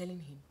thinking of telling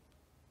him?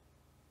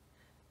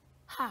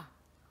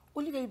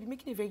 Olivia, you'll be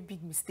making a very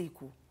big mistake.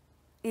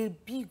 A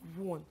big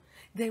one.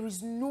 There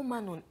is no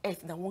man on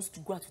earth that wants to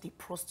go out with a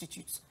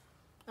prostitute.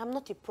 I'm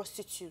not a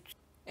prostitute.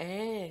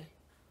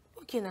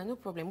 Okay, now no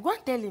problem. Go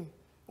and tell him.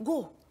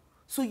 Go.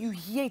 So you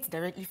hear it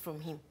directly from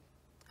him.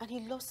 And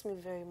he loves me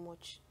very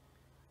much.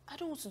 I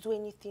don't want to do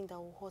anything that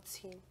will hurt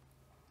him.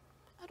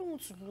 I don't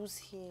want to lose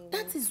him.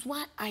 That is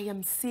why I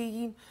am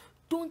saying,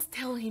 don't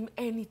tell him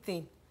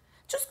anything.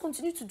 Just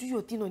continue to do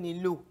your thing on a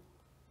low.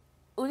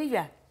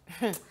 Olivia,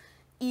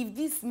 if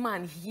this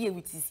man here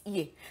with his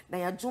ear, that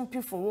you're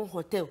jumping from one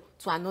hotel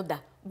to another,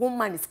 one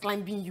man is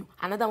climbing you,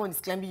 another one is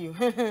climbing you.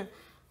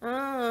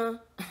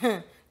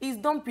 He's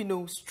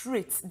dumping,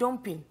 straight,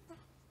 dumping.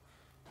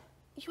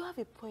 You have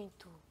a point,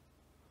 though.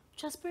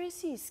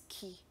 Transparency is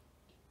key.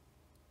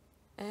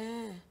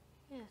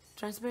 Yes.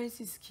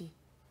 Transparency is key.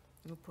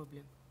 No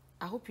problem.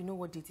 I hope you know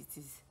what date it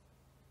is.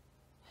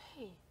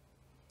 Hey.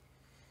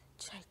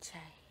 Chai.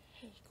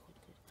 Hey,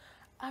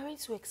 God. Our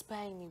rent will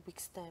expire in a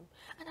week's time,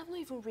 and I've not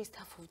even raised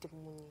half of the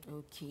money.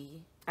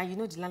 Okay. And you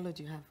know the landlord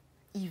you have?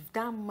 If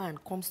that man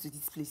comes to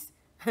this place,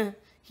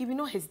 he will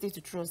not hesitate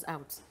to throw us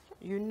out.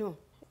 You know.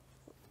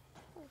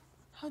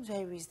 How do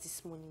I raise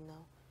this money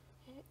now?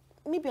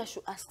 Maybe I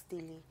should ask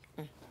Dele.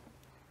 If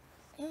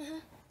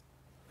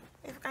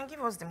you can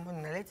give us the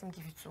money, let him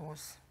give it to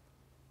us.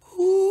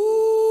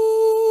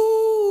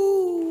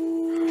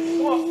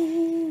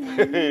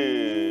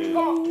 Hey.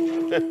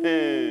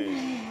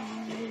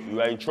 You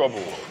are in trouble.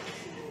 I'm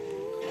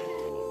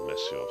gonna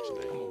mess you up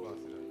today.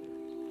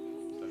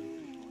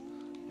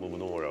 Mama,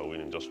 don't worry, I'll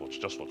win. Just watch.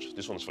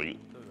 This one's for you.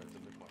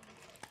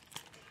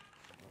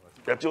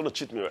 Yeah, you want to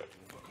cheat me, right?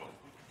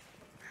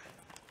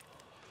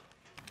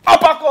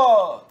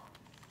 Uppercut!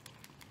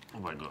 Oh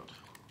my God.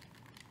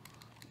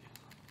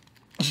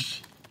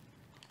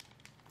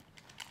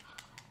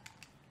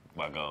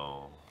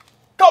 Bagong.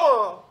 Come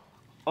on!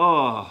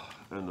 Oh,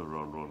 end of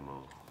round one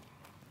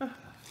now.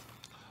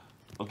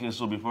 Okay,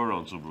 so before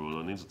round two, bro,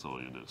 I need to tell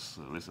you this.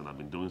 Listen, I've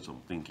been doing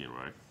some thinking,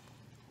 right?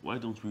 Why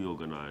don't we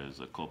organize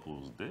a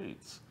couple's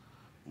date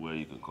where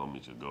you can come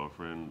meet your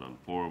girlfriend and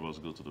 4 of us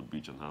go to the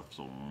beach and have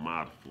some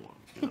mad fun,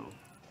 you know?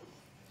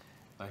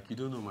 Like, you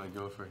don't know my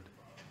girlfriend.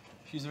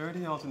 She's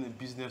already out on a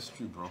business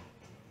trip, bro.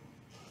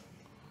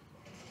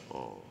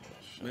 Oh,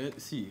 shit. Man,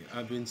 see,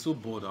 I've been so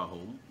bored at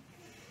home.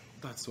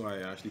 That's why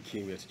I actually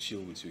came here to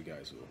chill with you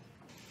guys, though.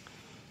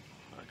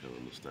 I can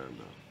understand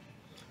that.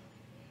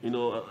 You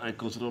know, I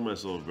consider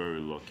myself very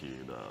lucky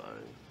that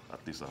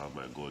at least I have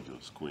my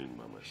gorgeous queen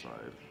by my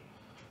side.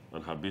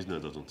 And her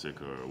business doesn't take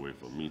her away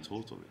from me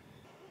totally.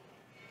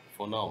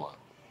 For now, man.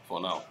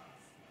 For now.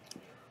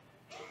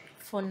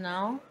 For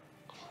now?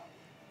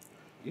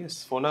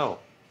 Yes, for now.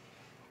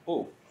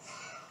 Oh,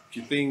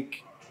 you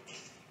think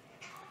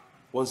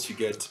once you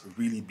get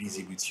really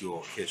busy with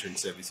your catering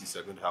services,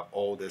 you're going to have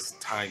all this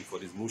time for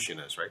these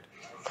motioners, right?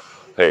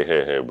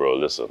 Hey, bro,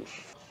 listen.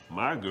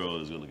 My girl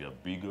is going to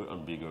get bigger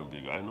and bigger and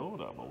bigger. I know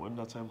that, but when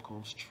that time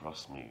comes,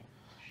 trust me,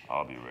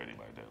 I'll be ready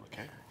by then,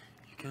 okay?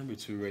 You can't be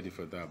too ready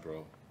for that,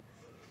 bro.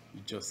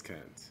 You just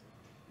can't.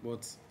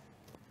 But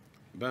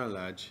by and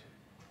large,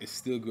 it's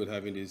still good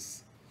having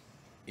these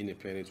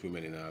independent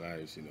women in our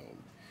lives, you know.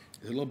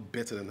 It's a lot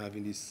better than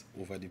having these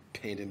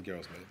over-dependent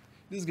girls, man.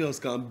 These girls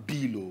can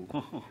be low.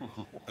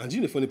 And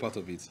you know the funny part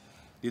of it?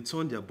 They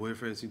turn their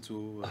boyfriends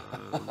into,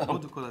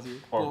 what do you call that?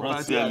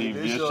 Poverty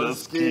alleviation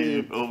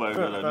scheme. Oh my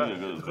God, I knew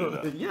you were going to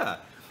say that. Yeah,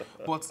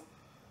 but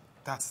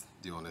that's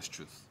the honest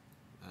truth.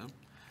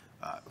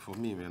 For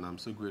me, man, I'm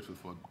so grateful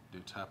for the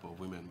type of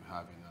women we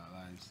have in our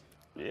lives.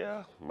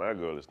 Yeah, my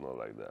girl is not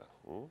like that.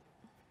 Hmm?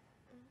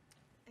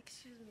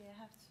 Excuse me, I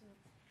have to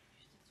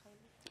use the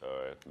toilet.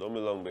 All right, don't be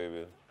long,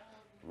 baby.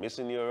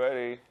 Missing you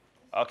already.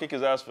 I'll kick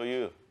his ass for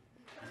you.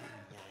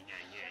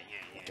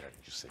 Yeah,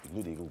 you said you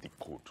know they even the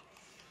code.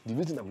 The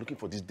reason I'm looking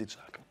for this date so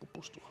I can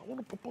propose to her. I want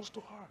to propose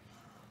to her.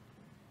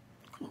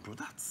 Come on, bro,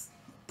 that's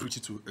pretty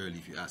too early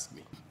if you ask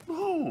me.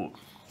 No,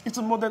 it's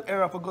a modern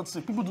era, for God's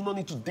sake. People do not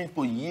need to date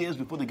for years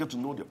before they get to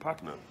know their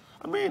partner.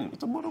 I mean,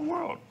 it's a modern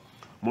world.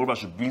 Moreover,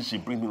 she brings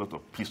me a lot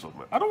of peace of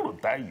mind. I don't want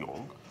to die young.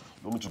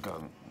 You want me to go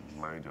and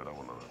marry the other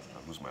one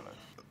and lose my life?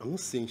 I'm not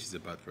saying she's a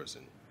bad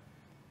person.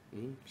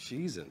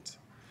 She isn't.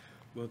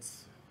 But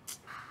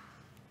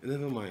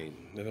never mind.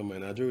 I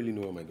don't really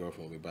know when my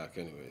girlfriend will be back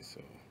anyway,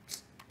 so.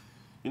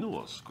 You know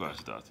what?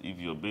 Scratch that. If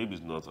your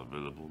baby's not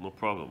available, no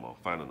problem. I'll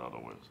find another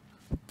way.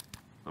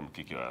 I'm gonna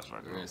kick your ass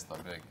right now. Rest, I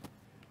beg.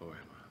 All right,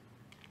 man.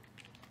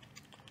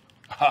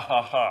 Ha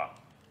ha ha.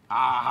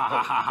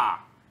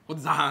 Ha. What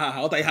is that?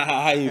 What are you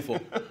ha for?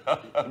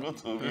 Go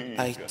to me.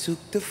 I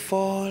took the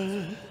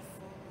fall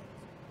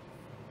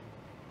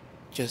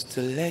just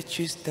to let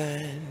you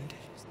stand.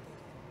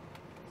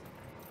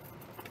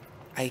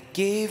 I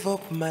gave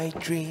up my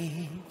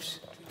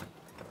dreams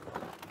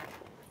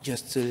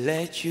just to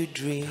let you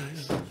dream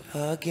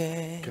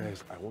again.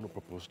 Guys, I want to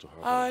propose to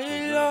her.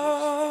 I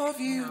love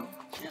you.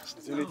 Is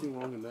there anything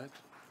wrong in that?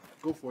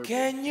 Go for it.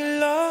 Can you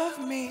love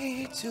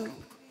me too?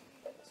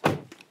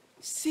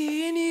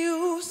 Seeing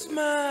you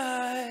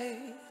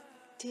smile,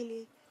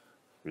 Dele.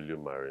 Will you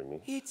marry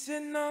me? it's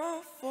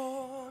enough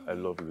for me. I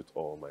love you with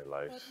all my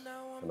life,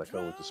 and I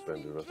can't wait to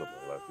spend the rest of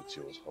my life with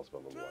you as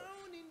husband and wife.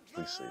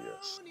 Please say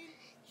yes.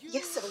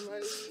 Yes, I'll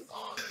marry you.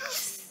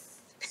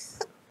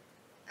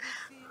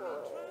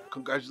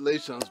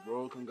 Congratulations,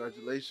 bro.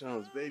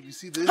 Congratulations, babe. You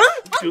see this?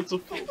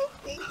 Beautiful.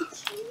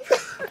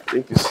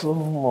 Thank you so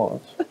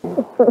much.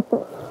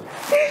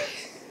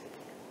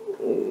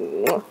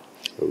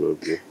 I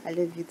love you. I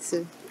love you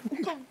too.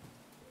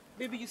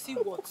 Baby, you see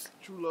what?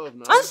 True love,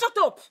 now. And shut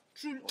up!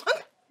 True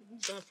love.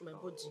 Down from my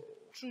body.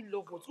 True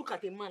love what? Look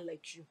at a man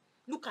like you.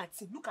 Look at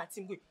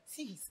him. Wait,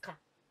 see his car.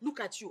 Look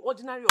at you.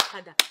 Ordinary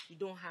Okada. You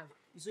don't have.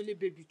 It's only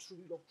baby true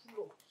love. True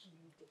love. Kill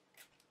you there.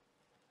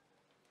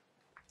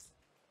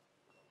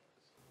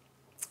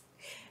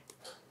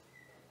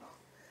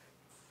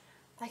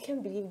 I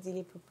can't believe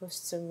Dele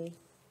proposed to me.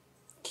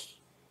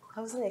 I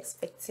wasn't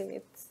expecting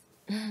it.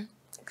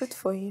 Good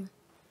for you.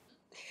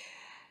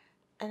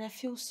 And I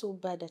feel so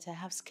bad that I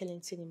have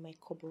skeleton in my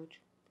cupboard.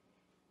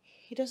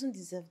 He doesn't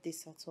deserve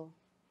this at all.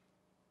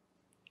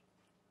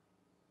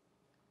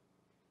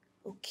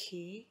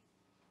 Okay.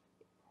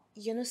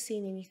 You're not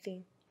saying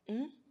anything.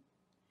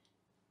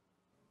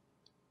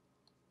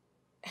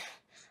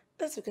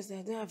 That's because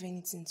I don't have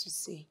anything to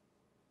say.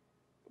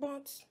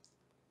 But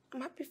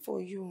I'm happy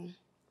for you.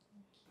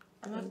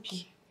 I'm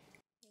happy.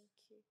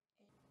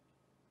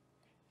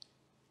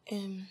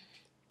 I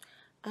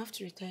have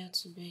to retire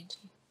to bed.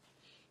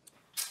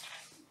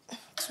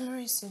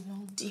 Tomorrow is a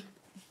long day.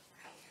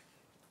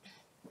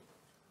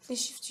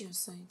 Please shift to your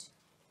side.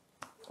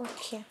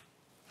 Okay.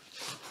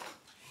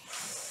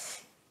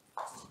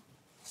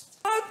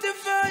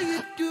 Whatever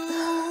you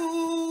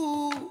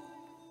do,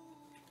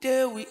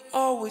 there will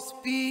always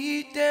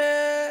be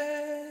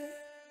there.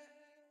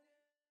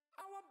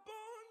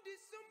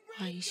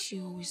 Why is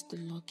she always the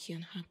lucky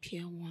and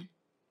happier one?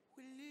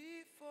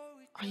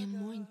 I am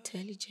more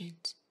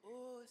intelligent,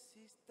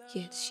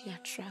 yet she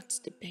attracts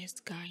the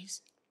best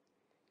guys.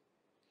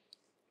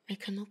 I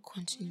cannot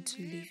continue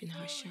to live in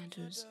her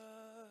shadows.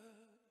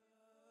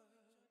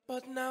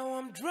 But now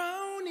I'm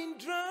drowning,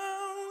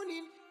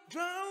 drowning,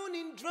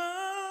 drowning,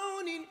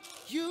 drowning.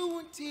 You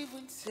won't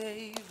even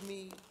save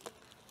me.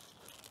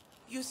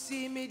 You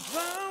see me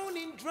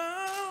drowning,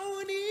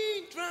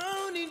 drowning,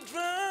 drowning,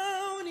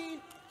 drowning.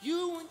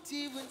 You won't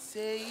even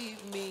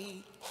save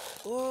me.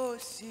 Oh,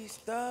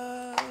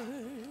 sister.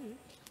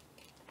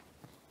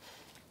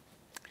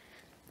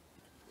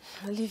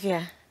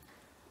 Olivia,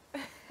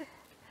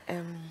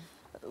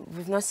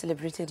 we've not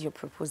celebrated your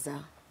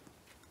proposal.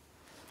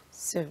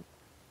 So,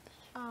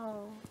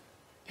 Oh,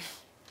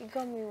 you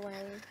got me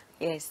wine.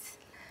 yes,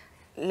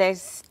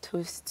 let's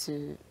toast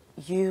to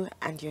you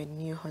and your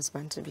new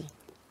husband-to-be.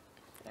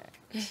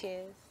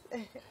 Cheers.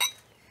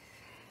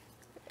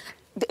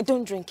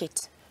 Don't drink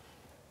it.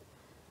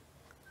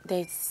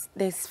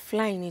 There's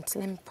fly in it.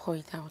 Let me pour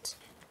it out.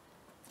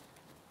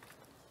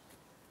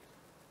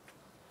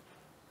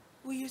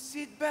 Will you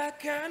sit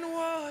back and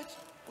watch?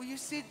 Will you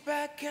sit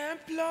back and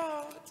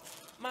plot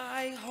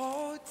my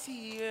hot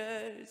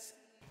tears?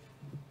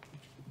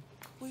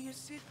 Will you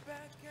sit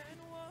back and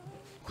watch?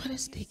 What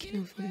has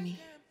taken over me?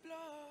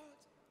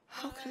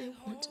 How can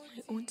I want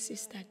my own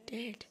sister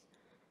dead?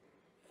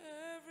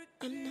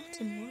 I'm not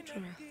a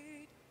murderer.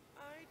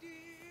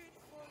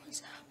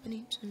 What's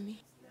happening to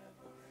me?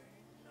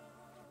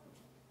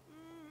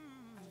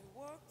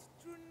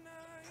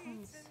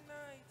 Promise.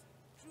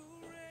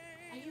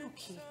 Are you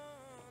okay?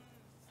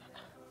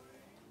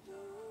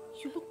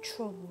 You look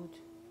troubled.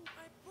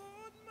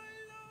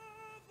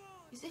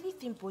 Is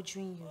anything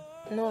bothering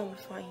you? No, I'm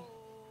fine.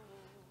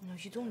 No,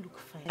 you don't look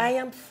fine. I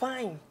am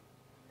fine.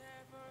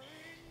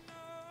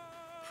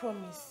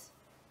 Promise.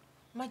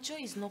 My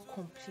joy is not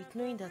complete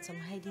knowing that I'm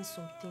hiding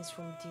some things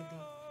from Dilly.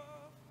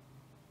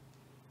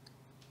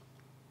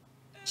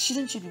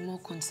 Shouldn't you be more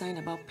concerned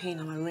about paying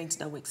our rent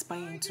that will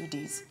expire in 2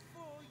 days?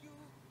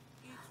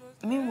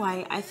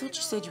 Meanwhile, I thought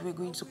you said you were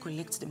going to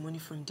collect the money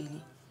from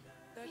Dilly.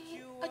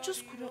 I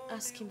just couldn't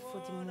ask him for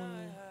the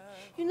money.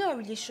 You know our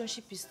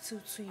relationship is still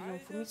too young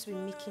for me to be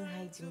making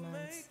high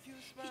demands.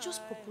 He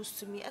just proposed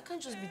to me. I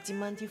can't just be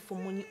demanding for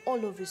money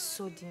all of a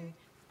sudden.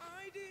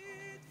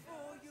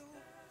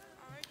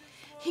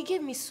 He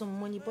gave me some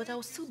money, but I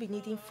will still be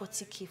needing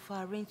 40k for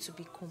our rent to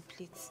be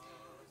complete.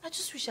 I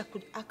just wish I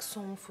could ask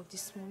someone for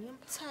this money. I'm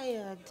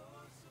tired.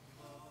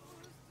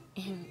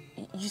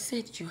 You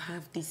said you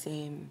have this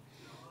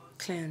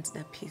client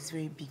that pays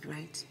very big,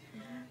 right?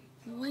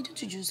 Why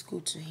don't you just go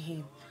to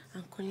him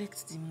and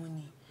collect the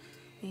money?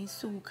 And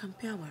so we can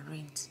pay our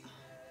rent.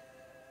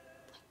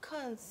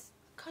 I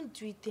can't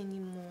do it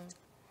anymore.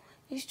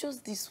 It's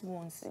just this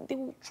once. They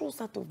will throw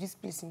us out of this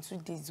place in 2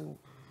 days. Oh.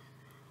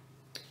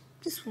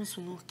 This once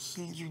will not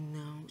kill you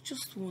now.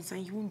 Just once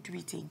and you won't do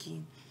it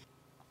again.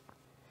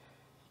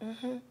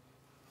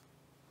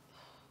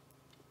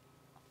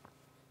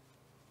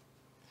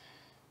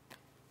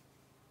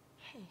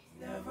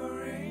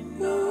 Never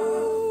enough.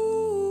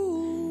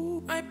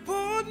 Ooh, I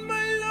poured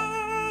my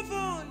love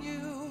on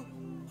you.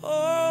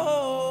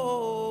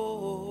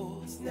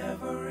 Oh, it's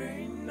never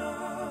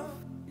enough.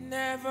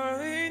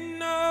 Never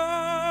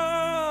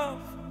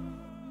enough.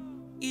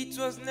 It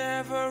was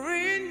never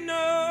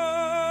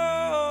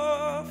enough.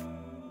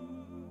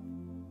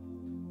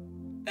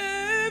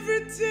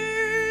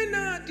 Everything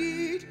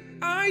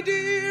I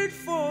did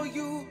for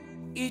you.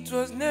 It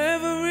was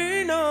never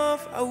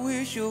enough. I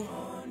wish you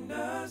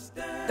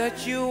understand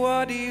that you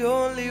are the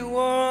only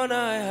one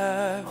I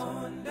have.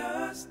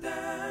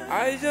 Understand.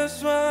 I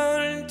just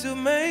want to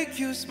make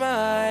you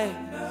smile.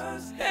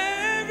 Understand.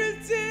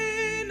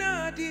 Everything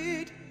I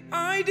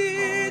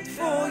did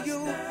for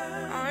you.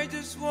 I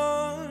just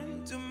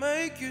want to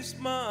make you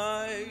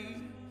smile.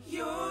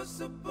 You're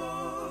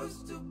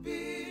supposed to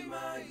be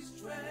my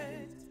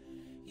strength.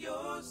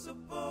 You're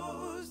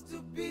supposed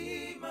to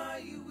be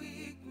my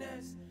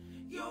weakness.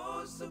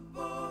 You're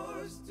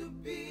supposed to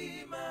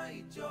be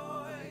my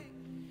joy.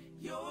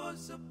 You're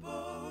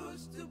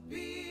supposed to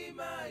be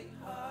my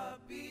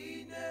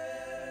happiness.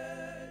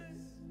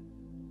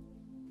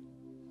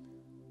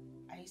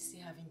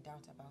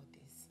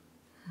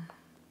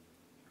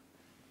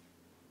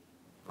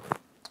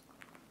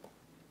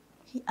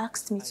 He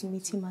asked me to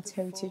meet him at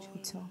Heritage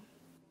Hotel.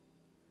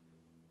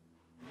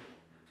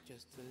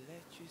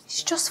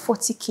 It's just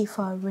 40K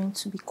for our rent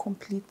to be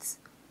complete.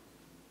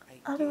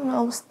 I don't know,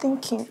 I was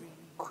thinking,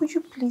 could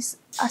you please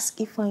ask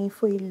Ifeanyi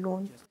for a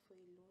loan?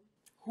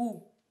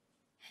 Who?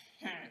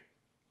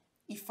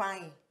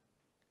 Ifeanyi.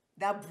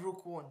 That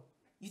broke one.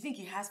 You think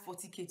he has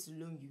 40K to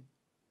loan you?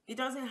 He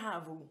doesn't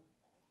have. Oh.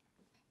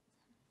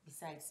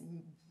 Besides,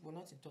 we're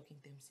not in talking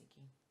terms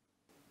again.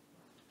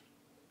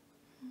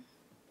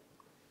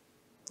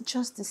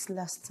 Just this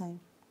last time.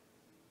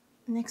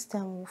 Next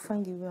time we'll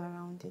find a way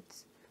around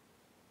it.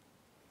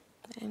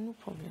 No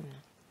problem.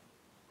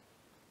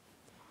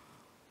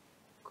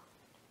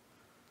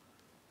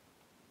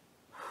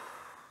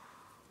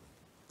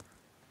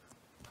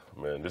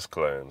 Man, these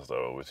clients that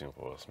are waiting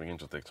for us begin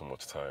to take too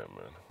much time,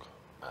 man.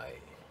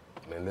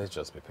 Man, let's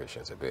just be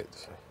patient a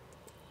bit.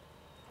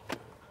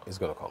 It's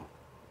gonna come.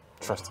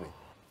 Trust me.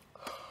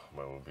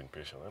 Man, we've been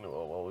patient. Anyway,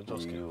 well, we'll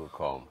just You will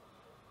come.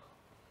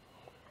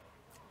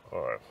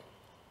 All right.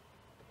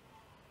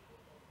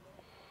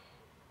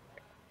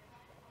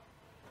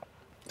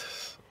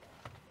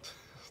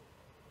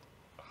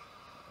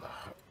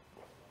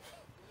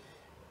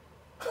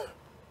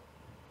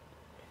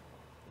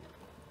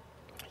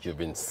 You've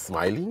been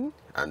smiling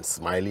and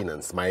smiling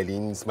and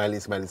smiling,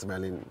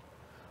 smiling.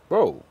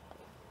 Bro,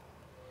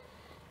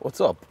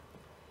 what's up?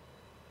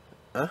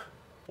 Huh?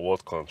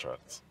 What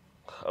contract?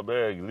 I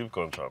beg, leave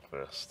contract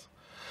first.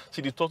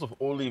 See, the thought of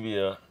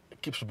Olivia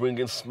keeps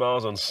bringing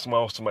smiles and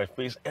smiles to my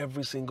face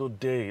every single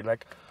day.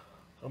 Like,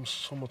 I'm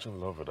so much in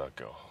love with that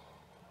girl.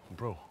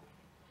 Bro,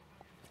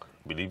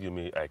 believe you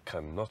me, I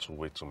cannot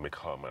wait to make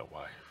her my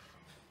wife.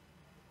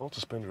 I want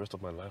to spend the rest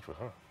of my life with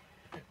her.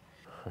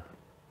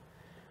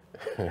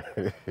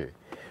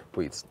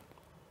 Wait,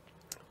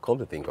 come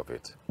to think of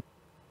it,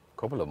 a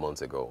couple of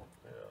months ago,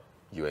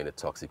 you were in a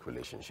toxic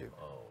relationship.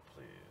 Oh,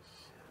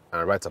 please.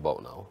 And right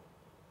about now,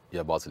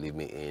 you're about to leave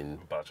me in...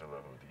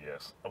 Bachelorhood,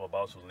 yes. I'm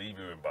about to leave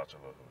you in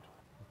bachelorhood.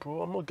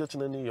 Bro, I'm not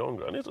getting any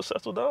younger. I need to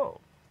settle down.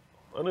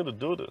 I need to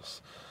do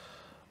this.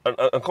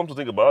 And come to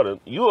think about it,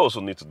 you also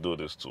need to do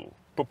this too.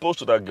 Propose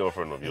to that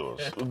girlfriend of yours.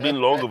 It's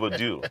been long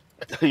overdue.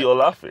 You're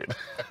laughing.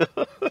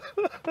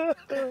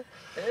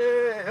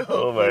 Hey,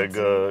 oh my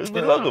God. It's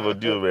been long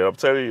overdue, man. I'm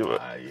telling you.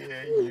 I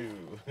hear you.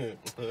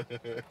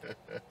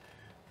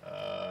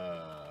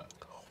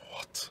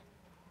 What?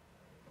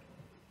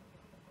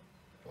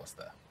 What's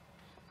that?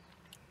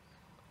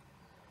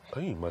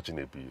 Can you imagine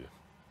Abi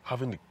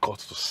having the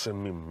guts to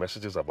send me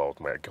messages about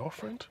my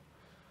girlfriend?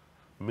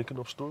 Making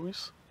up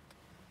stories?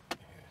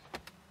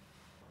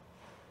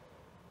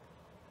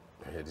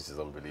 Yeah, this is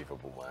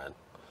unbelievable, man.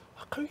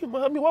 Can you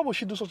imagine? I mean, why would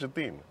she do such a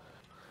thing?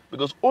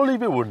 Because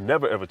Olivia would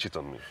never ever cheat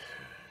on me.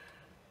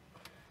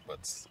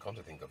 But come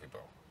to think of it,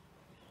 bro,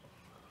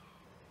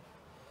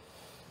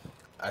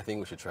 I think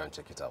we should try and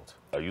check it out.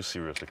 Are you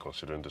seriously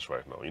considering this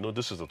right now? You know,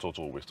 this is a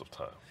total waste of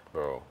time.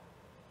 Bro,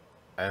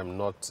 I am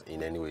not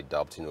in any way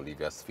doubting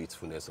Olivia's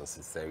faithfulness or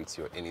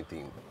sincerity or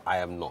anything. I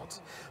am not.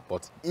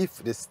 But if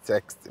this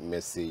text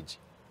message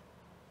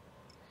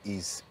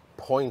is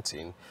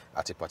pointing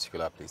at a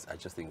particular place, I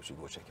just think we should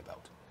go check it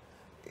out.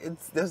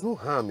 There's no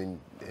harm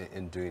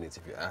in doing it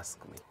if you ask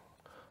me.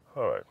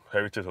 All right,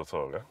 Heritage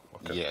Hotel, yeah?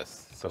 Okay.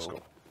 Yes. Let's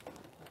go.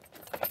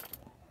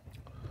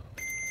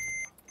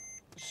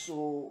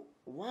 So,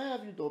 why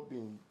have you not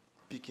been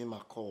picking my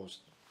calls?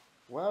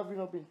 Why have you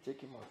not been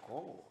taking my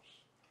calls?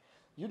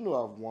 You know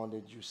I've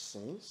wanted you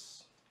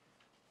since.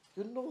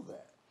 You know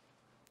that.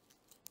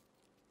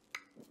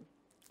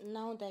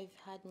 Now that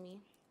you've had me,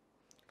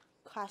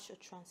 cash or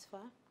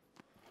transfer?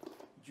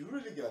 You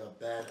really got a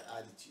bad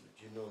attitude,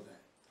 you know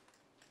that.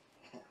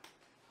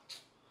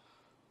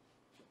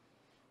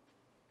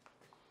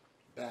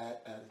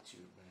 Bad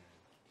attitude, man.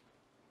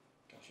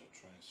 Cash or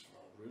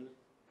transfer, really?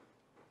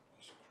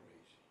 That's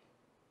crazy.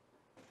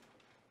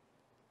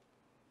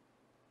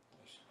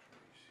 That's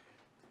crazy.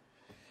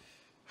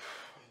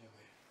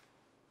 Anyway.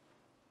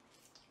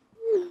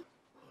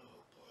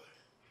 Oh boy.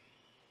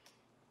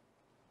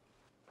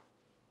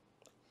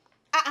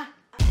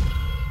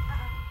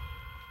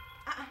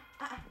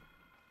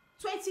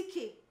 20K.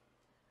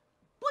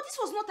 But this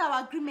was not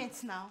our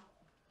agreement now.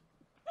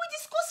 We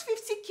discussed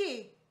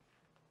 50K.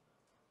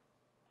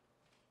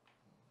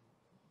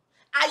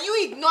 Are you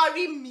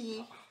ignoring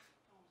me?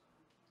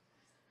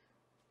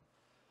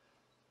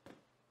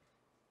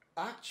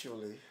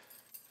 Actually,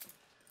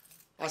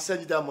 I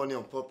sent you that money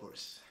on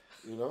purpose,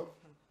 you know?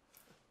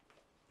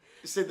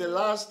 You see, the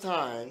last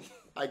time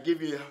I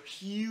gave you a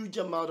huge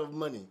amount of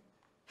money,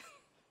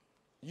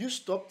 you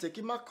stopped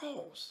taking my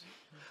calls.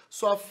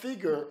 So I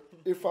figure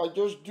if I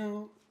just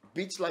do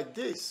beats like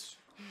this,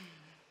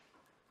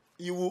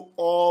 you will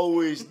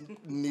always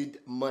need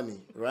money,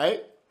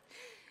 right?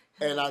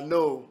 And I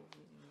know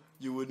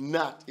you would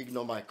not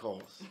ignore my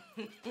calls.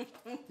 You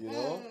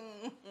know?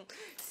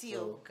 See,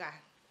 so,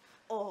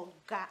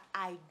 Oga,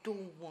 I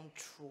don't want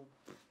trouble.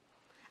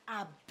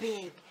 I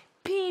beg,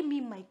 pay me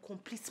my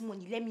complete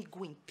money. Let me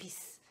go in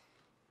peace.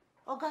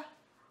 Oga,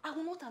 I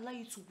will not allow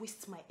you to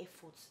waste my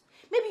efforts.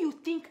 Maybe you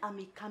think I'm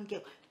a calm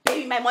girl.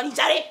 Pay me my money,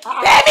 Jare!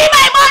 Pay me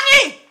my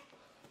money!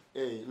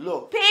 Hey,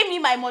 look. Pay me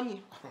my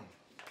money.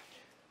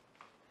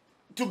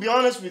 To be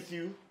honest with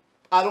you,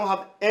 I don't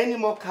have any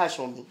more cash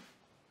on me.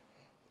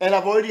 And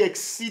I've already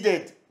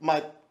exceeded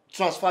my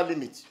transfer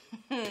limit.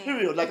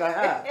 Period, like I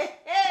have.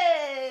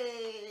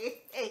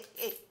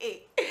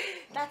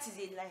 That is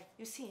a lie.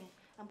 You see,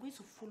 I'm going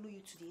to follow you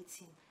to the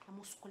ATM. I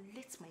must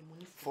collect my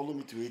money from Follow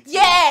me to ATM?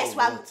 Yes!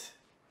 What?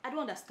 I don't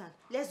understand.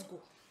 Let's go.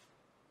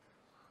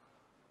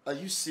 Are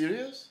you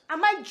serious?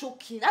 Am I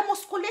joking? I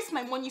must collect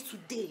my money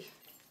today.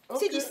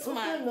 See this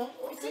man. No,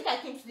 You think I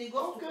came to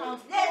Lagos to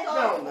count? Calm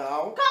down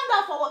now. Calm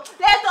down for what?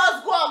 Let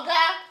us go,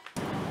 Oga.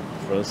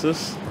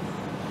 Francis?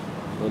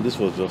 No, this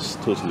was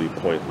just totally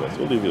pointless.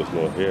 Olivia's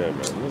not here,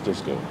 man. Let's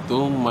just go.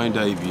 Don't mind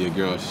her if you're a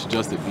girl. She's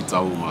just a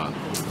bitter woman.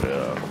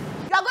 Yeah.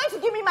 You are going to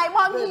give me my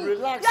money. Hey,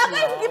 relax you are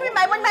going to give me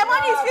my money. My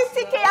money is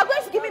 50K. You are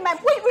going to give me my...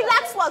 Wait,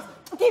 relax first.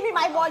 Give me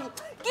my money.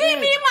 Give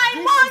me my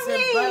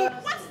money.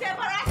 What's the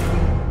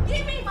embarrassing?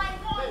 Give me my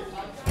money.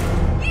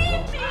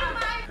 Give me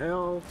my...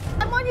 Hell.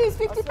 My money is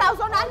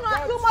 50,000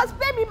 annual. You must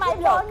pay me my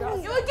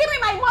money. You give me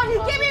my money.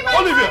 Give me my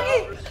Olivia!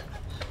 money.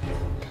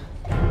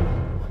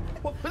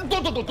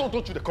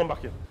 Don't you dare come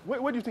back here.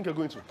 Where do you think you're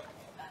going to?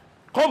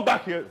 Come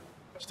back here.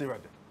 Stay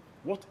right there.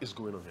 What is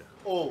going on here?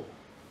 Oh,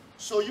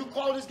 so you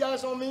call these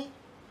guys on me?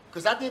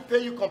 Because I didn't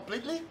pay you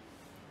completely?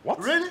 What?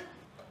 Really?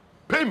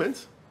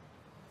 Payment?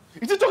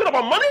 Is he talking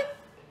about money?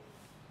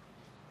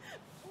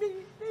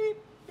 Baby,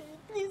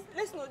 please,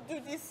 let's not do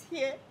this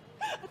here.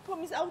 I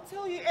promise I'll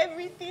tell you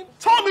everything.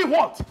 Tell me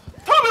what?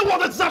 Tell me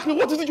what exactly?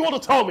 What is it you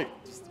want to tell me?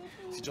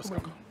 Just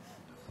calm down.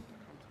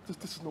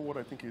 This is not what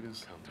I think it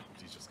is. Calm down.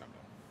 Please just calm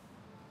down.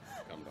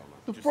 Calm down, man.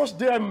 The first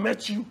day I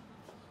met you.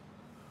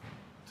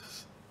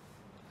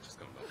 Just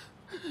calm down.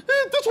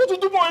 That's what you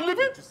do for a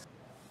living?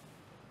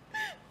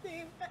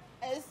 Babe,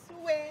 I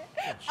swear.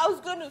 I was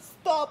going to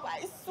stop,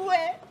 I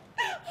swear.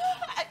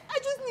 I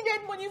just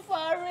needed money for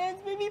our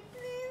rent, baby,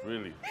 please.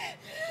 Really?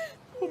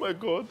 Oh my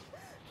God.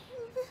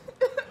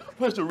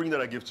 Where's the ring that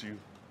I gave to you?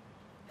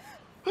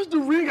 Where's the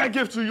ring I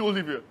gave to you,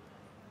 Olivia?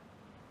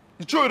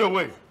 You threw it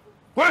away.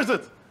 Where is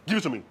it? Give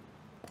it to me.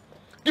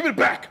 Give it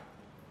back.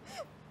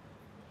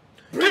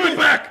 Give it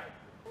back.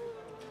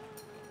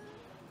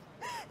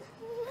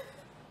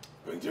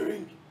 Bring the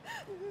ring.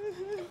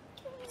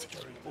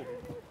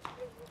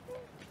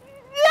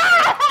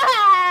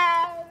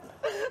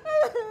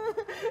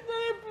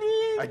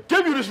 I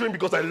gave you this ring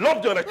because I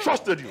loved you and I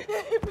trusted you.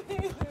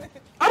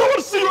 I don't want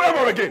to see you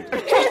ever again. I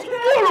trust you.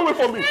 Get away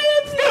from me.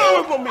 Get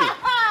away from me.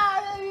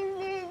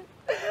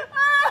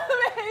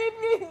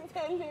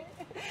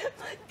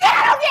 Get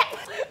out of here!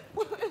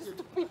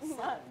 Stupid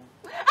man.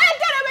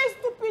 Get away,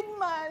 stupid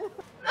man.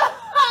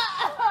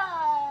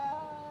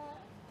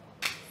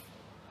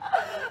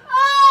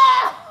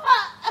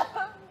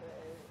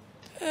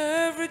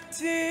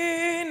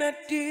 Everything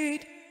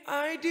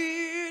I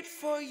did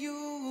for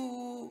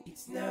you.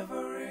 It's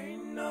never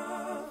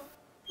enough.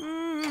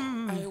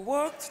 I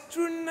walked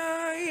through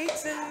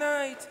nights and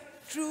nights,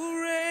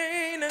 through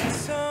rain and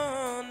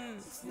sun.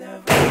 It's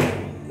never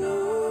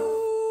enough.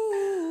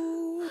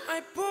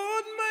 I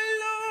poured my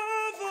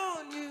love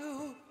on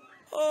you.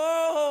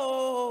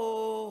 Oh,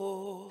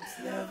 it's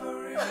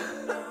never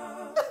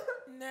enough.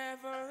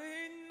 Never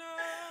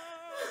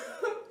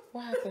enough.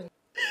 What happened?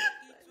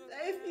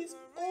 Life is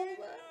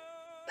over.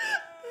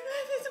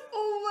 Life is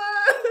over.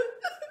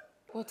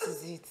 What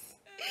is it?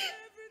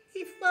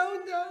 He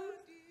found out.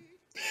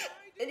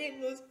 And he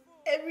knows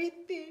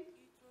everything.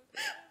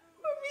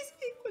 Promise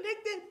he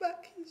collected back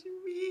his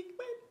ring.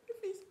 My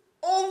life is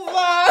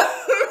over.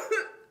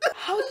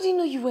 How did he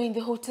know you were in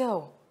the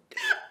hotel?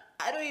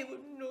 I don't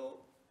even know.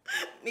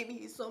 Maybe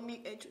he saw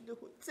me enter the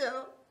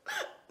hotel.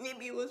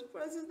 Maybe it was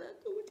Francis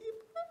that told him.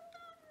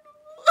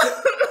 I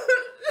don't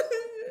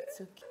know.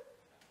 It's okay.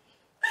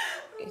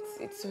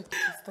 It's okay.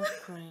 Stop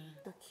crying.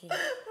 Okay.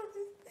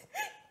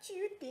 Do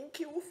you think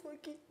he will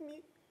forgive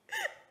me?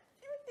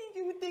 Do you think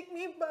he will take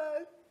me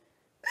back?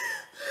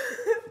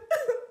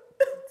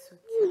 It's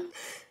okay.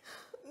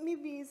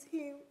 Maybe it's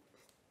him.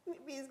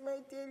 Maybe it's my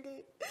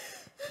daily.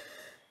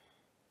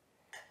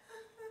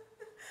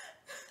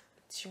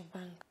 It's your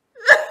bank.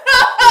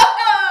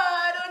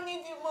 I don't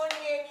need the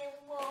money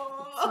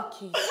anymore. It's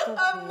okay. Stop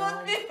I'm now.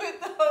 nothing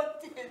without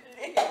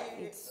delay.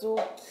 It's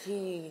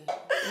okay.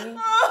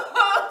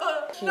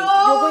 Okay. No.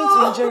 You're going to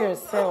enjoy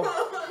yourself.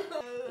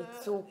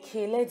 It's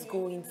okay. Let's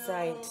go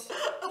inside.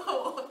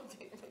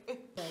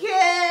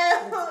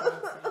 Yeah.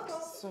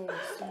 Sorry.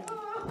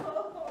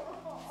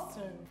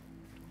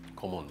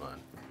 Come on, man.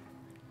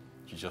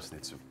 You just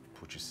need to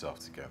put yourself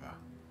together.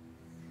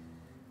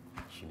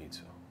 You need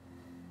to.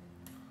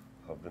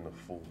 I've been a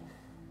fool.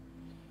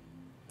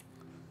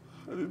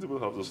 I didn't even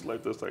have the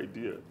slightest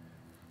idea.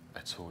 I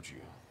told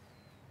you.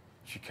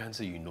 You can't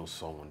say you know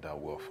someone that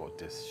well for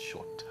this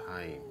short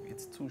time.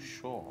 It's too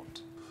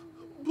short.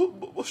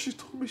 But she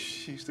told me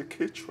she's the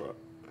caterer.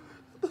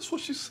 That's what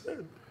she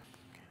said.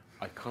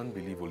 I can't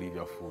believe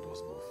Olivia fooled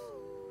us both.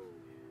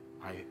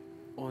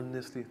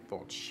 honestly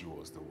thought she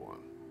was the one.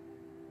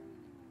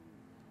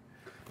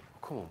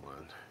 Come on,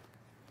 man.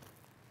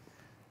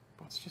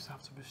 But you just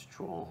have to be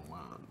strong,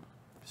 man.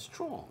 Be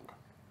strong.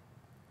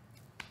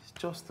 It's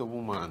just a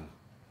woman.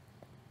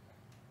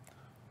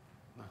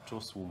 Not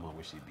just woman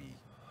we should be.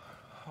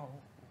 How?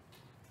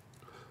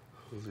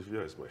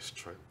 Olivia is my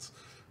strength.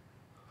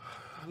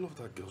 I love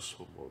that girl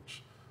so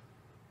much.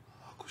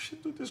 How could she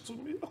do this to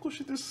me? How could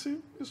she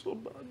deceive me so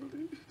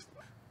badly?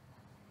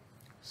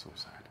 So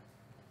sad.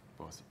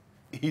 But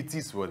it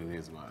is what it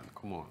is, man.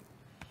 Come on.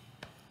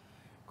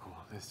 Come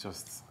on, let's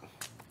just...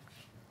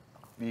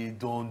 It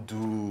don't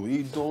do.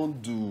 It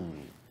don't do.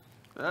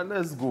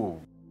 Let's go.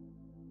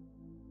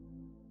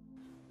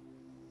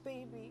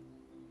 Baby,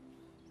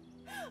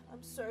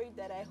 I'm sorry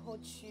that I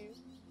hurt you.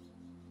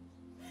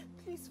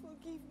 Please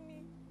forgive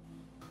me.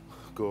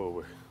 Go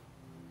away.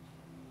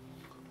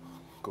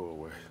 Go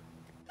away.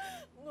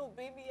 No,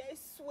 baby, I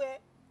swear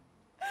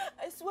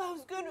I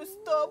was going to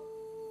stop.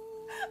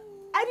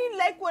 I didn't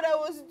like what I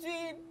was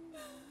doing,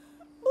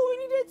 but we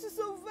needed to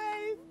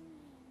survive.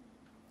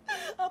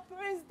 Our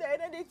parents died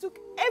and they took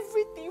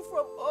everything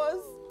from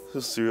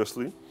us.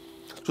 Seriously?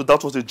 So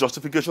that was a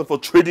justification for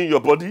trading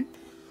your body?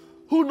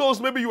 Who knows,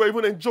 maybe you were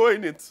even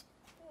enjoying it.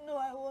 No,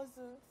 I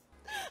wasn't.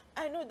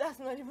 I know that's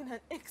not even an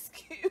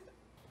excuse.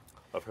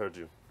 I've heard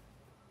you.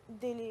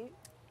 Dele.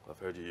 I've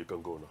heard you. You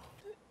can go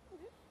now.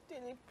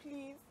 Dele,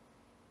 please.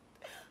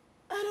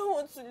 I don't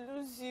want to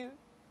lose you.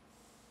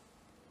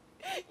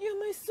 You're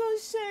my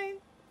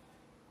sunshine.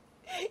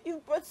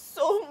 You've brought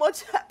so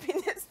much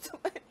happiness to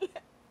my life.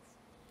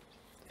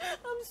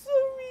 I'm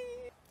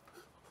sorry.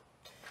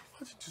 Why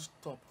did you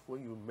stop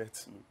when you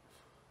met me?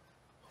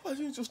 Why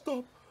didn't you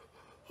stop?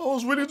 I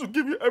was willing to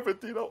give you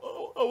everything. I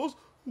was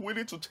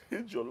willing to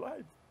change your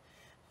life.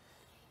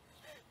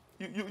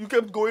 You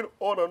kept going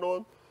on and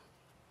on,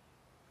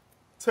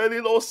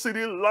 telling all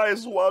silly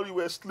lies while you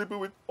were sleeping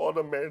with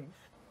other men.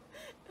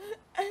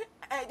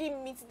 I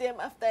didn't meet them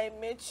after I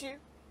met you.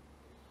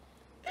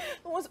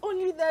 It was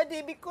only that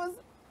day because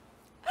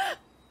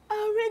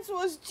our rent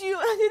was due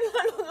and the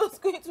landlord was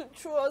going to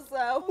throw us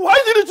out. Why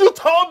didn't you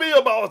tell me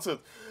about it?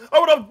 I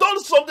would have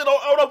done something.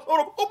 I would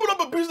have opened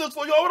up a business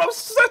for you. I would have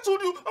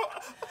settled you.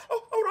 I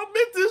would have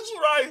made this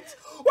right.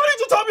 Why didn't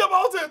you tell me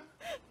about it?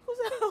 Because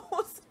I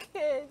was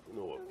scared. You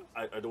know what?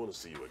 I don't want to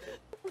see you again.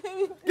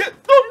 Baby,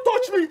 Don't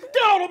touch me!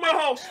 Get out of my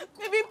house!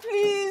 baby,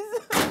 please.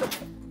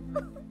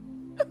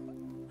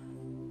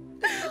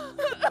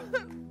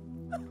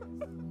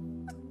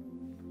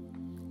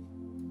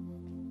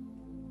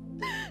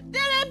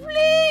 Dele,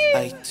 please!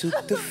 I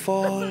took the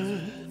fall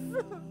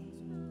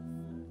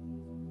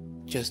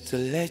just to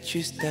let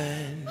you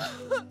stand.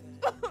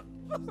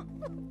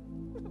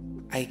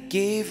 I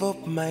gave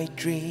up my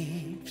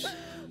dreams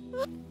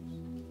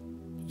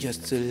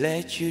just to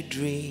let you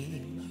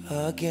dream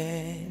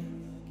again.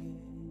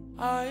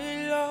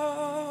 I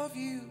love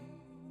you.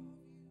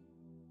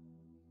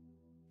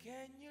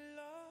 Can you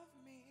love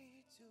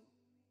me too?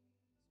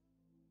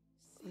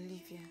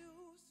 Olivia.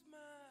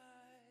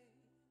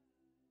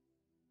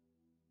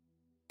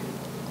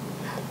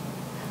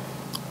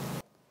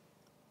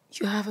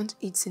 You haven't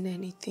eaten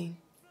anything.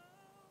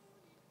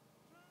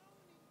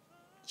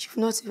 You've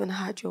not even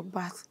had your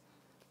bath.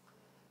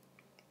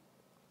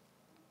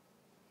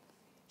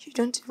 You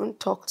don't even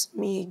talk to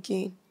me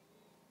again.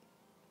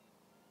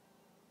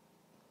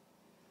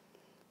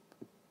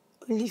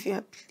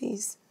 Olivia,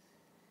 please.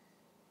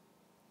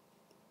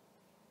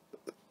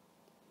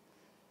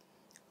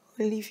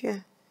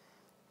 Olivia.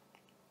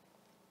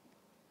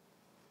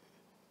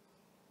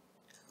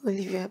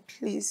 Olivia,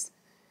 please.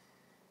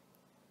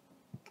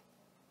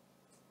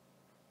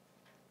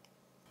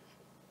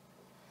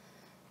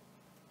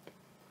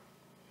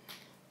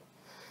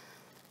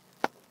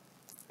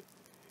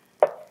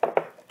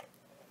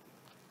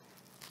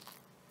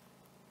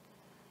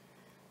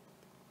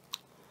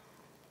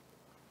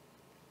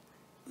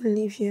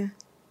 Olivia.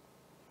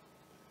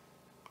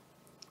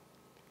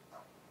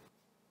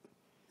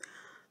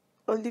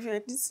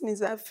 Olivia, this thing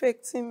is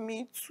affecting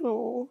me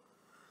too.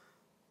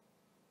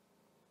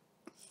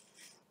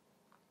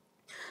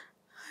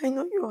 I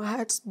know your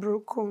heart's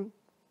broken.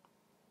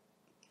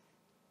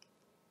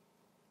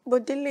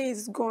 But Dele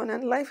is gone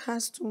and life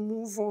has to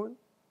move on.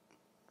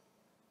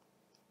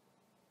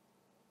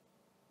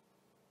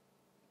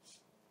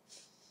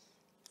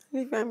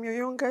 Olivia, I'm your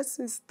younger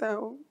sister.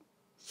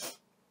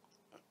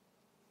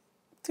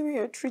 The way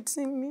you're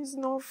treating me is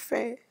not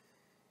fair.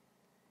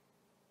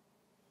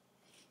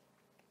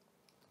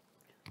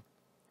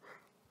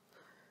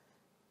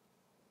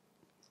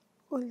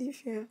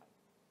 Olivia.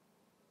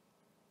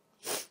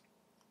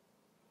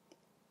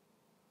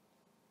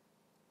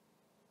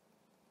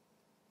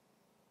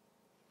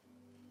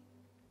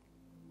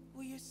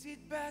 Will you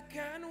sit back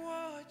and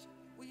watch?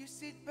 Will you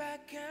sit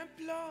back and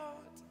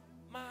plot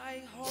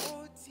my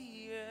whole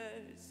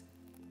tears?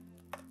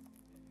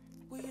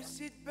 Will you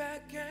sit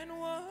back and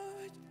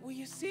watch? Will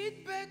you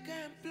sit back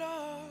and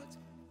plot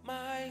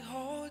my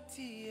whole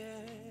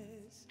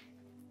tears?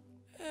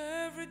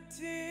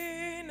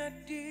 Everything I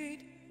did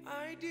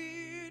I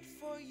did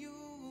for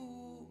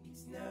you,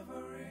 it's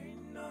never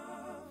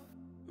enough.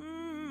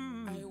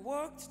 I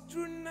walked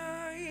through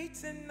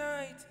night and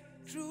night,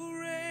 through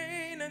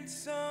rain and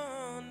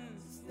sun.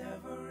 It's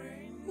never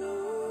enough.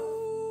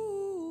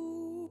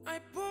 Ooh, I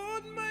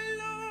poured my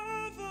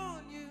love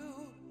on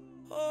you.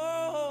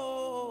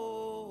 Oh,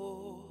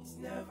 it's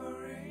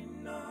never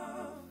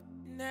enough.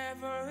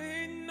 Never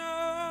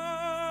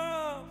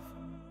enough.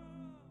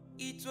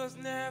 It was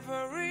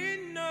never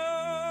enough.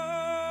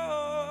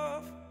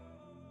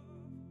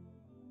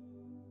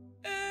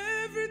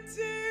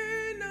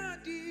 Everything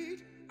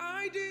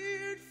I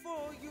did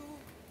for you.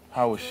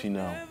 How is she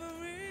now?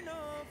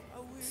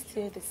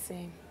 Still the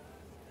same.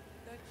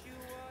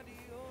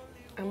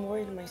 I'm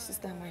worried my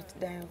sister might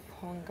die of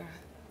hunger.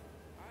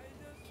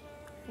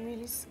 I'm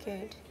really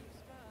scared.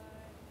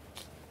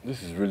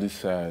 This is really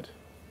sad.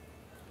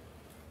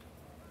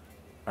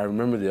 I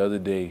remember the other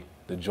day,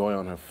 the joy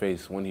on her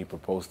face when he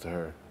proposed to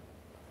her.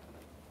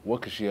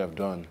 What could she have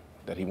done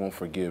that he won't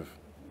forgive?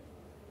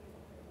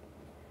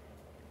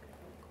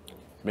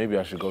 Maybe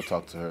I should go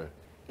talk to her.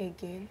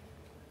 Again?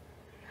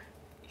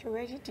 You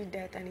already did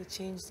that and it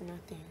changed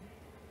nothing.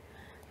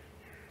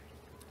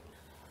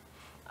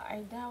 I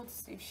doubt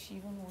if she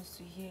even wants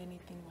to hear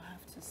anything we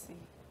have to say.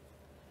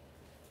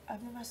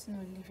 I've never seen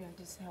Olivia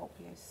this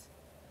helpless.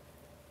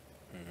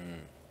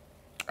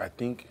 I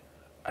think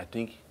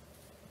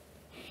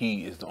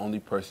he is the only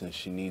person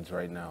she needs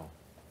right now.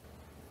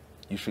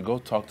 You should go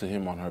talk to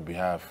him on her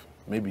behalf.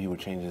 Maybe he will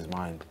change his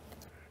mind.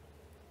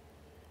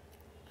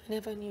 I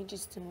never knew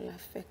this thing will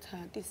affect her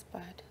this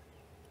bad.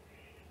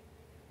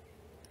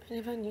 I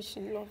never knew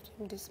she loved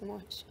him this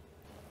much.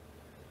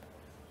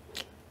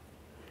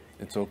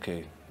 It's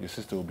okay. Your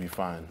sister will be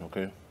fine,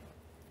 okay?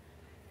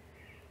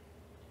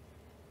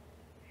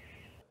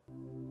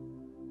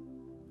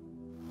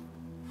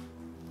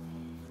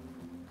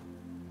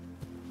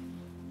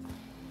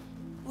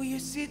 Will you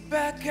sit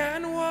back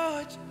and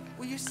watch?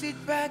 Will you sit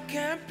back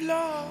and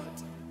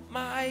plot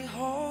my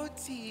whole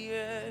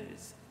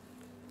tears?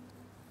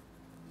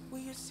 Will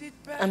you sit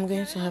back I'm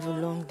going to have a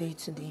long day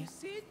today.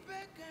 sit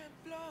back and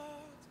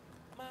plot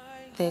my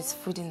There's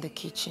food in the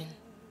kitchen.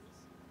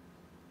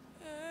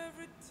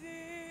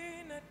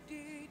 everything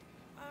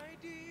I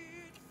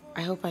did for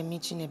I hope I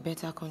meet you in a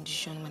better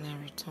condition when I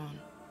return.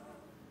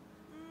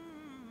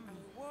 I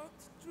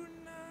walked through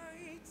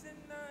night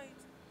and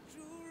night,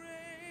 through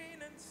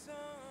rain and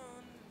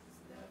sun.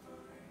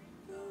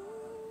 Ooh,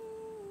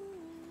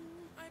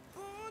 I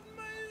poured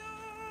my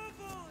love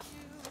on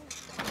you.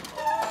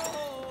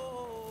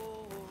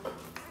 Oh,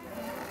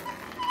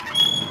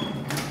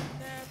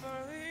 never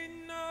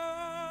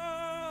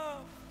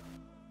enough.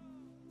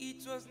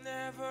 It was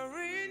never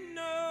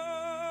enough.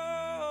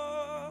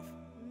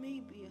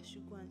 Maybe I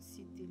should go and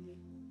see Dele.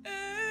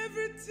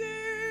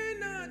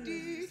 Everything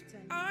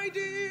I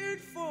did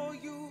for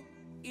you.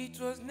 It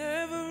was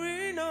never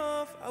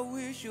enough. I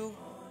wish you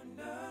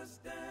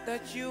understand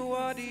that you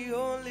are the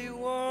only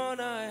one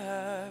I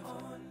have.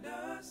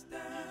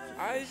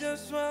 I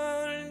just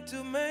want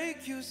to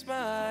make you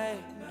smile.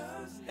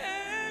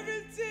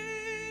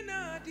 Everything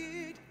I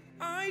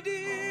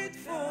did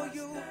for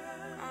you.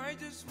 I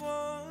just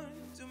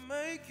want to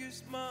make you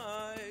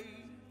smile.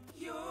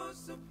 You're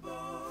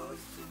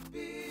supposed to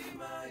be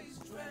my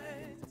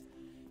strength.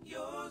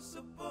 You're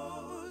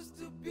supposed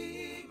to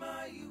be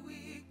my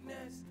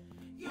weakness.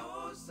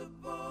 You're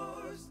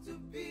supposed to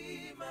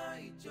be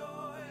my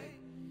joy.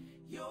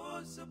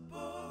 You're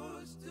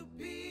supposed to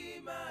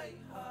be my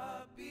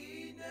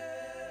happiness.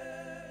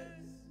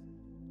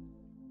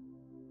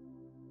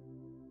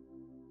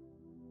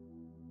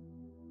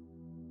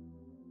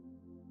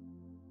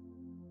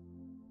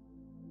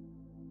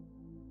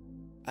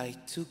 I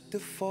took the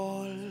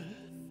fall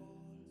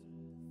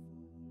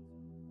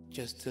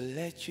just to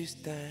let you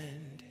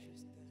stand.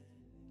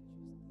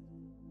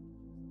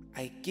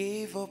 I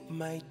gave up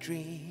my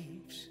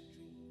dreams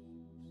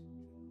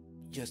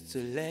just to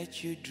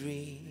let you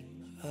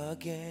dream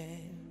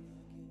again.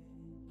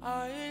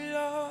 I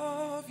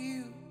love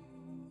you.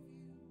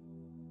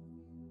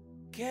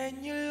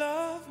 Can you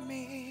love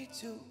me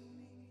too?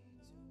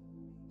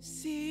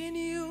 Seeing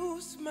you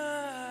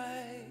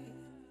smile,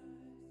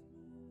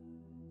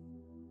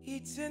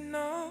 it's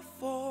enough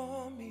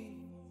for me.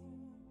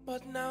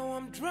 But now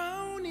I'm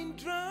drowning,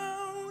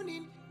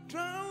 drowning,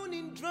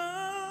 drowning,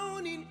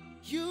 drowning.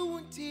 You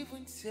won't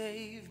even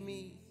save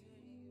me.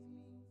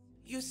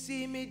 You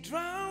see me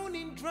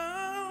drowning,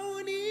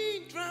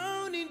 drowning,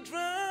 drowning,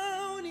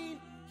 drowning.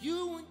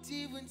 You won't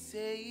even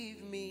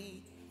save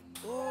me.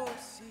 Oh,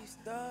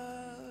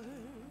 sister.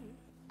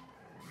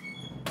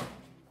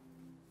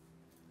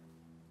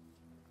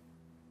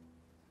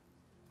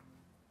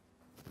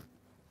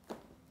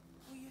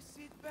 Will you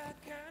sit back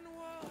and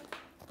watch?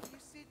 Will you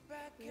sit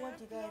back What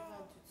and did I ever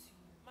plot do to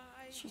you?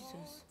 my Jesus.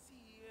 whole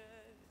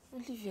tears?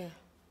 Olivia,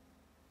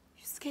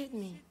 you scared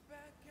me.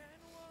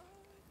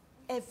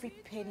 Every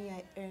penny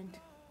I earned,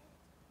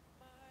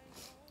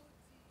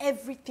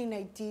 everything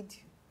I did,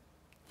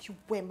 you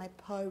were my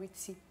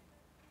priority.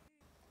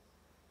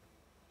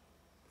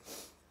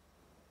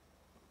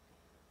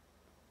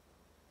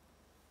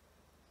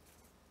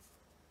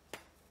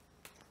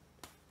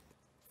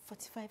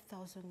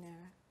 45,000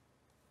 naira.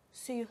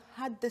 So you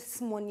had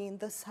this money in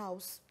this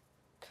house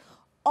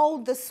all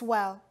this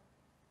while.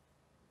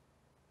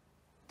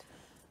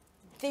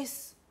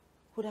 This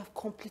would have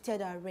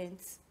completed our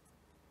rent.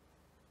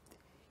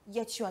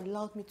 Yet you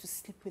allowed me to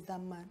sleep with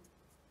that man.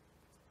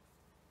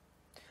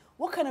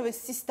 What kind of a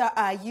sister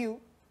are you?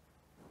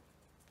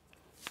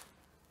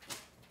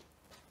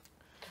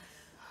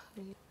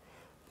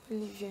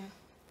 Olivia,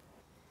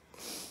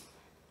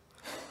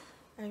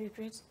 I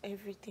regret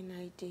everything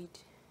I did.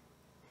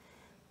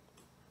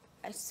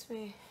 I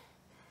swear,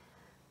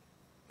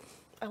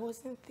 I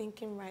wasn't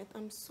thinking right.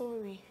 I'm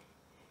sorry.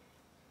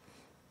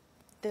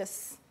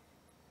 This.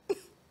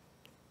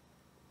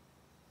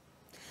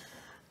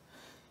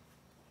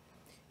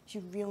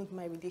 You ruined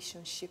my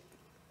relationship.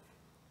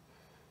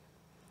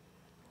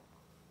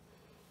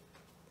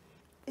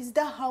 Is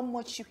that how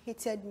much you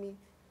hated me?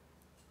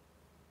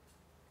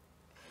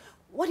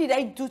 What did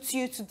I do to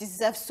you to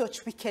deserve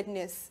such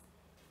wickedness?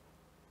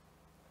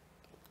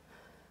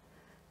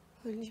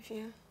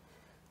 Olivia,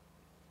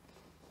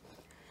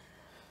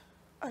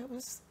 I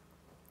was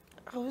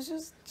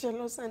just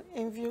jealous and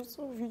envious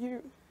of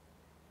you.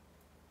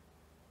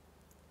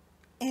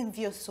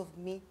 Envious of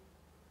me?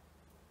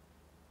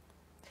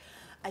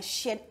 I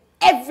shared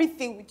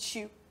everything with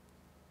you.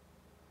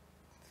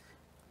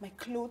 My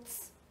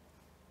clothes,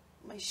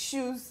 my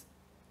shoes,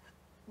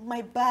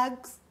 my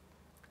bags,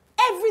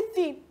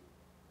 everything.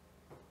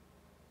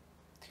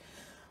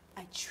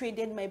 I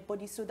traded my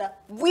body so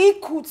that we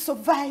could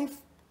survive.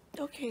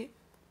 Okay.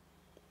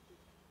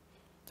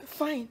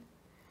 Fine.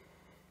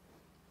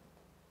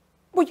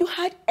 But you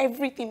had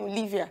everything,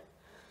 Olivia.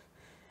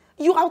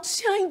 You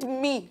outshined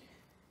me.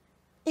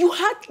 You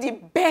had the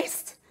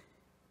best.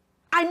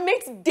 I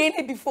met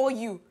Dele before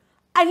you.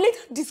 I later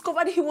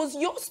discovered he was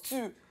yours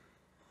too.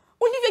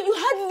 Olivia, you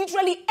had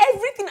literally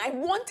everything I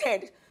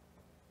wanted.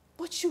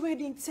 But you were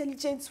the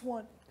intelligent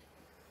one.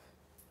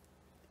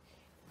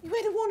 You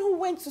were the one who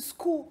went to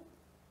school.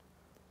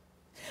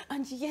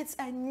 And yet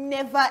I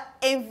never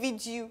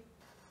envied you.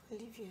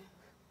 Olivia,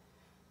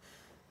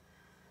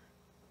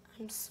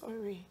 I'm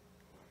sorry.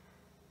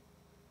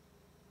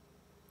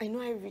 I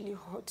know I really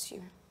hurt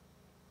you.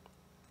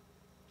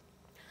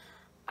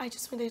 I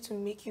just wanted to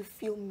make you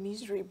feel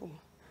miserable.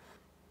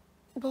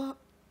 But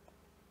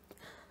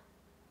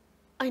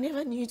I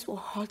never knew it would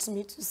hurt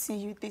me to see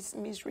you this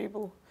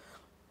miserable.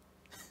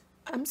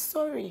 I'm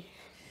sorry.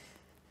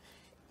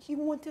 You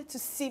wanted to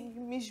see me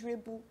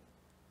miserable.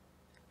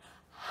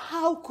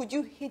 How could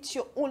you hate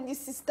your only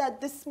sister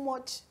this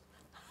much?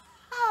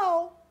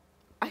 How?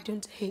 I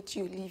don't hate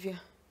you, Olivia.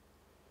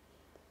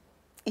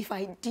 If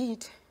I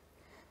did,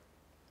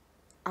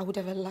 I would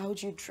have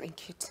allowed you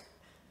drink it.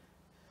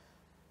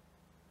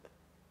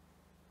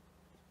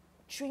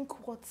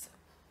 Drink what?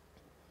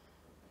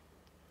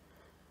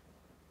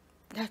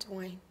 That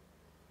wine.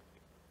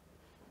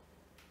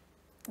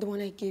 The one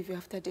I gave you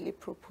after Dele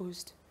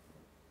proposed.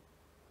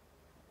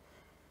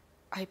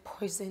 I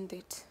poisoned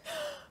it.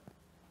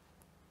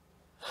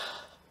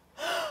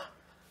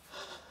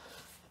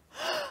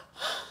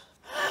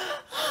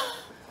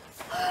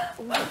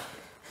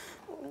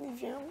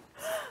 Olivia.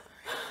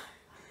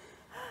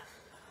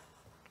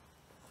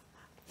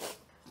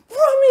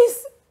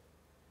 Promise!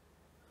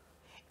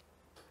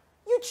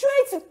 You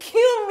tried to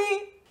kill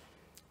me!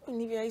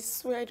 Olivia, I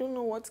swear I don't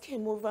know what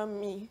came over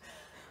me.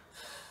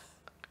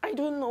 I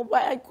don't know,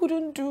 but I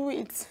couldn't do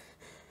it.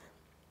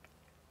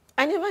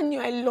 I never knew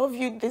I love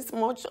you this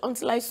much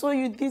until I saw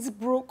you this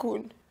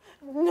broken.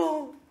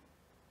 No.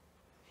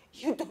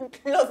 You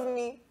don't love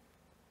me.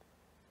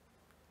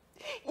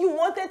 You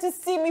wanted to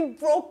see me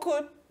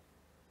broken.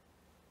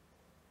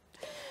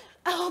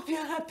 I hope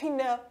you're happy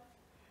now.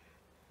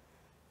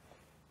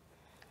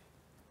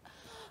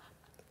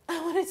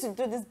 I wanted to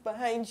do this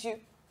behind you.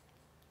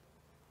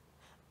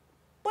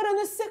 But on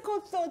a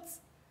second thought,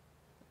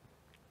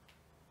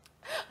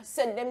 I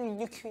said, let me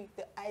look you in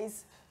the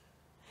eyes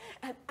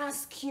and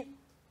ask you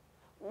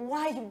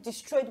why you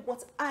destroyed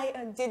what I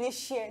and Dele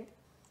shared.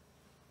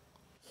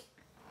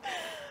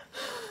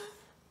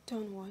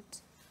 Done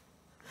what?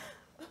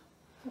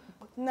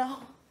 But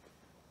now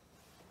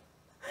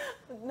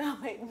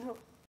I know.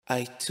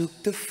 I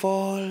took the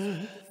fall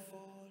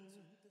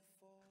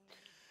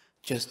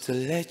just to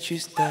let you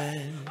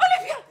stand.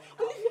 Olivia!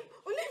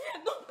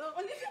 No,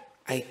 Olivia!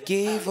 I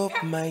gave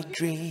up my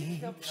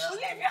dreams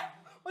Olivia!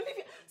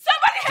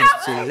 Somebody help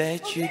just to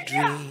let you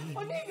dream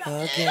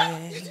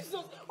again. Jesus.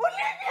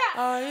 Olivia!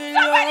 I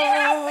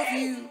love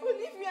you.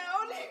 Olivia!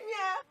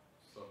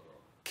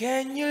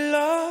 Can you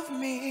love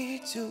me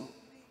too?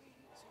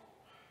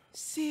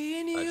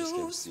 Seeing I just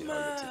came you to see how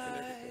you're taking smile.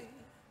 everything.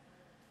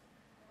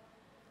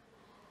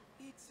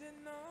 It's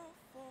enough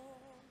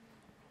for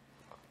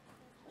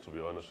To be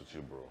honest with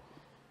you, bro,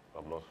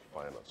 I'm not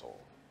fine at all.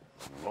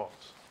 I'm not.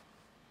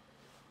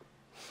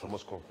 I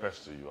must confess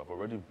to you, I've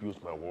already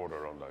built my world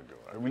around that girl.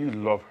 I really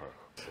love her.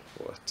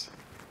 What?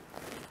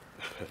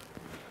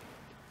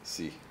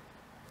 See,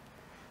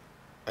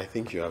 I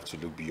think you have to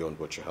look beyond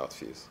what your heart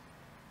feels.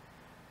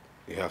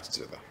 You have to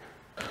do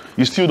that.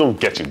 You still don't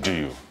get it, do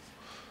you?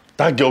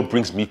 That girl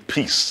brings me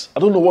peace. I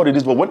don't know what it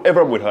is, but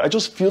whenever I'm with her, I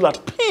just feel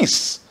at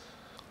peace.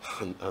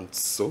 And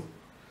so?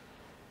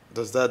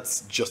 Does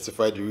that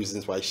justify the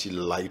reasons why she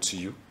lied to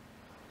you?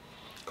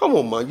 Come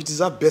on, man. You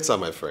deserve better,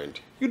 my friend.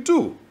 You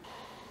do.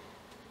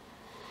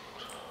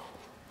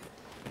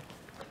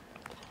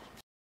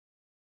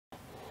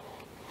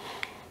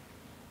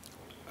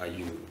 Are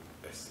you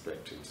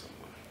expecting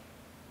someone?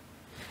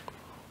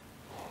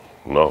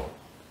 No.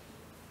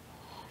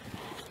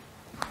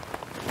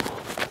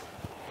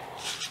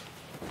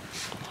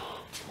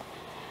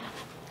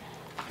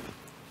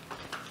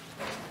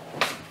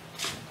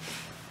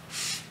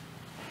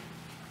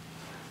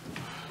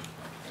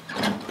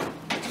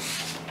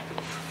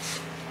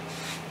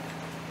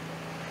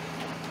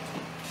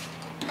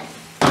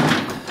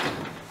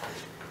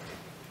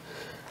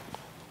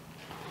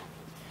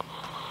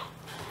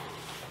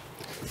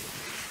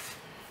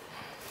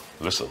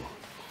 Listen,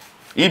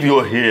 if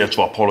you're here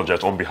to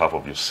apologize on behalf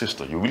of your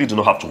sister, you really do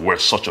not have to wear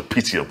such a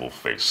pitiable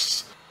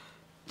face.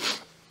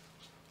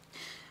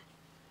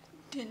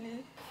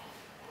 Dele,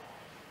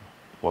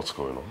 What's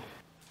going on?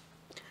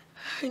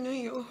 I know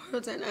you're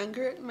hurt and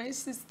angry at my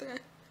sister,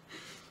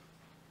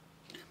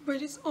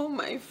 but it's all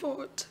my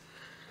fault.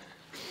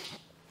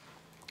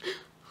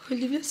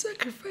 Olivia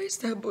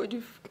sacrificed her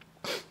body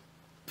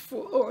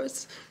for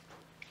us.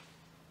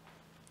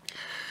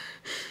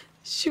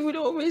 She would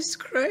always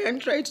cry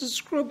and try to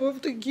scrub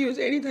off the guilt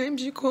anytime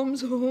she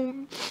comes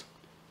home.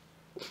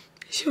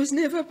 She was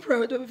never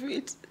proud of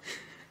it.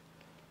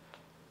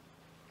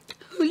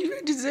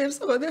 Olivia deserves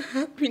all the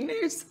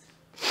happiness.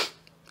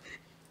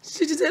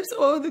 She deserves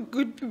all the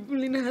good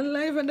people in her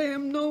life, and I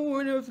am not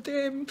one of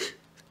them.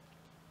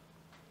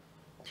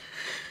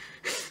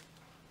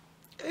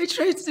 I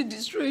tried to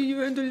destroy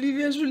you and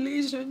Olivia's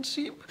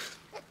relationship.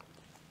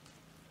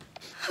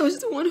 I was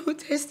the one who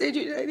tested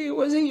you that it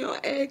wasn't your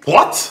ex.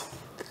 What?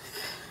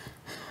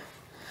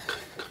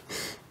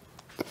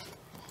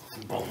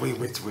 Oh, wait.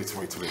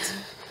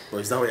 But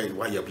is that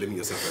why you're blaming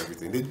yourself for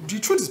everything? The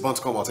truth is bound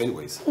to come out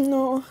anyways.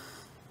 No.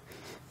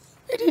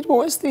 I did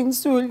worse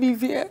things to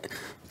Olivia.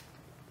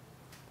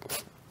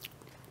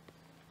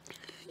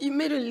 You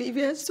made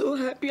Olivia so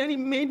happy and it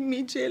made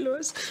me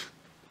jealous.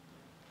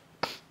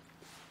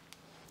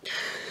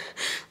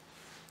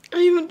 I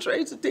even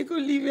tried to take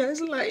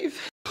Olivia's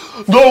life.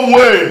 No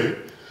way!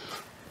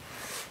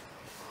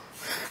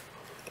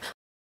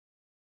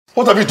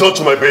 What have you done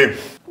to my babe?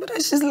 But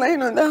as she's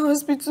lying on the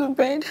hospital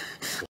bed,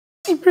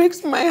 it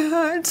breaks my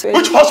heart.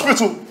 Which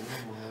hospital?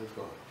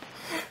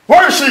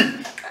 Where is she?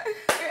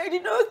 I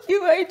did not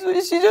kill her.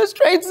 She just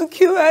tried to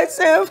kill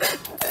herself.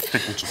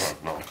 Take me to her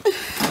now.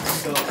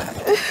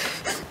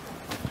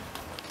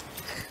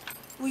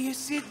 Will you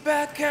sit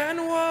back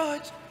and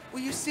watch?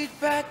 Will you sit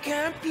back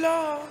and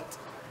plot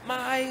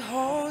my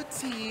whole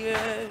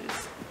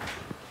tears?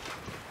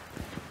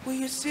 Will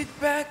you sit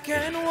back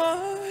and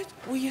watch?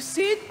 Will you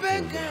sit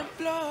back and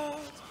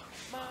plot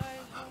my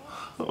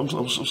whole...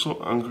 I'm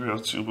so angry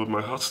at you, but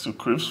my heart still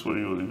craves for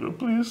you, Olivia.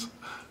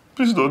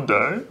 Please don't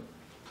die.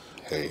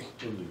 Hey,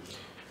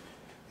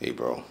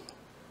 bro.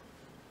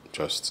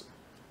 Just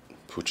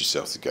put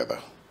yourself together,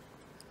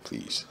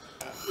 please.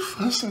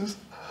 Francis,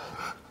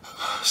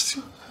 I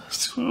still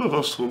love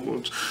her so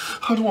much.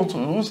 I don't want to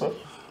lose her.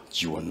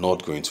 You are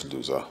not going to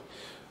lose her.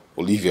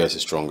 Olivia is a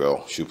strong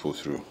girl. She'll pull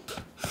through.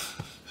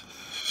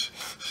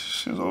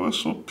 She's always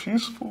so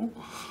peaceful.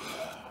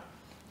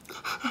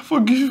 I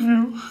forgive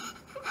you.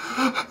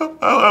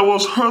 I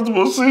was hurt,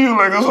 but seeing you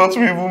like this hurt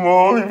me even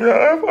more, Olivia.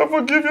 I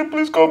forgive you.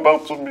 Please come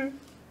back to me.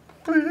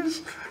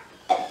 Please.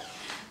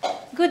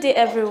 Good day,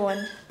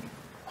 everyone.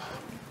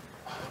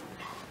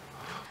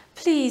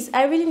 Please,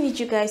 I really need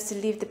you guys to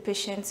leave the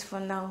patient for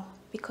now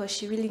because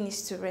she really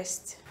needs to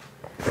rest.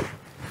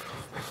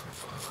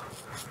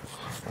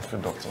 Okay,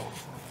 doctor.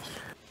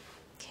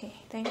 Okay,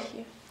 thank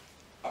you.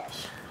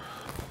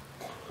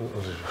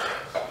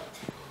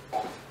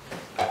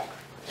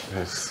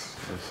 Yes.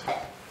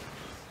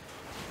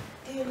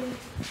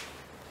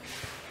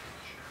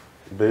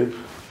 Babe.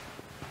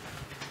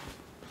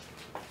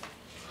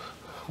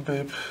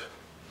 Babe.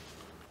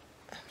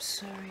 I'm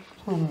sorry.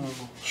 No.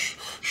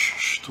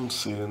 Shh, don't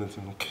say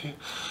anything, okay?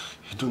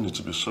 You don't need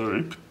to be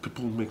sorry.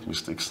 People make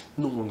mistakes.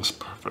 No one is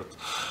perfect.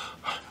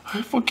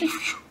 I forgive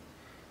you.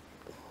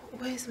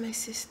 Where is my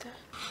sister?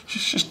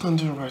 She's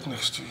standing right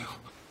next to you.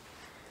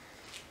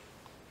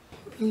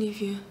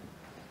 Olivia,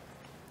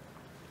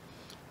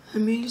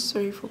 I'm really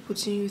sorry for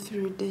putting you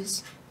through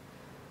this.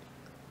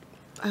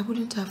 I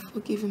wouldn't have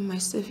forgiven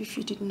myself if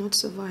you did not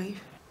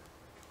survive.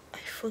 I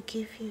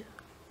forgive you.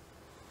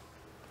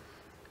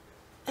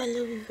 I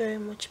love you very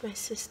much, my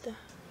sister.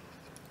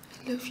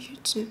 I love you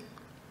too.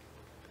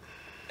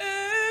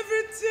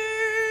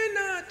 Everything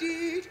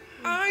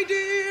I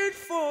did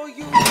for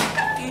you.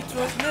 It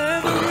was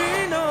never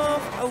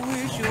enough. I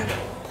wish you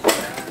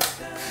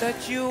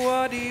that you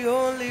are the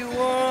only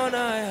one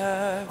I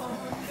have.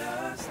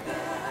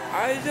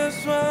 I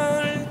just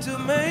want to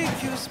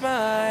make you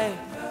smile.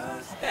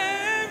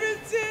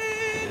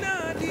 Everything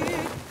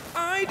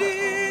I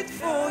did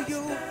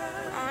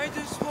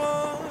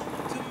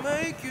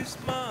you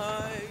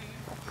smile.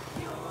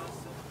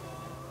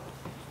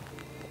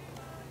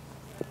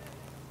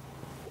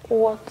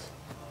 What?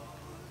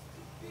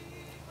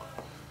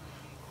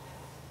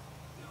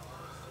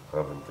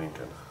 I've been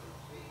thinking.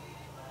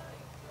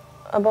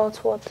 About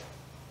what?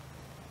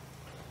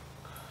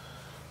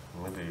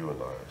 Maybe you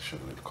and I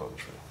should leave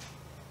country.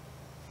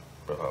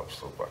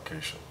 Perhaps on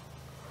vacation.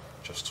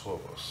 Just two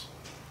of us.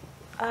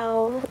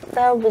 Oh,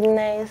 that would be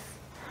nice.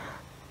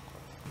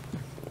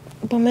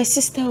 But my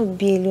sister will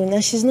be alone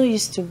and she's not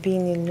used to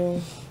being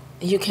alone.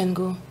 You can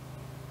go.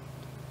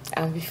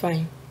 I'll be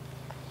fine.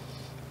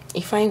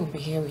 Ifeanyi will be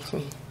here with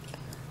me.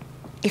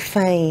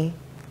 Ifeanyi,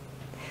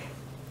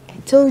 I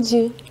told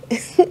you,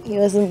 he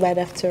wasn't bad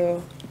after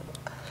all.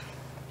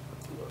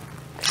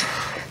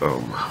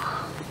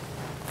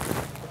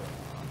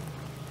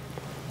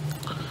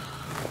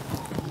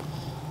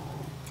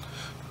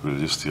 Will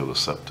you still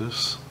accept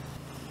this,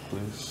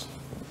 please?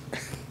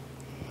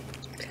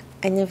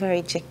 I never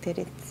rejected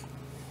it.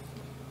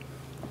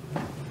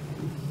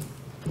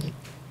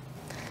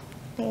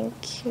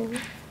 Thank you.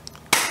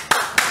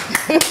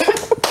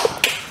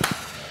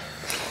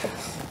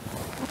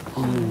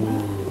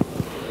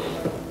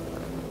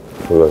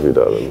 I love you,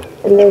 darling.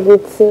 I love you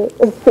too.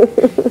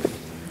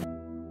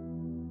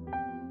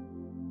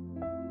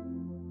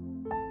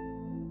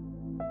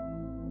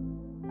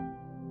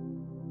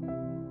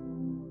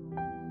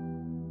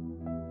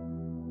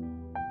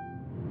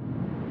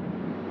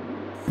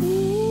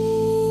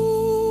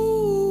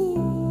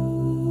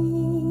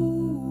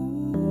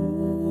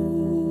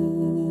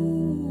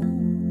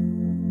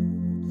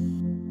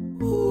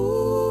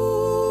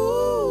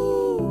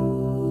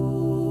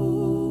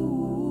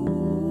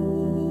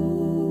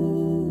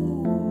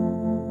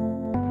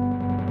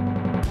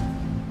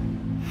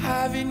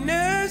 Having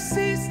a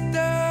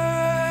sister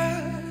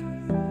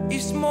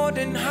is more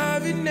than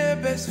having a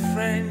best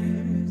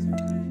friend.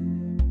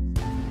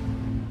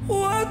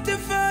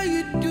 Whatever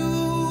you do,